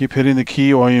keep hitting the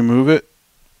key while you move it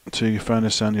until you find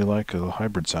a sound you like, a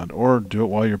hybrid sound, or do it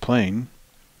while you're playing.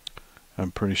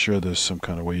 I'm pretty sure there's some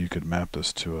kind of way you could map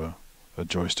this to a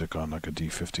joystick on like a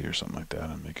D50 or something like that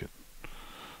and make it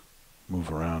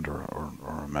move around, or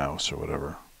a mouse or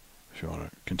whatever, if you want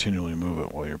to continually move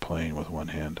it while you're playing with one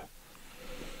hand.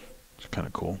 It's kind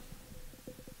of cool.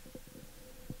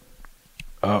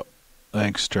 Oh,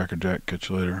 thanks, Tracker Jack. Catch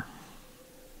you later.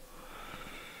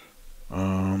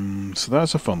 So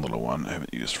that's a fun little one I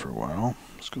haven't used for a while.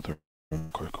 Let's go through one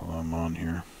quick while I'm on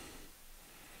here.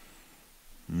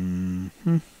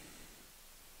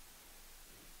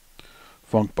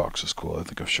 Funkbox is cool. I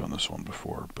think I've shown this one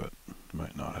before, but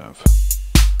might not have.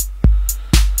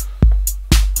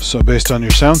 So based on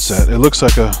your sound set, it looks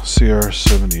like a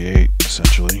CR78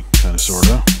 essentially, kind of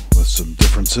sorta, with some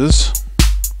differences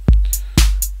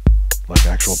like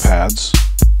actual pads.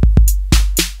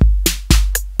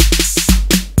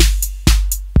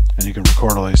 And you can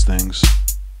recordalize things.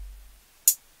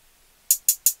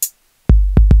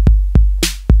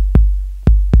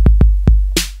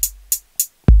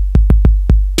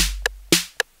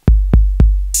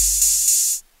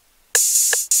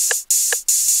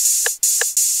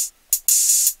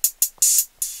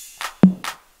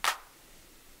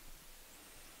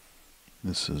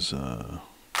 This is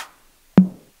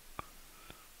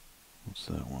what's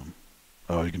that one?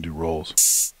 Oh, you can do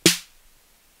rolls.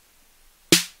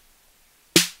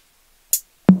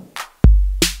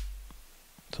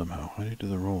 Somehow. How do you do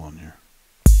the roll on here?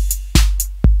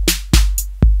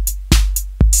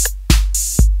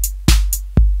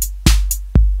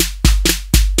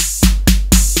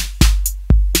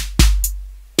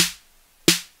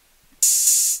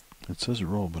 It says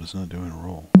roll, but it's not doing a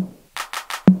roll.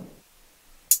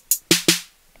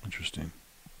 Interesting.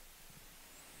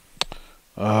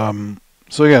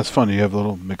 So yeah, it's fun. You have a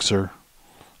little mixer,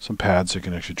 some pads so you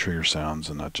can actually trigger sounds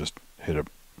and not just hit a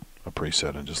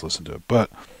preset and just listen to it. But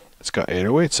it's got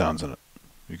 808 sounds in it.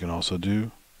 You can also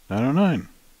do 909.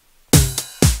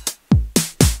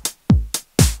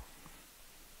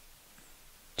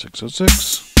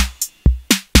 .606.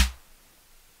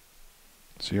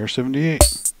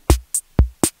 CR78.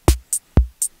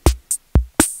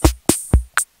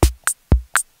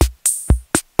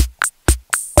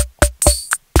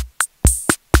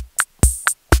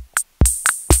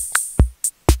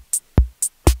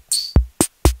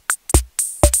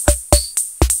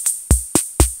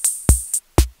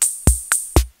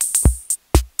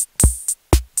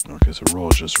 Okay, so roll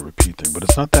is just a repeat thing, but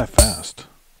it's not that fast.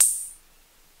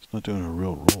 It's not doing a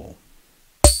real roll.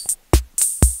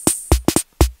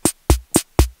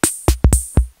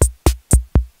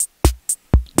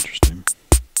 Interesting.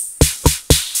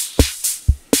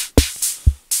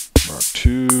 Mark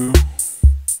II,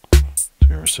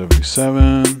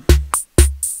 TR-77.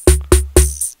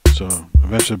 So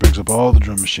eventually it brings up all the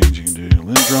drum machines you can do.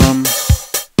 Lindrum.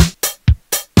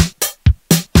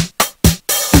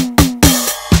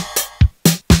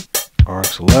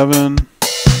 RX-11.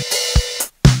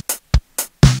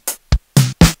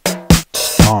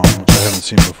 Which I haven't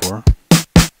seen before.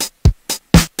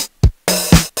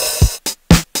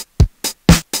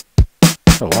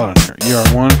 Got a lot on here.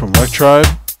 ER1 from Electribe.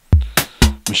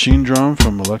 Machine drum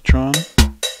from Electron.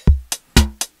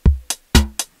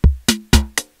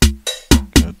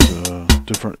 Got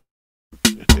different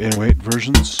 808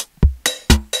 versions.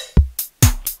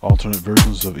 Alternate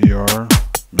versions of ER.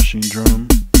 Machine drum.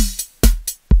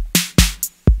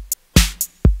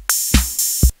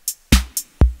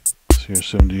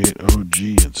 CR78 OG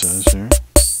it says here.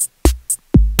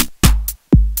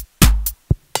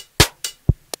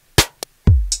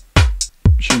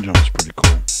 Machine drum is pretty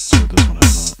cool. Let's see what this one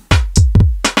has on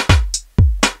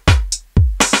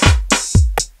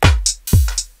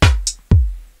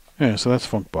it. Yeah, so that's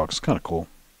Funkbox. Kind of cool.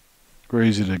 Very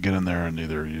easy to get in there and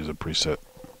either use a preset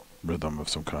rhythm of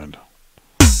some kind.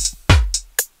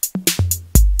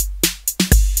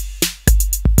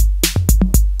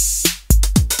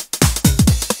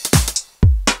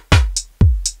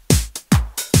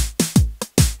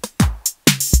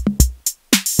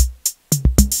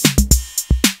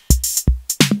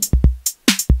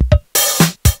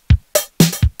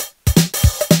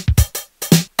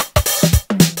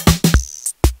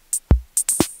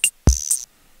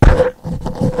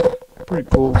 Pretty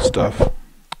cool stuff.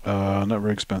 Not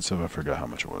very expensive. I forgot how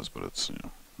much it was, but it's, you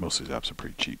know, most of these apps are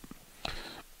pretty cheap.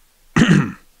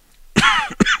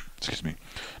 Excuse me.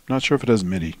 I'm not sure if it has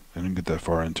MIDI. I didn't get that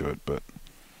far into it, but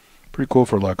pretty cool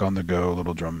for like on the go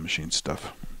little drum machine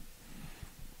stuff.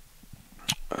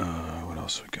 What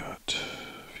else we got?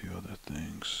 A few other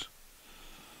things.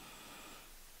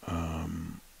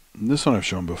 This one I've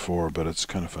shown before, but it's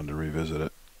kind of fun to revisit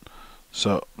it.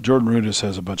 So Jordan Rudess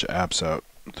has a bunch of apps out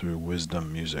through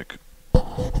Wisdom Music,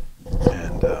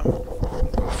 and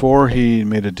before he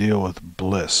made a deal with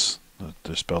Bliss,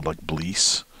 they're spelled like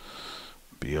Bleass,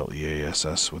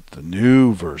 BLEASS, with the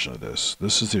new version of this.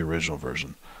 This is the original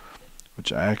version,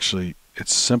 which actually,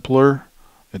 it's simpler.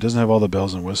 It doesn't have all the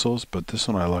bells and whistles, but this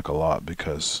one I like a lot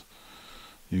because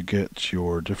you get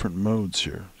your different modes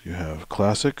here. You have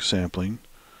classic sampling.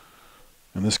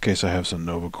 In this case, I have some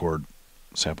Nova chord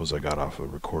samples I got off a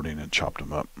recording and chopped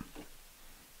them up.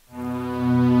 I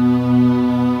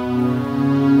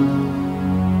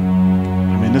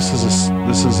mean, this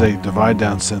is a divide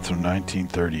down synth from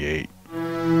 1938,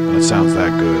 and it sounds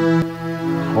that good.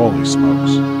 Holy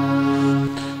smokes!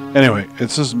 Anyway,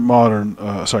 it's this modern,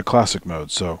 classic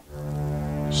mode. So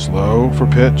slow for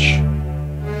pitch,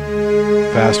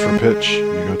 fast for pitch.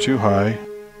 You go too high,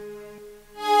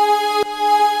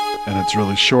 and it's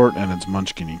really short, and it's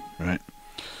munchkiny, right?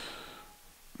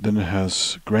 Then it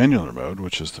has granular mode,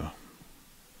 which is the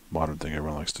modern thing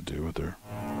everyone likes to do with their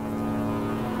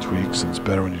tweaks. And it's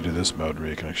better when you do this mode where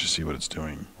you can actually see what it's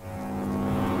doing.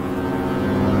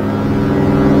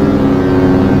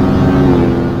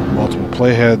 Multiple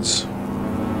playheads,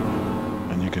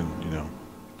 and you can, you know,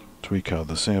 tweak how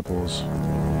the samples.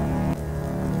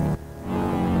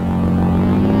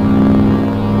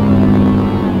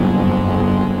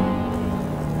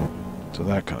 So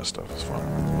that kind of stuff is fun.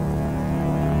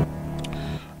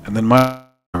 And then my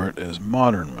favorite is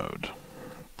modern mode.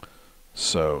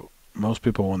 So most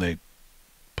people, when they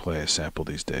play a sample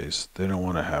these days, they don't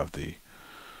want to have the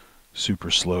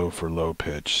super slow for low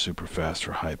pitch, super fast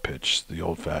for high pitch, the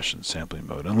old-fashioned sampling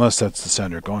mode, unless that's the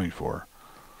sound you're going for.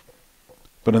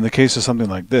 But in the case of something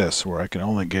like this, where I can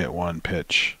only get one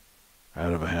pitch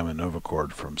out of a Hammond Nova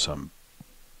chord from some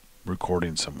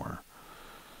recording somewhere.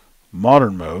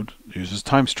 Modern mode uses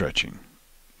time stretching.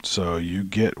 So you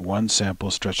get one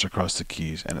sample stretched across the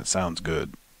keys and it sounds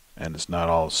good. And it's not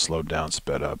all slowed down,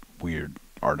 sped up, weird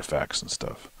artifacts and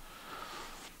stuff.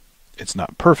 It's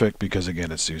not perfect because,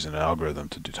 again, it's using an algorithm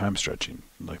to do time stretching,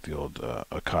 like the old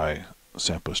Akai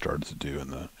sampler started to do in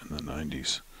the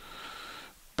 90s.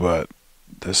 But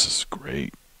this is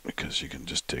great because you can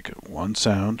just take one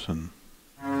sound and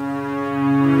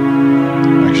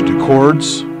actually do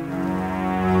chords,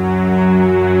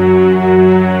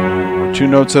 or 2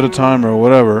 notes at a time or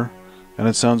whatever, and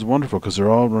it sounds wonderful because they're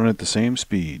all running at the same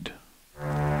speed.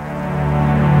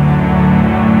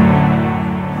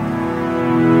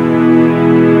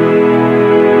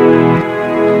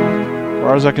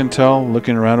 As far as I can tell,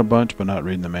 looking around a bunch but not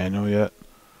reading the manual yet,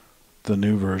 the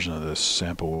new version of this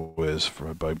Sample Wiz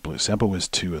by Blease, Sample Wiz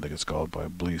 2 I think it's called, by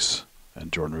Blease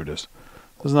and Jordan Rudess,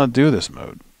 does not do this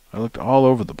mode. I looked all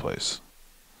over the place.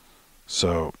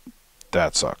 So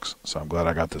that sucks. So I'm glad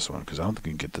I got this one because I don't think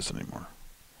you can get this anymore.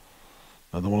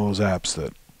 Another one of those apps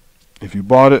that if you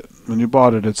bought it, when you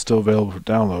bought it, it's still available for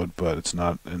download, but it's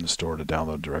not in the store to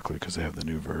download directly because they have the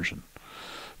new version.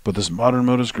 But this modern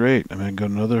mode is great. I mean, I got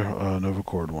another Nova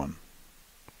chord one.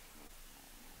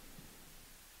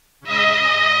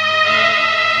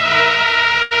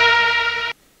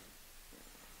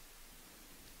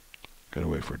 Gotta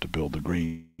wait for it to build the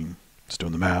green. It's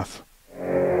doing the math.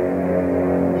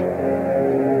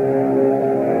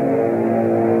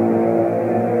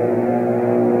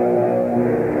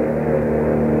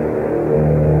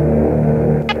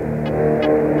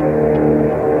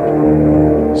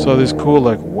 So these cool,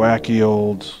 like, wacky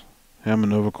old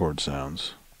Hammond Nova chord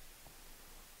sounds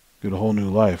get a whole new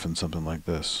life in something like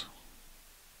this.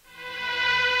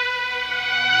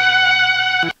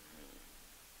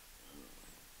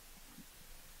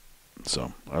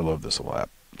 So I love this little app.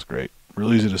 It's great.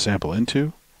 Real easy to sample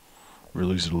into.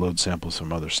 Real easy to load samples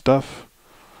from other stuff.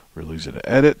 Real easy to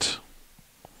edit.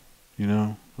 You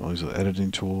know, all these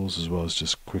editing tools, as well as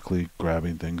just quickly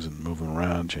grabbing things and moving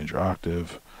around. Change your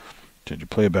octave. Change your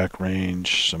playback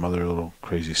range. Some other little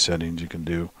crazy settings you can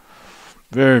do.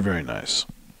 Very, very nice.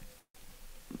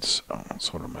 So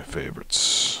it's one of my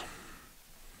favorites.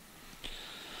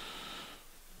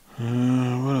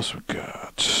 What else we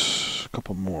got? A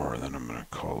couple more, then I'm going to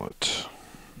call it.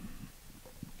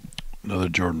 Another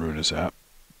Jordan Rudess app,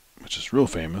 which is real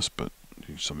famous, but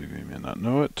some of you may not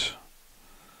know it,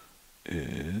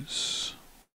 is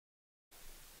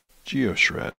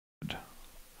GeoShred.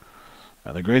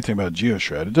 Now the great thing about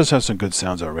GeoShred, it does have some good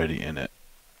sounds already in it,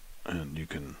 and you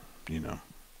can, you know,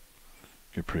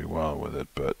 get pretty wild with it,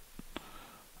 but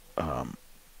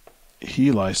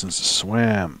he licensed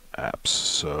SWAM apps,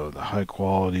 so the high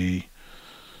quality,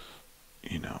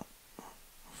 you know,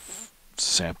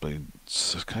 sampling,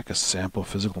 it's like a sample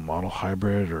physical model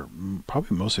hybrid, or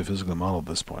probably mostly a physical model at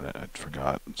this point. I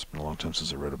forgot. It's been a long time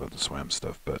since I read about the SWAM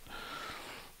stuff, but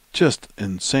just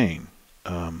insane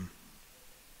sound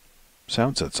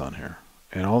sets on here,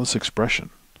 and all this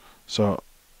expression. So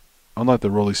unlike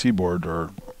the Rolly Seaboard or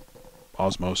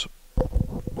Osmos,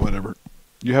 whatever,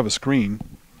 you have a screen.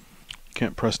 You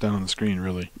can't press down on the screen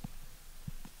really.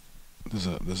 There's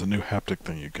a new haptic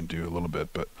thing you can do a little bit,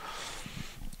 but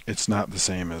it's not the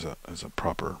same as a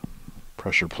proper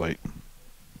pressure plate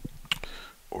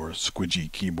or a squidgy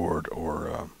keyboard or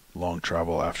a long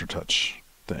travel aftertouch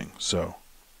thing. So,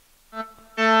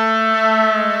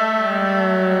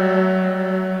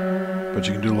 but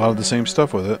you can do a lot of the same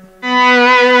stuff with it.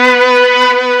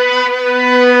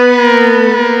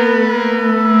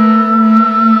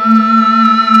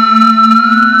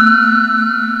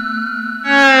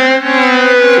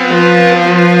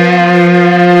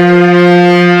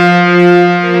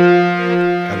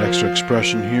 Add extra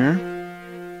expression here.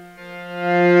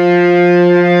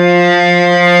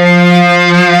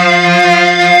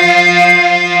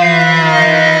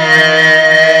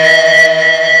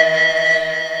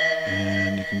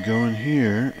 And you can go in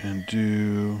here and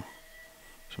do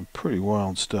some pretty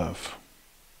wild stuff.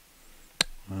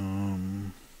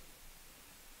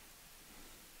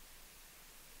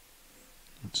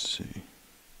 Let's see.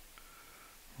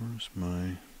 Where's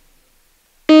my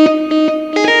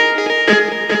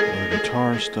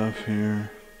guitar stuff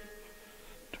here?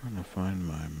 Trying to find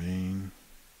my main.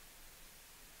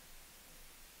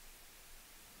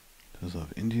 There's a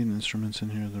lot of Indian instruments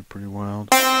in here. They're pretty wild.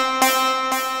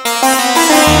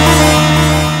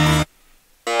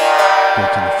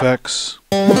 Built-in effects.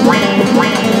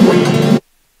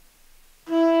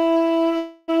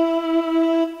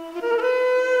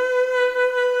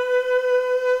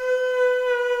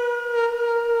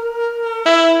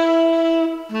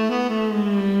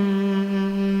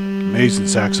 decent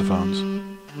saxophones.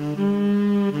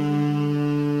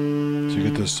 So you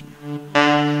get this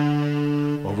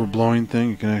overblowing thing.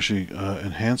 You can actually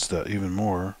enhance that even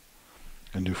more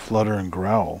and do flutter and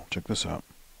growl. Check this out.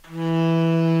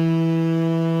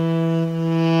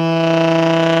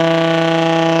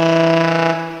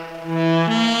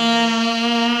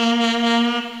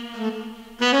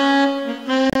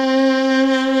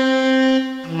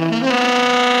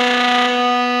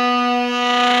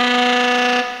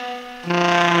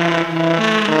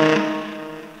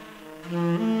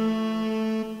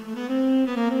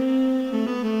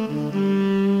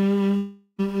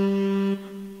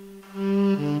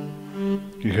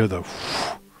 You hear the...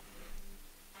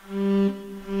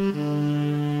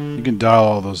 You can dial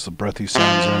all those the breathy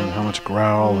sounds in, how much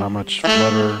growl, how much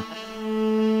flutter.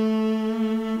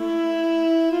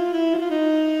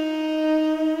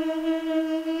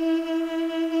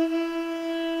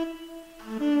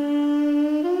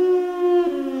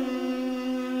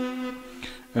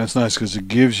 And it's nice because it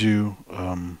gives you,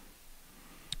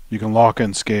 you can lock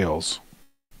in scales.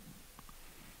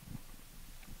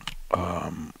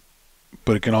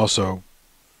 But it can also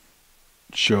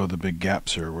show the big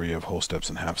gaps here where you have whole steps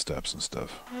and half steps and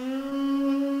stuff.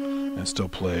 And still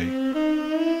play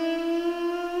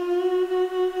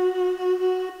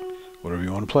whatever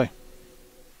you want to play.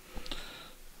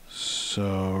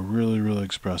 So really, really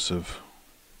expressive.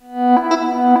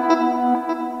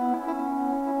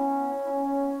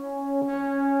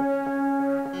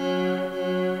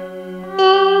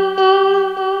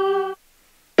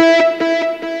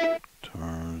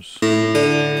 Guitars.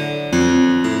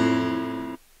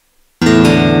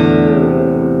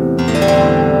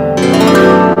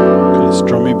 Kind of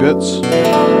strummy bits.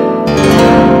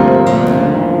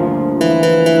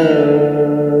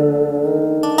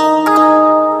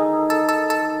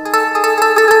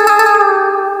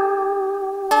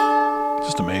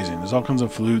 Just amazing. There's all kinds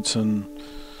of flutes and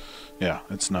yeah,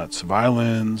 it's nuts.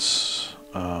 Violins,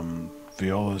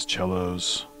 violas,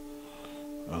 cellos,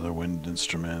 other wind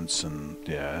instruments, and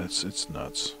yeah, it's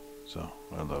nuts. So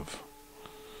I love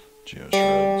Geoshred.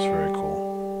 It's very cool.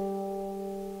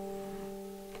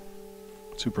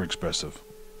 Super expressive,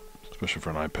 especially for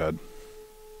an iPad.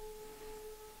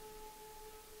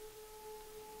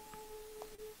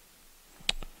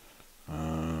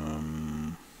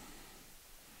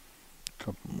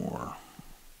 Couple more.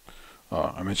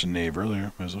 I mentioned Nave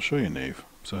earlier. Might as well show you Nave.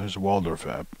 So here's a Waldorf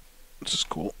app, which is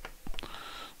cool.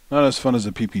 Not as fun as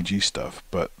the PPG stuff,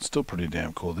 but still pretty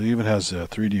damn cool. It even has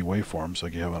 3D waveforms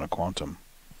like you have on a Quantum.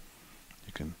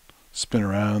 You can spin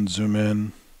around, zoom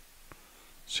in,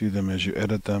 see them as you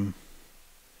edit them.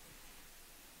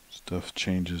 Stuff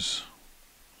changes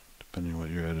depending on what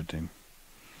you're editing.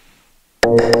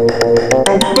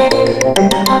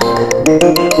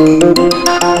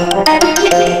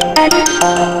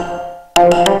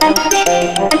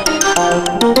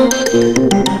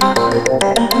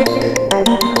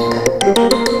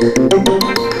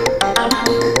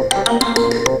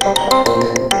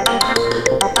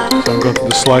 So I'm going through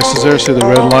the slices there, see the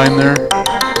red line there?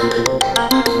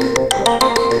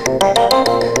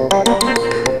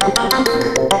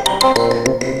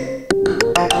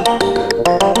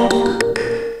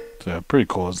 So yeah, pretty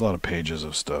cool. There's a lot of pages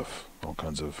of stuff, all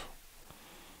kinds of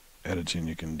editing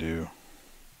you can do.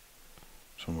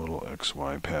 Some little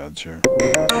XY pads here.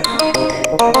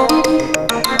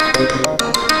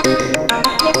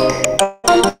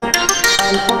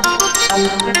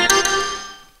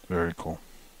 Very cool.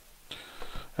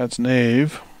 That's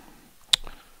Nave.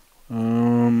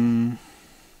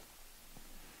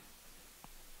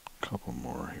 Couple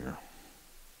more here.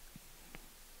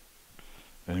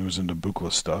 And he was into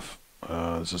Buchla stuff.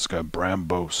 There's this guy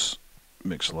Brambos,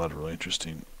 makes a lot of really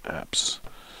interesting apps.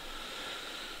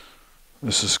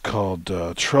 This is called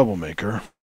Troublemaker,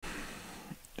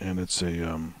 and it's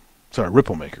a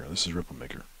Ripple Maker. This is Ripple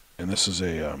Maker, and this is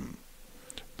a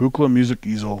Buchla Music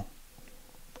Easel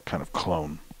kind of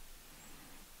clone.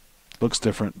 Looks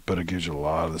different, but it gives you a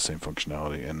lot of the same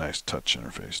functionality and nice touch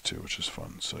interface too, which is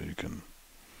fun. So you can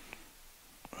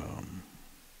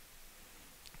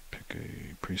pick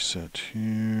a preset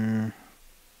here,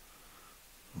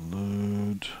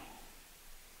 load.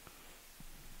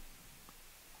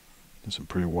 There's some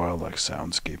pretty wild, like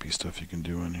soundscapey stuff you can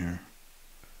do in here.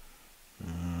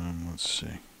 Let's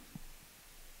see.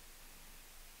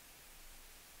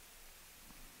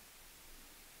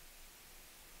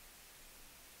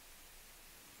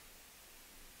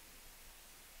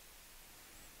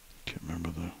 Can't remember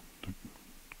the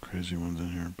crazy ones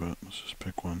in here, but let's just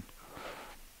pick one.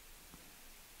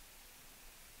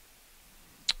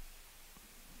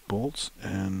 Bolts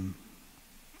and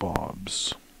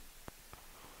bobs.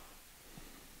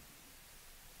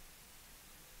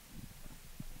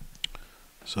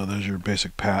 So there's your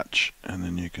basic patch, and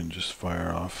then you can just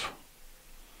fire off,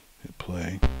 hit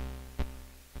play.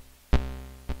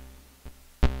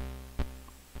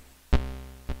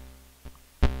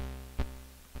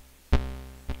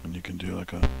 And you can do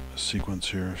like a sequence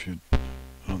here if you, I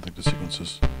don't think the sequence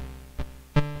is,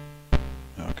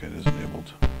 okay, it is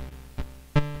enabled.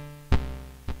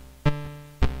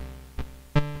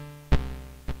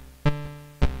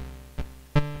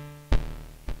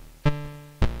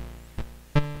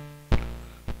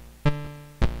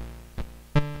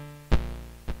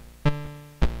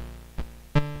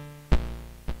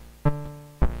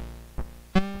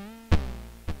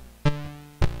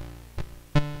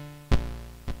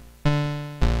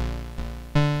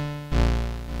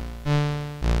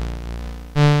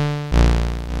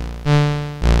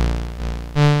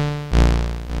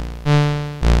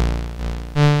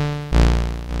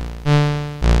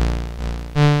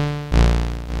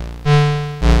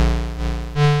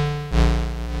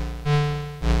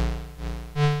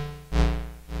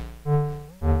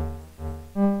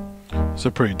 It's a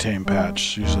pretty tame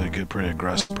patch. Usually it get pretty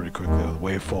aggressive pretty quickly with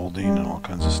wave folding and all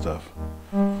kinds of stuff.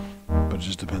 But it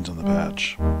just depends on the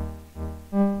patch.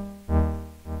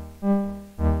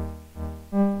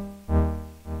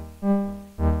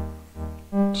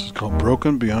 This is called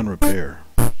Broken Beyond Repair.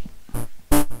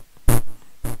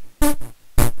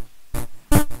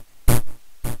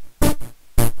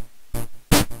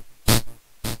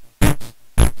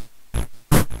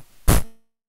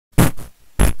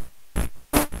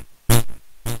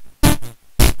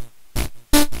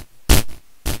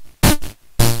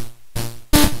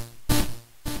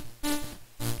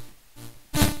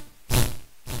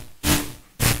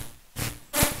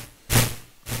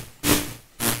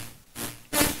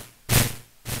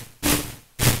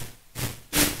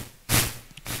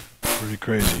 Pretty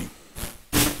crazy.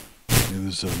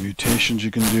 There's mutations you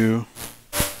can do.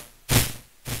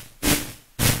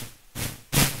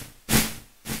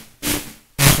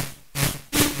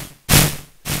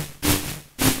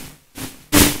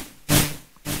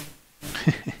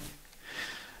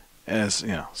 As you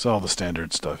know, it's all the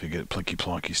standard stuff. You get plinky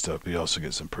plonky stuff, but you also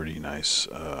get some pretty nice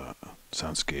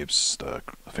soundscapes. The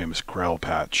famous Grell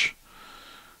patch,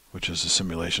 which is a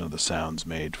simulation of the sounds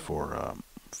made for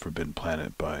Forbidden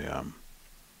Planet by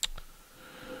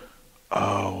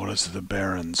oh, what is it? The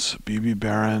Barons, BB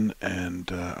Baron,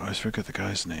 and I always forget the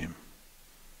guy's name.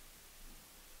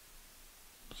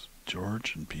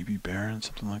 George and BB Baron,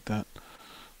 something like that.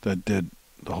 That did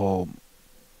the whole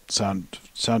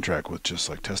soundtrack with just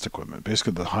like test equipment,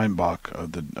 basically the Heimbach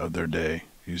of their day,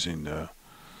 using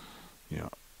you know,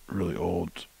 really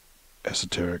old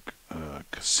esoteric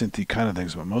synthy kind of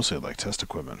things, but mostly like test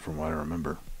equipment from what I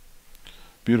remember.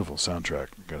 Beautiful soundtrack.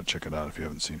 You gotta check it out if you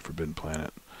haven't seen Forbidden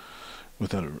Planet.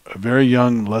 With a very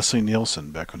young Leslie Nielsen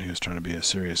back when he was trying to be a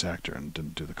serious actor and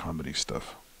didn't do the comedy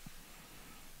stuff.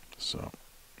 So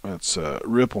that's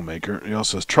Ripple Maker. He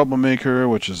also has Troublemaker,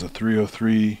 which is a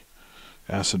 303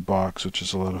 acid box, which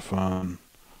is a lot of fun.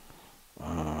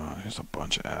 Here's a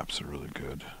bunch of apps that are really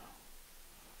good.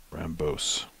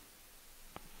 Rambos.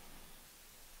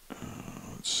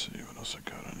 Let's see what else I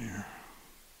got on here.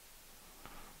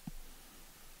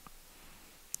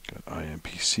 Got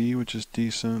IMPC, which is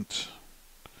decent.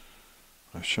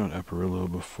 I've shown Apparillo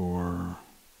before.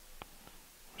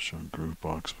 I've shown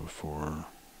Groovebox before.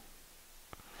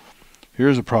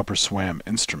 Here's a proper SWAM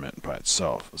instrument by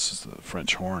itself. This is the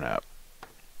French horn app.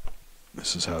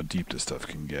 This is how deep this stuff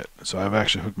can get. So I've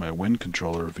actually hooked my Wind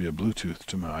controller via Bluetooth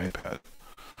to my iPad.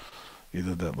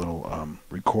 Either that little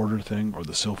recorder thing or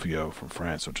the Silphio from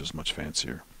France, which is much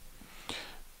fancier.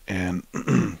 And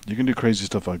you can do crazy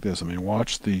stuff like this. I mean,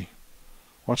 watch the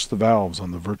valves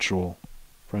on the virtual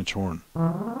French horn.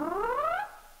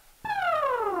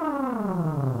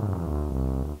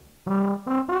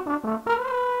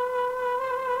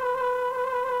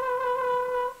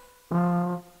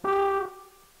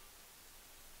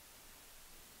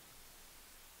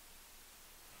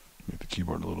 Make the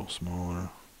keyboard a little smaller.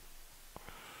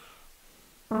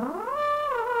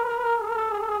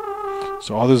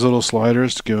 So all these little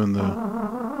sliders, given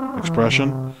the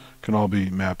expression, can all be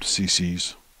mapped to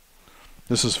CCs.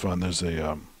 This is fun. There's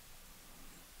a,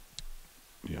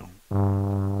 you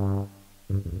know,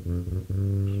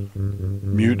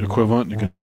 mute equivalent. You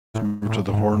can move to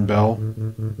the horn bell.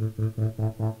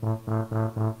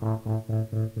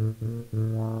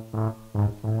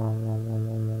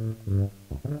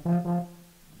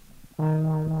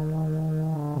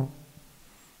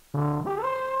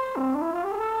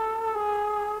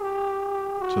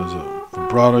 So there's a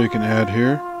vibrato you can add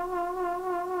here.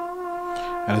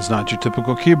 And it's not your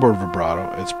typical keyboard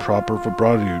vibrato. It's proper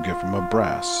vibrato you get from a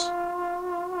brass.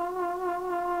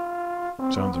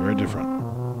 Sounds very different.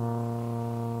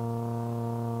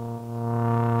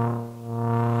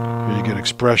 Here you get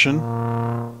expression,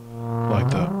 like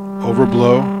the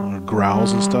overblow, or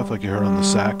growls and stuff like you heard on the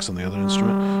sax and the other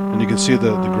instrument. And you can see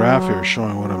the graph here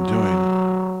showing what I'm doing.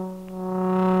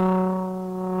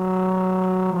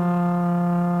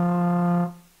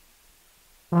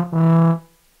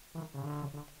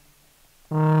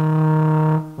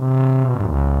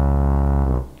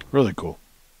 Really cool.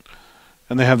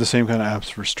 And they have the same kind of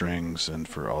apps for strings and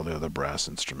for all the other brass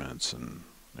instruments. And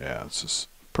yeah, it's just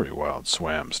pretty wild.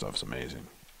 Swam stuff's amazing.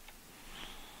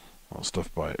 All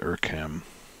stuff by Hawken.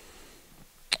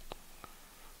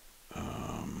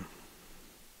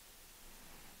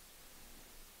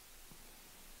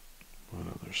 What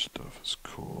other stuff is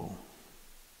cool?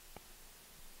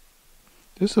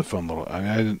 This is a fun little...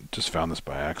 I just found this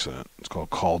by accident. It's called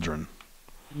Cauldron.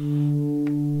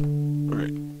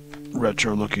 Very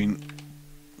retro looking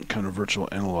kind of virtual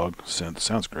analog synth.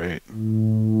 Sounds great.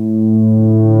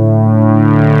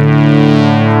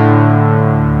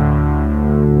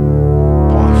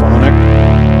 Polyphonic.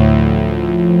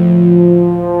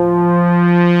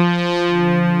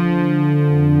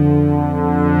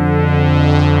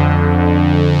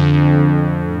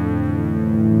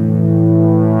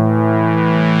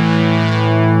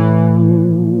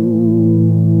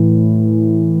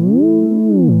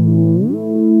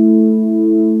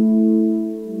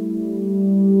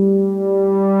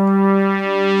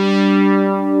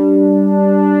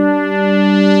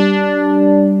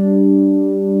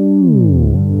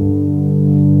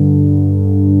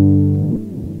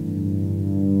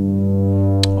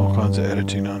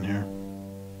 Editing on here,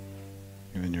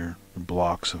 even your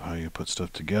blocks of how you put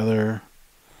stuff together,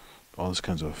 all these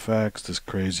kinds of effects, this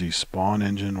crazy spawn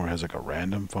engine where it has like a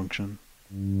random function.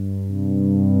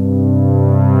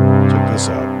 Check this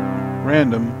out.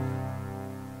 Random.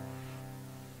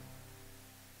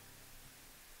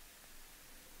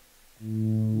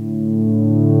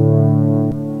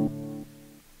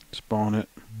 Spawn it.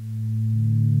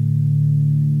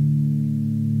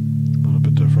 A little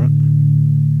bit different.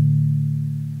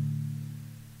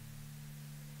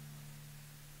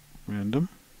 Random.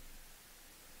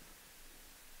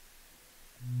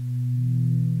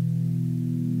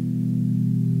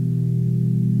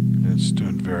 It's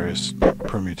doing various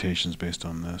permutations based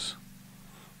on this.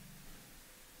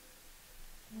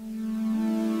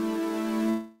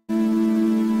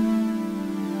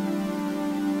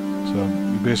 So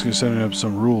you're basically setting up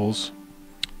some rules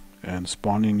and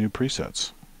spawning new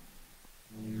presets.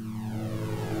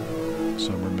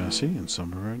 Some are messy and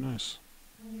some are very nice.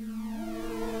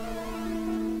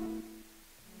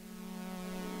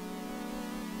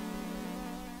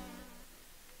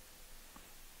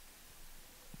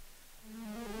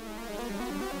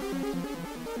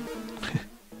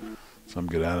 Some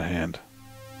get out of hand.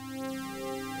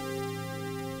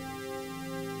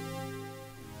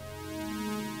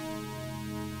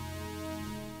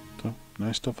 So,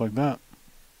 nice stuff like that.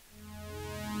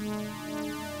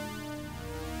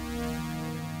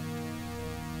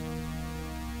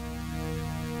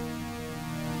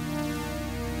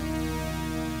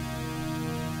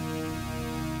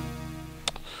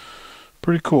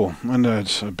 Pretty cool. And I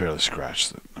barely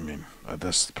scratched it. I mean,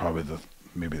 that's probably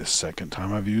maybe the second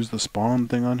time I've used the spawn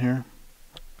thing on here.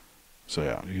 So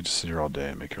yeah, you can just sit here all day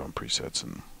and make your own presets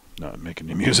and not make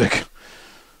any music.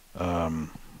 But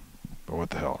what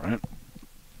the hell, right?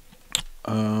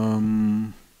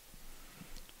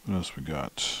 What else we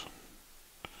got?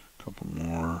 A couple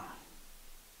more.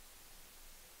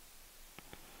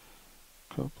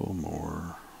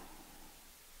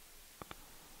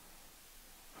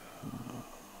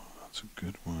 That's a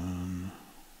good one.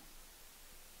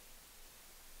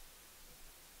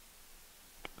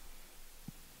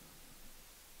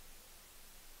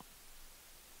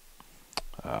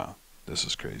 This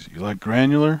is crazy. You like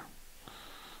granular?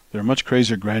 There are much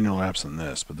crazier granular apps than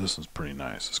this, but this one's pretty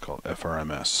nice. It's called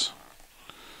FRMS.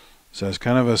 So it's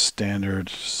kind of a standard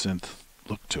synth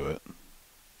look to it.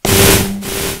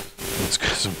 It's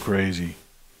got some crazy.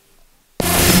 You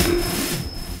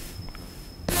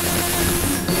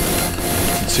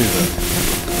can see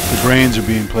the grains are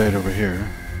being played over here.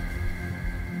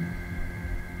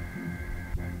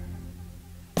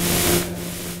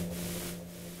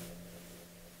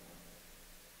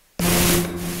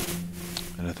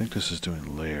 And I think this is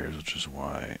doing layers, which is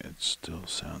why it still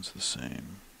sounds the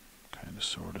same. Kind of,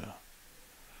 sort of.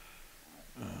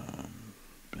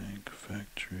 Bank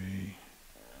Factory.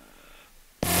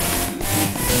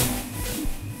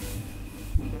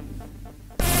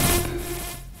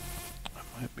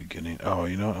 Might be getting. Oh,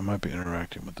 you know what? I might be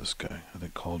interacting with this guy. I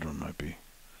think Cauldron might be.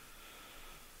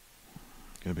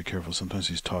 Gotta be careful. Sometimes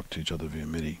he's talk to each other via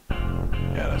MIDI.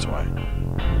 Yeah, that's why.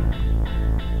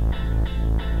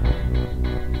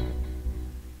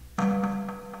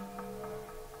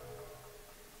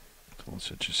 So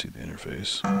let's let you see the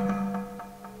interface.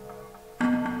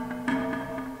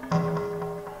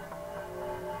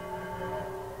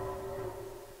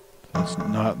 It's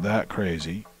not that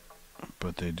crazy,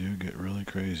 but they do get really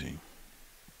crazy.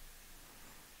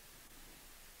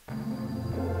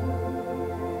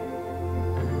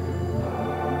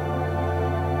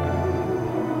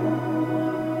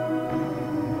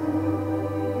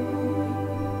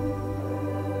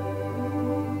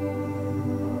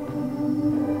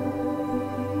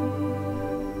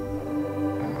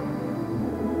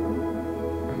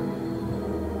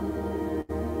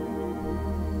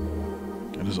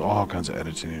 There's all kinds of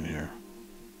editing in here.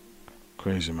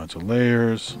 Crazy amounts of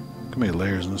layers. Look how many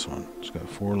layers in this one. It's got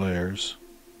 4 layers.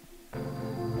 That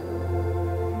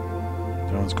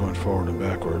one's going forward and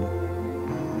backward.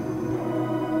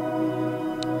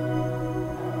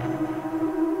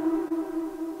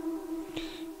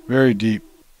 Very deep,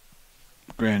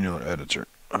 granular editor.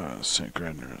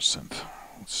 Granular synth.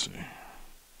 Let's see.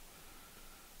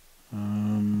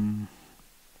 Of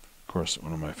course,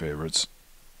 one of my favorites.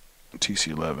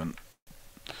 TC11.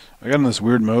 I got in this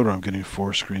weird mode where I'm getting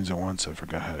 4 screens at once. I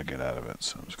forgot how to get out of it,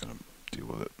 so I'm just going to deal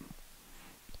with it.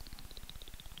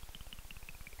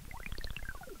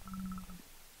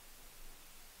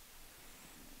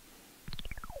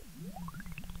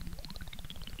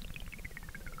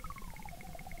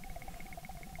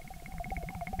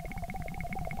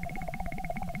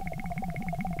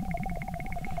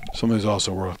 Some of these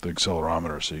also work with the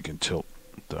accelerometer, so you can tilt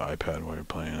the iPad while you're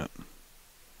playing it.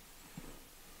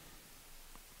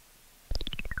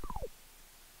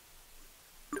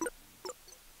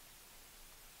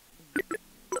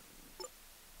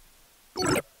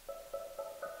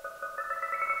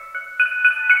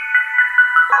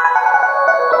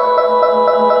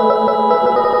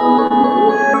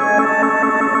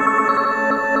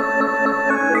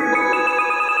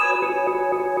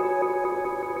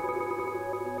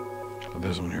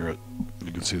 This one here,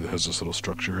 you can see that has this little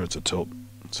structure. It's a tilt.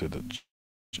 See that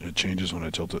it changes when I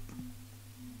tilt it.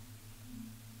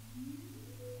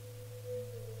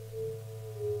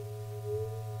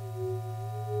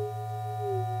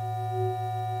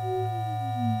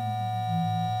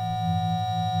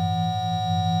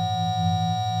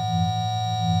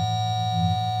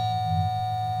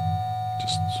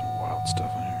 Just some wild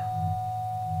stuff in here.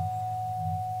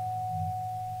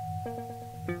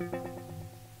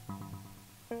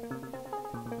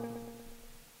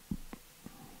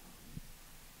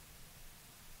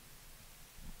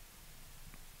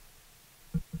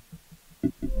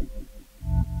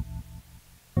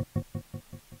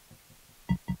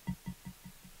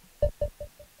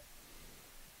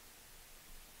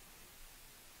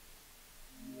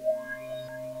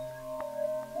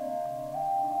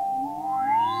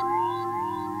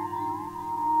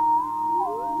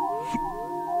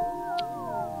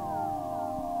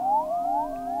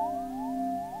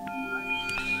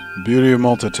 Beauty of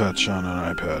multi-touch on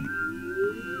an iPad.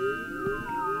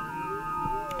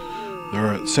 There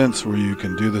are synths where you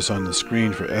can do this on the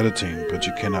screen for editing, but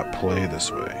you cannot play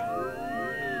this way.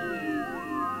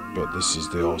 But this is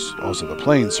also the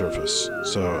playing surface.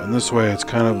 So in this way, it's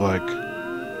kind of like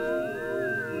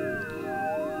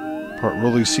part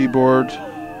Rolly Seaboard,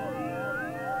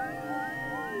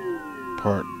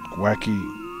 part wacky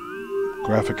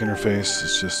graphic interface.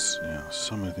 It's just, you know,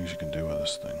 so many things you can do with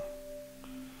this thing.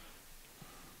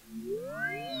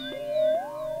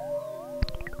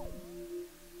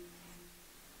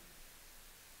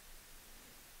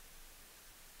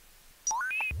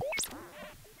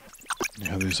 You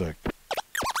have these like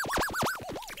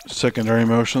secondary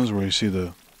motions where you see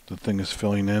the thing is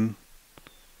filling in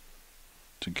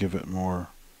to give it more.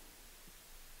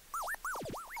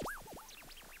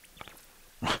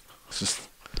 It's just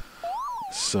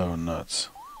so nuts.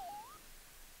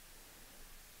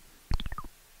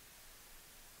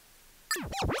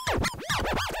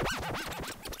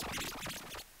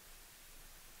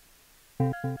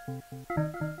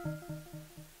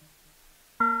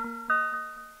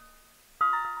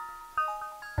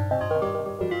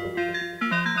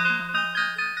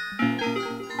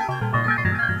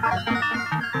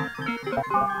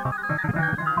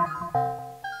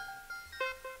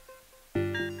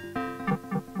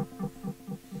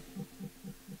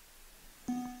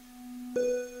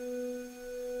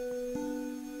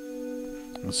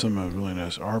 some really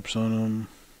nice arps on them.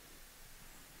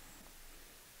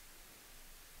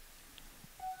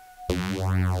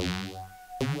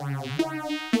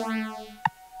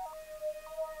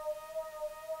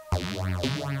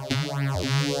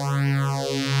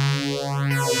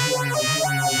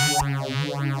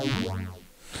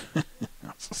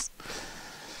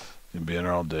 You'll be in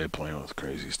there all day playing with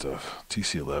crazy stuff.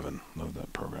 TC11, love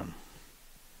that program.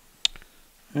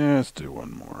 Yeah, let's do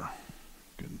one more.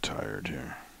 Getting tired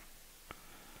here.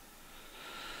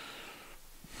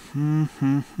 What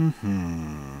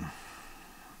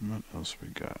else we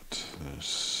got? There's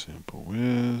Sample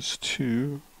Wiz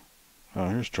 2. Oh,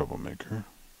 here's Troublemaker.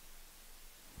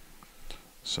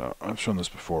 So, I've shown this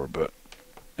before, but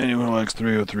anyone who likes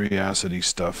 303 acidy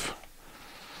stuff,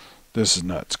 this is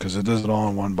nuts, because it does it all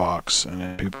in one box, and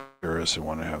then people are curious and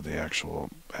want to have the actual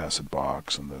acid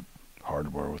box and the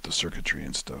hardware with the circuitry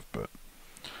and stuff, but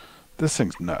this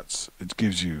thing's nuts. It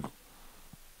gives you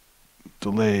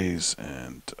delays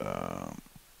and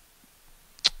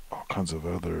all kinds of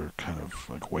other kind of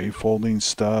like wave folding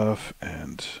stuff,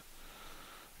 and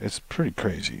it's pretty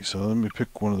crazy. So let me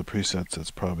pick one of the presets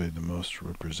that's probably the most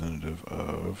representative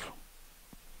of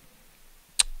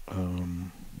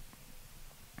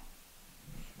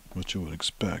what you would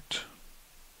expect.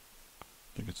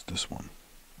 I think it's this one.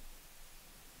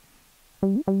 So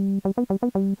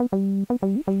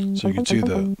you can see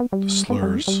the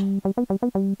slurs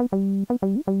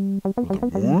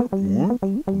with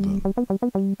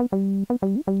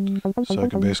so I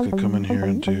can basically come in here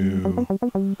and do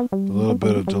a little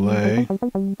bit of delay, add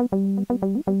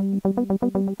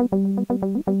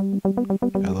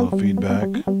a little feedback,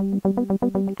 and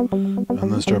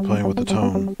then start playing with the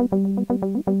tone.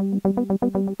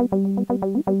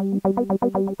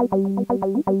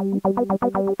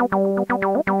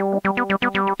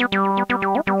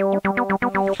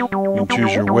 You can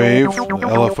choose your wave, the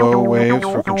LFO waves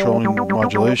for controlling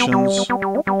modulations.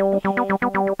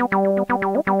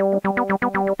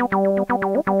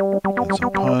 Add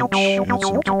some punch, add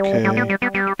some decay.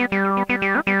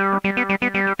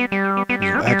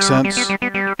 Some accents.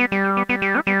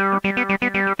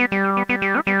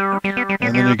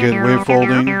 And then you get wave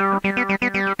folding.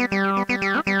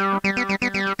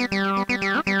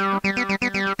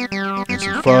 And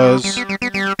some fuzz.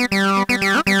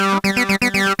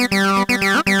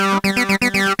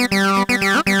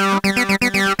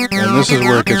 This is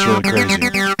where it gets really crazy.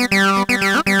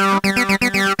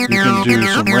 You can do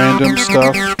some random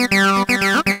stuff with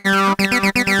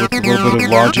a little bit of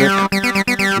logic.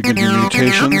 You can do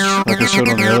mutations, like I showed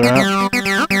on the other app.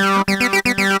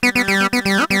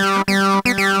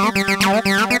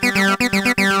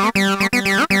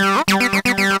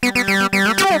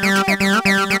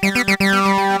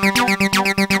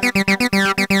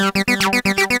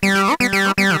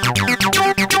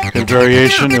 Hit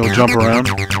variation, it will jump around.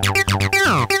 You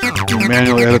can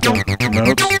manually edit the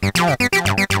notes.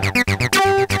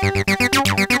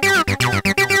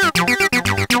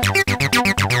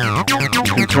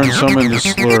 You can turn some into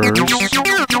slurs.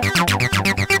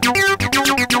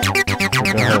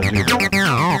 Forgot how to do that.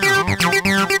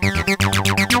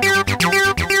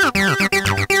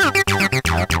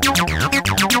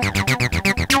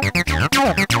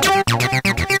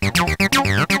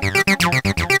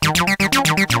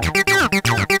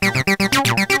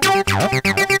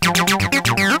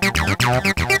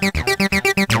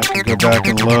 Back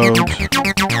and load.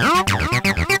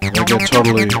 I get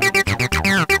totally confused.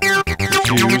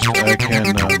 I can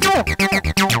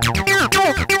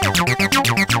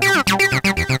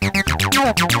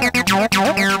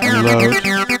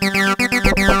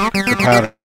reload the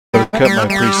pattern. I kept my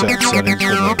preset settings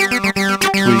for the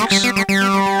tweaks.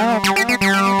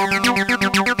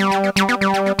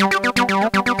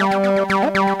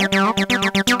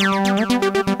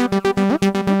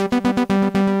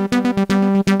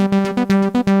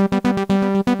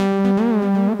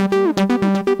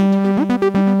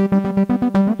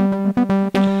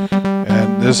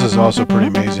 This is also pretty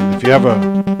amazing. If you have a,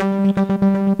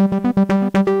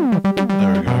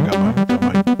 there we go. I got my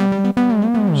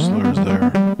slurs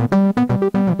there.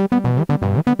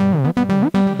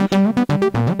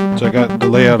 So I got the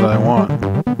layout that I want.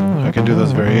 I can do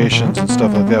those variations and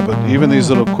stuff like that. But even these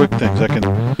little quick things, I can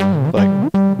like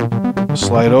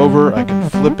slide over. I can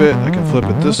flip it. I can flip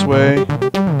it this way.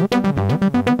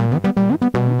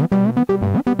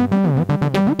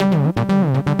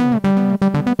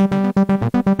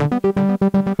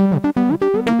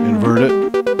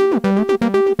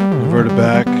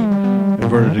 Back,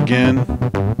 invert it again,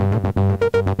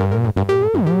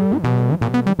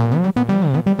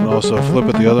 and also flip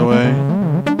it the other way.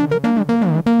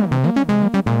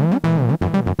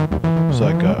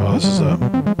 this is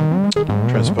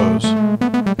transpose.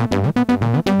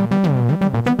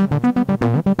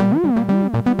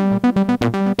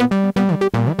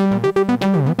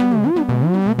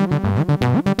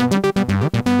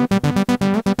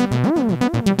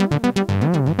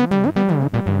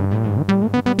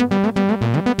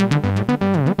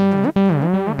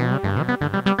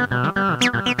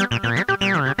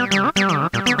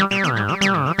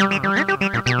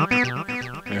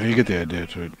 You get the idea.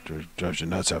 It drives you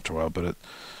nuts after a while, but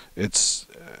it's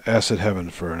acid heaven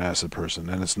for an acid person,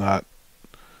 and it's not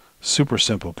super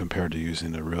simple compared to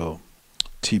using a real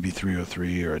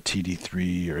TB303 or a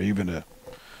TD3 or even a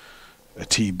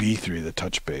TB3, the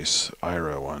touch bass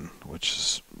IRA one, which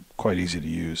is quite easy to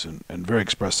use and very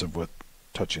expressive with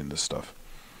touching this stuff.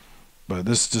 But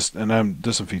this just, and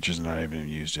there's some features that I haven't even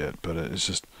used yet, but it's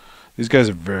just, these guys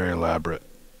are very elaborate,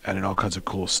 adding all kinds of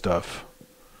cool stuff.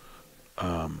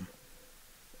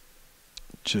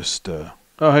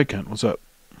 Oh, hey Kent, what's up?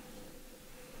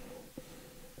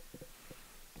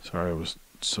 Sorry, I was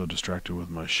so distracted with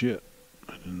my shit.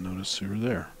 I didn't notice you were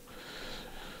there.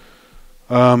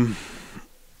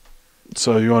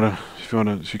 So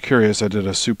if you're curious, I did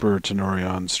a super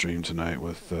Tenori-on stream tonight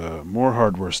with more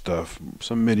hardware stuff,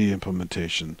 some MIDI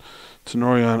implementation,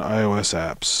 Tenori-on iOS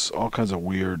apps, all kinds of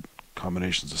weird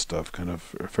combinations of stuff, kind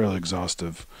of a fairly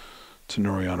exhaustive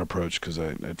Tenori-on approach because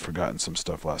I'd forgotten some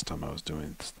stuff last time I was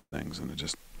doing things, and it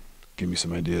just gave me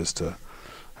some ideas to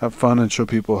have fun and show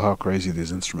people how crazy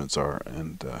these instruments are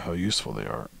and how useful they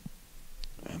are.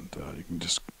 And you can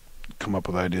just come up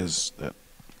with ideas that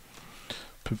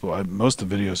most of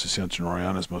the videos you see on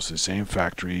Tenori-on is mostly the same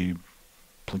factory,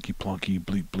 plinky plonky,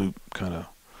 bleep bloop kind of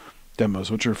demos,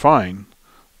 which are fine,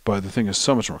 but the thing is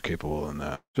so much more capable than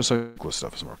that. Just like bookless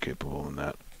stuff is more capable than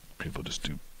that. People just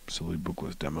do silly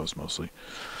bookless demos mostly.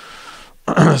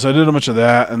 So I did a bunch of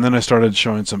that, and then I started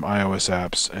showing some iOS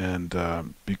apps,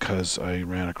 and because I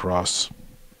ran across,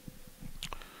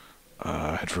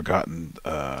 I had forgotten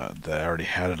that I already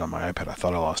had it on my iPad. I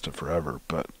thought I lost it forever,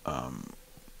 but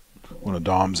one of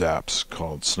Dom's apps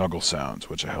called Snuggle Sounds,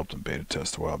 which I helped him beta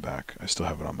test a while back. I still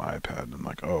have it on my iPad, and I'm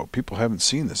like, oh, people haven't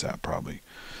seen this app probably.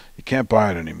 You can't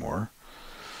buy it anymore.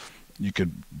 You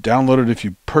could download it if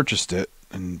you purchased it,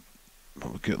 and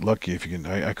get lucky if you can.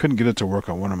 I couldn't get it to work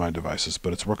on one of my devices,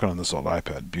 but it's working on this old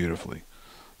iPad beautifully.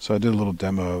 So I did a little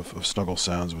demo of Snuggle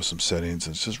Sounds with some settings.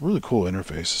 It's just really cool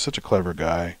interface. He's such a clever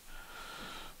guy.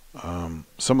 Some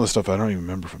of the stuff I don't even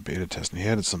remember from beta testing. He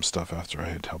added some stuff after I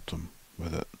had helped him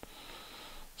with it.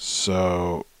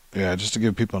 So yeah, just to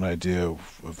give people an idea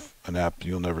of an app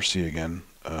you'll never see again,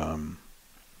 and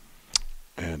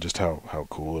just how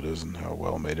cool it is and how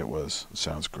well made it was. It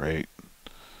sounds great.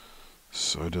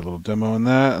 So I did a little demo on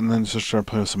that, and then just started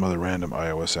playing with some other random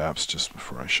iOS apps just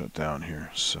before I shut down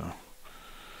here. So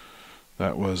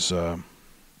that was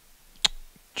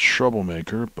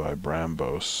Troublemaker by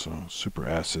Brambos. So super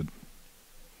acid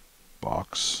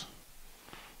box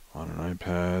on an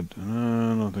iPad.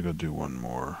 And I don't think I'll do one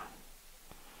more.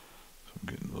 So I'm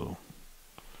getting a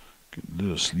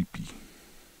little sleepy.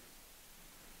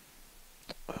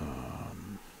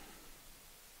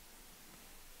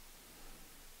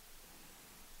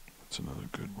 That's another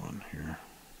good one here.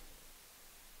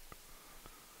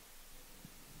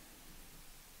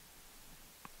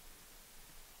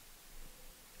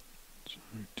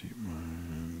 Deep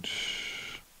Mind.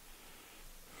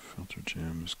 Filter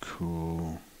Jam is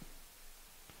cool.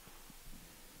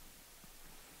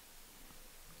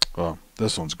 Well,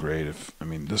 this one's great.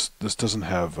 This doesn't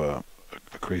have a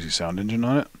crazy sound engine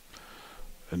on it.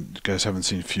 And you guys haven't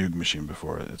seen Fugue Machine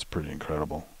before. It's pretty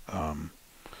incredible.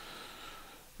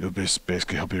 It'll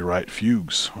basically help you write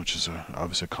fugues, which is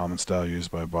obviously a common style used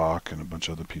by Bach and a bunch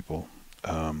of other people.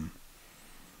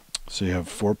 So you have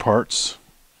 4 parts,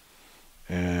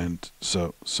 and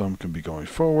so some can be going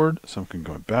forward, some can be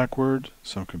going backward,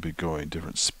 some can be going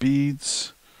different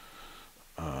speeds,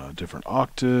 different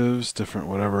octaves, different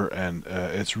whatever, and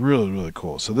it's really, really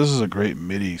cool. So this is a great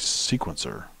MIDI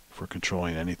sequencer for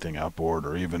controlling anything outboard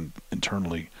or even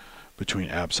internally between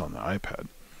apps on the iPad.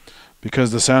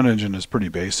 Because the sound engine is pretty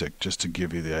basic, just to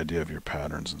give you the idea of your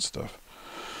patterns and stuff.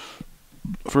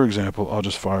 For example, I'll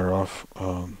just fire off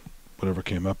whatever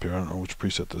came up here. I don't know which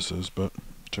preset this is, but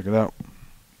check it out.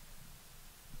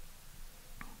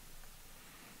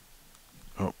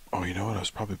 Oh, you know what? I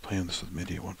was probably playing this with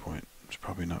MIDI at one point. It's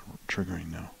probably not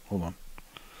triggering now. Hold on.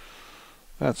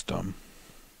 That's dumb.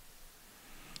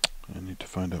 I need to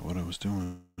find out what I was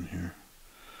doing here.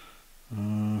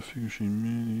 Figure Machine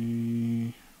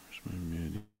MIDI. My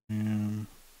medium.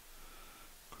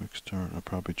 Quick start. I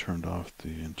probably turned off the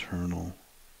internal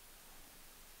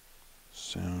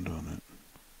sound on it.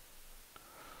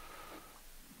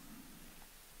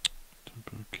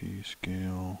 Tempo, key,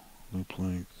 scale, loop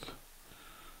length,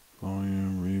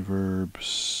 volume, reverb,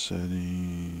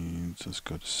 settings. Let's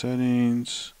go to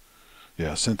settings.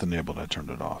 Yeah, synth enabled. I turned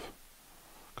it off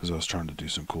because I was trying to do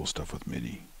some cool stuff with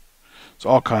MIDI. So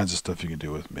all kinds of stuff you can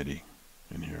do with MIDI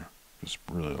in here. It's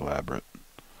really elaborate.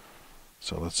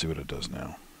 So let's see what it does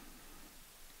now.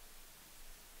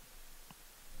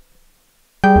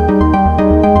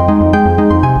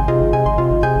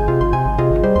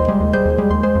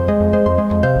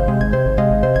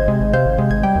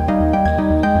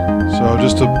 So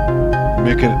just to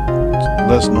make it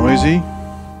less noisy,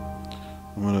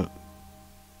 I'm going to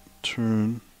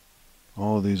turn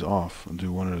all of these off and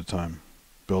do one at a time.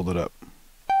 Build it up.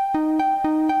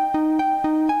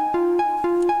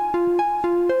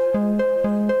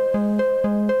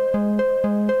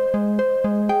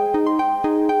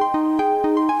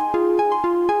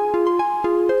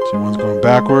 See, one's going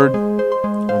backward,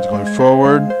 one's going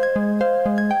forward.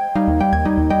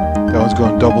 That one's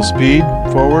going double speed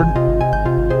forward.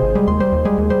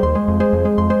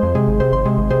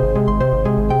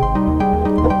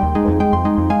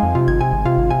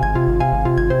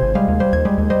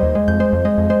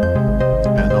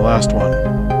 Last one.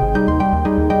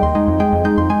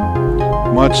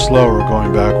 Much slower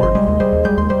going backward.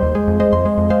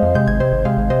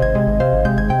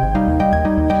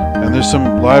 And there's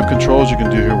some live controls you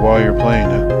can do here while you're playing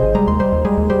it.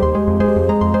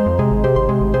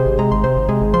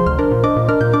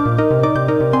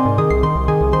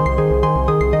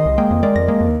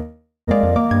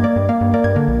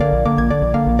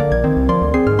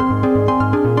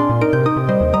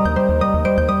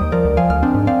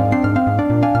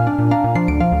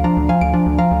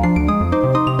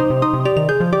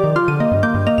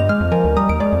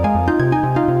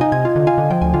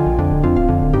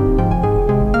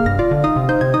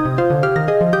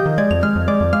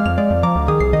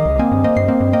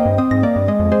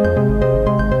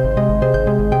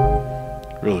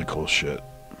 Really cool shit.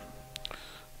 I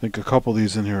think a couple of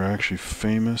these in here are actually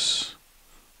famous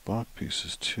block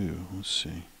pieces too. Let's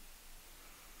see.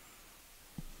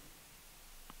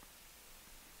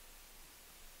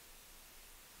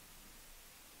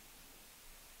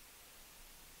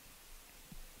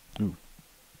 Ooh,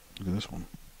 look at this one.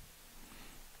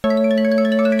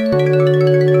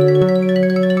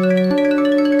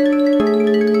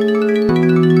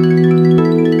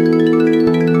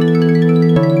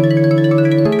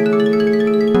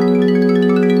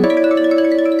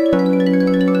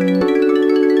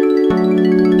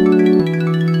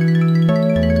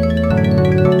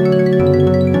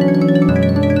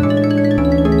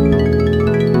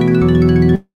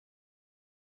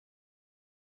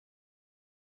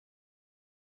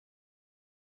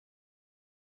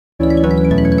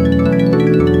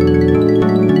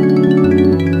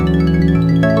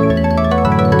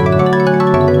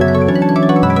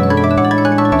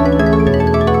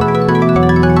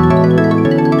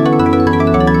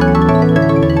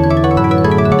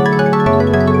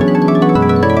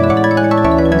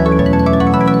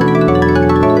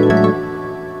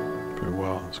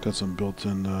 Got some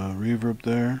built-in reverb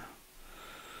there.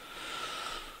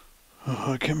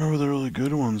 I can't remember the really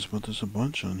good ones, but there's a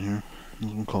bunch on here.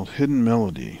 There's one called Hidden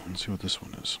Melody. Let's see what this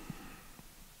one is.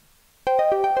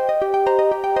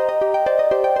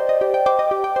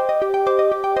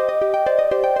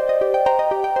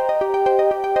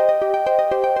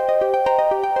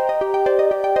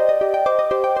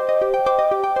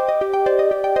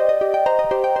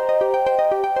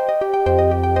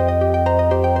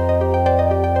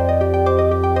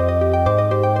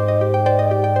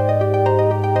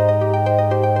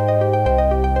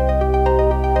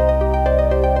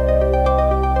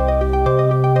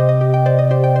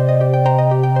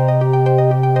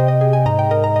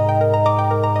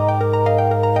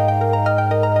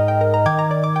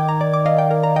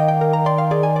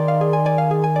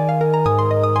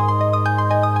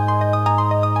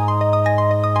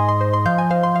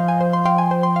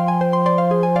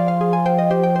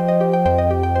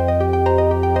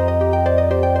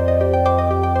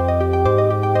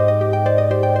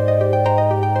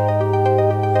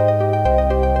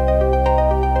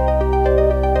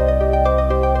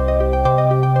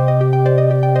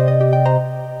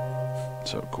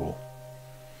 So cool.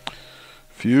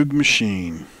 Fugue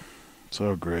Machine.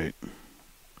 So great.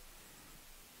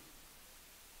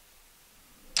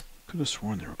 Could have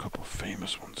sworn there were a couple of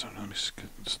famous ones. Let me see.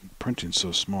 This printing's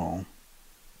so small.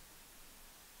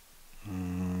 It's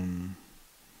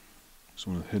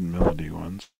one of the Hidden Melody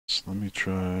ones. Let me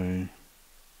try.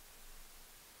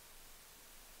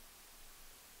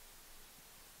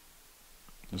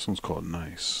 This one's called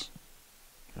Nice.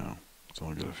 No, it's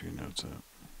only got a few notes in it.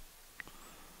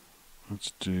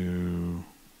 Let's do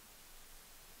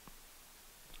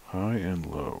high and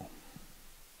low.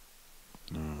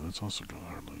 No, that's also got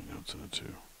hardly notes in it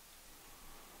too.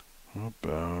 How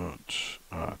about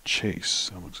Chase?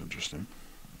 That looks interesting.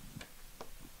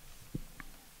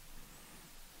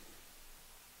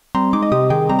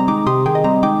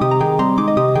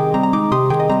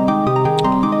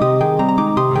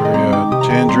 Very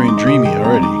tangerine dreamy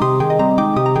already.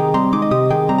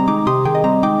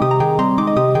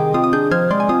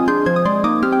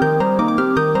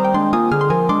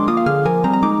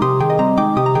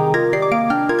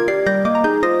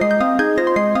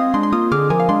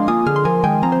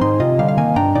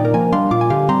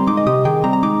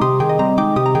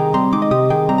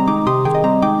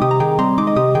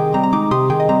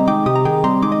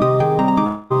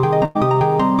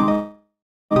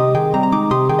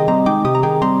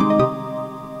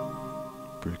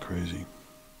 Pretty crazy.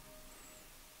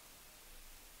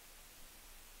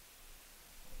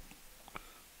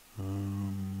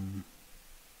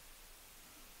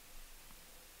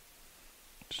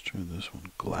 Let's try this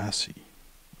one, Glassy.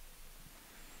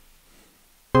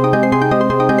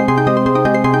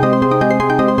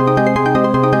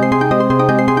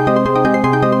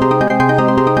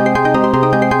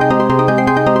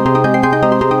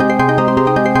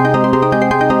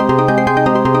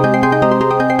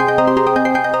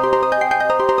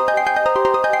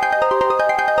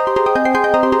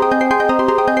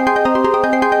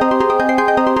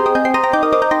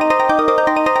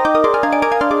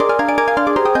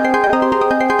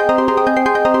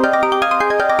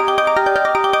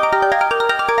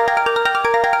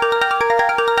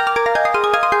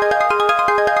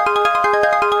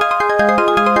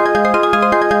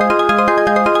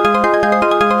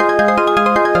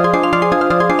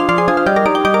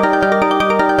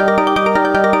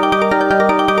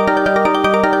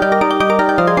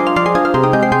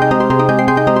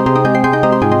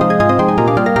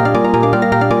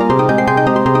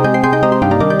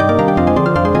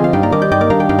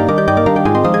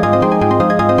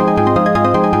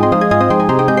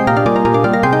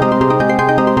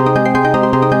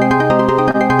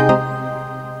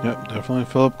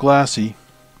 Philip Glassy.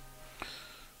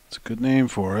 It's a good name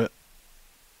for it.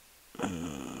 What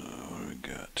do we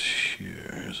got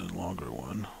here? Here's a longer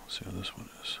one. Let's see how this one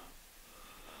is.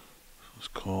 It's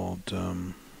called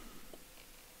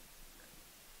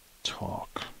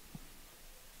Talk.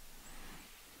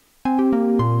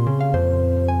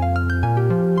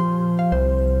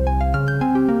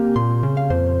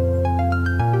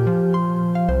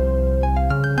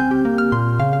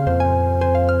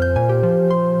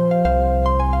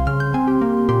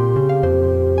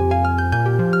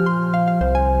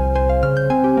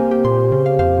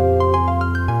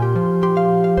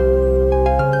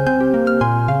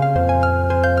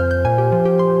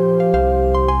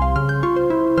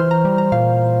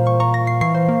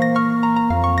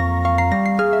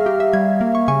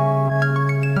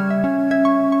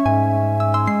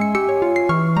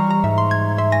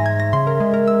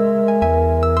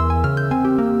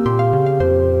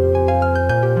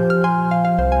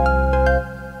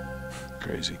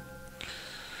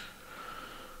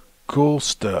 Cool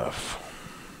stuff.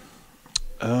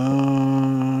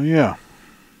 Yeah.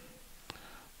 I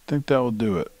think that will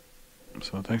do it.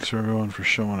 So thanks for everyone for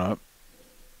showing up.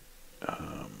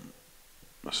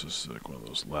 This is like one of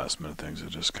those last minute things I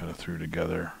just kind of threw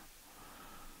together.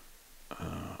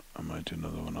 I might do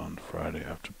another one on Friday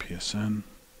after PSN,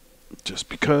 just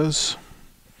because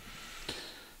I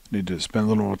need to spend a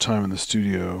little more time in the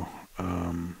studio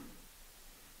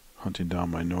hunting down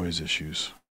my noise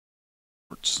issues.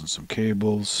 And some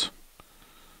cables,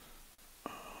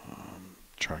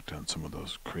 track down some of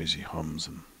those crazy hums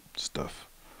and stuff.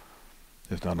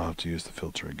 If not, I'll have to use the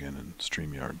filter again in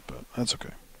StreamYard, but that's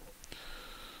okay.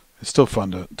 It's still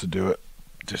fun to do it,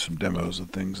 do some demos and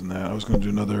things and that. I was going to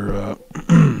do another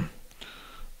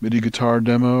MIDI guitar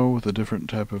demo with a different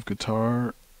type of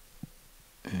guitar,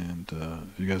 and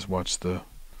if you guys watched the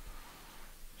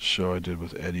show I did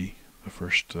with Eddie, the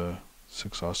first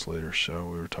 6 oscillator show,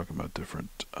 we were talking about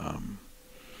different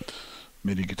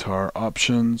MIDI guitar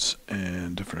options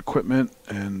and different equipment,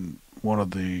 and one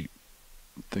of the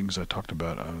things I talked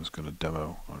about I was going to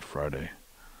demo on Friday,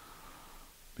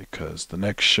 because the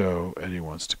next show Eddie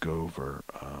wants to go over,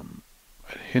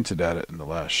 I hinted at it in the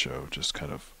last show, just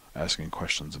kind of asking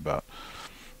questions about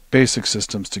basic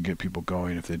systems to get people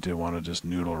going if they did want to just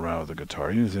noodle around with the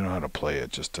guitar, even if they don't know how to play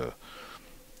it, just to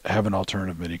have an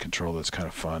alternative MIDI control that's kind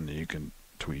of fun that you can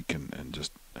tweak, and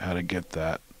just how to get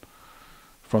that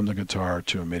from the guitar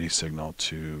to a MIDI signal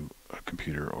to a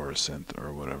computer or a synth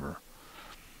or whatever.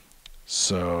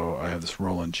 So I have this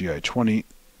Roland GI-20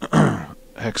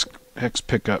 hex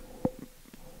pickup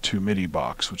to MIDI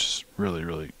box, which is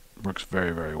really works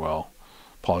very well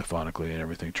polyphonically, and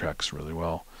everything tracks really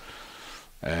well.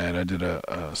 And I did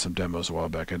some demos a while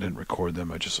back. I didn't record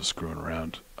them, I just was screwing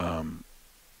around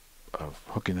of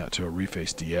hooking that to a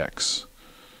Reface DX,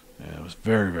 and it was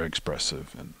very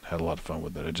expressive and had a lot of fun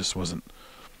with it. It just wasn't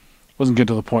getting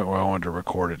to the point where I wanted to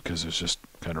record it because it was just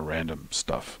kind of random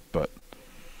stuff. But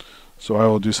so I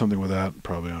will do something with that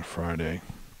probably on Friday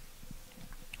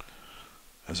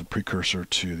as a precursor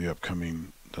to the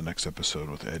next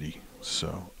episode with Eddie.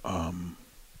 So I'll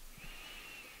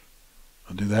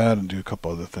do that and do a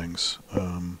couple other things.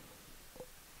 Not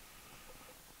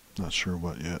sure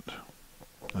what yet.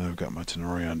 I've got my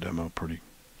Tenori-on demo pretty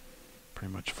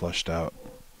much fleshed out.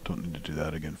 Don't need to do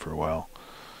that again for a while.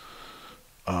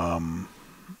 And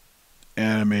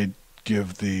I may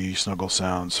give the Snuggle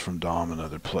Sounds from Dom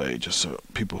another play, just so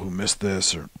people who missed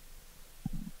this or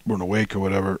weren't awake or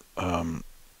whatever will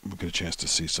get a chance to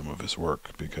see some of his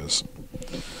work, because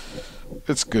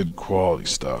it's good quality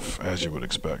stuff, as you would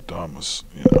expect. Dom was,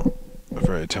 a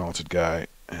very talented guy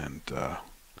and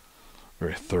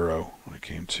very thorough when it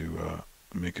came to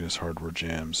making his hardware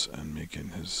jams and making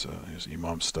his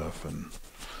EMOM stuff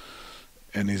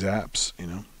and these apps,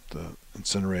 the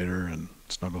Incinerator and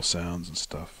Snuggle Sounds and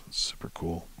stuff. It's super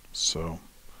cool. So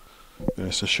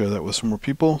nice to share that with some more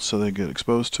people so they get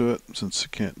exposed to it, since you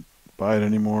can't buy it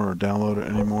anymore or download it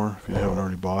anymore if you haven't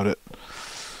already bought it.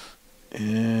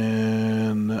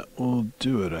 And that will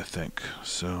do it, I think.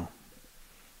 So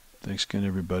thanks again,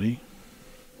 everybody,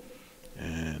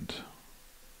 and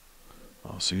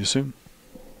I'll see you soon.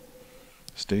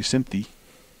 Stay synthy.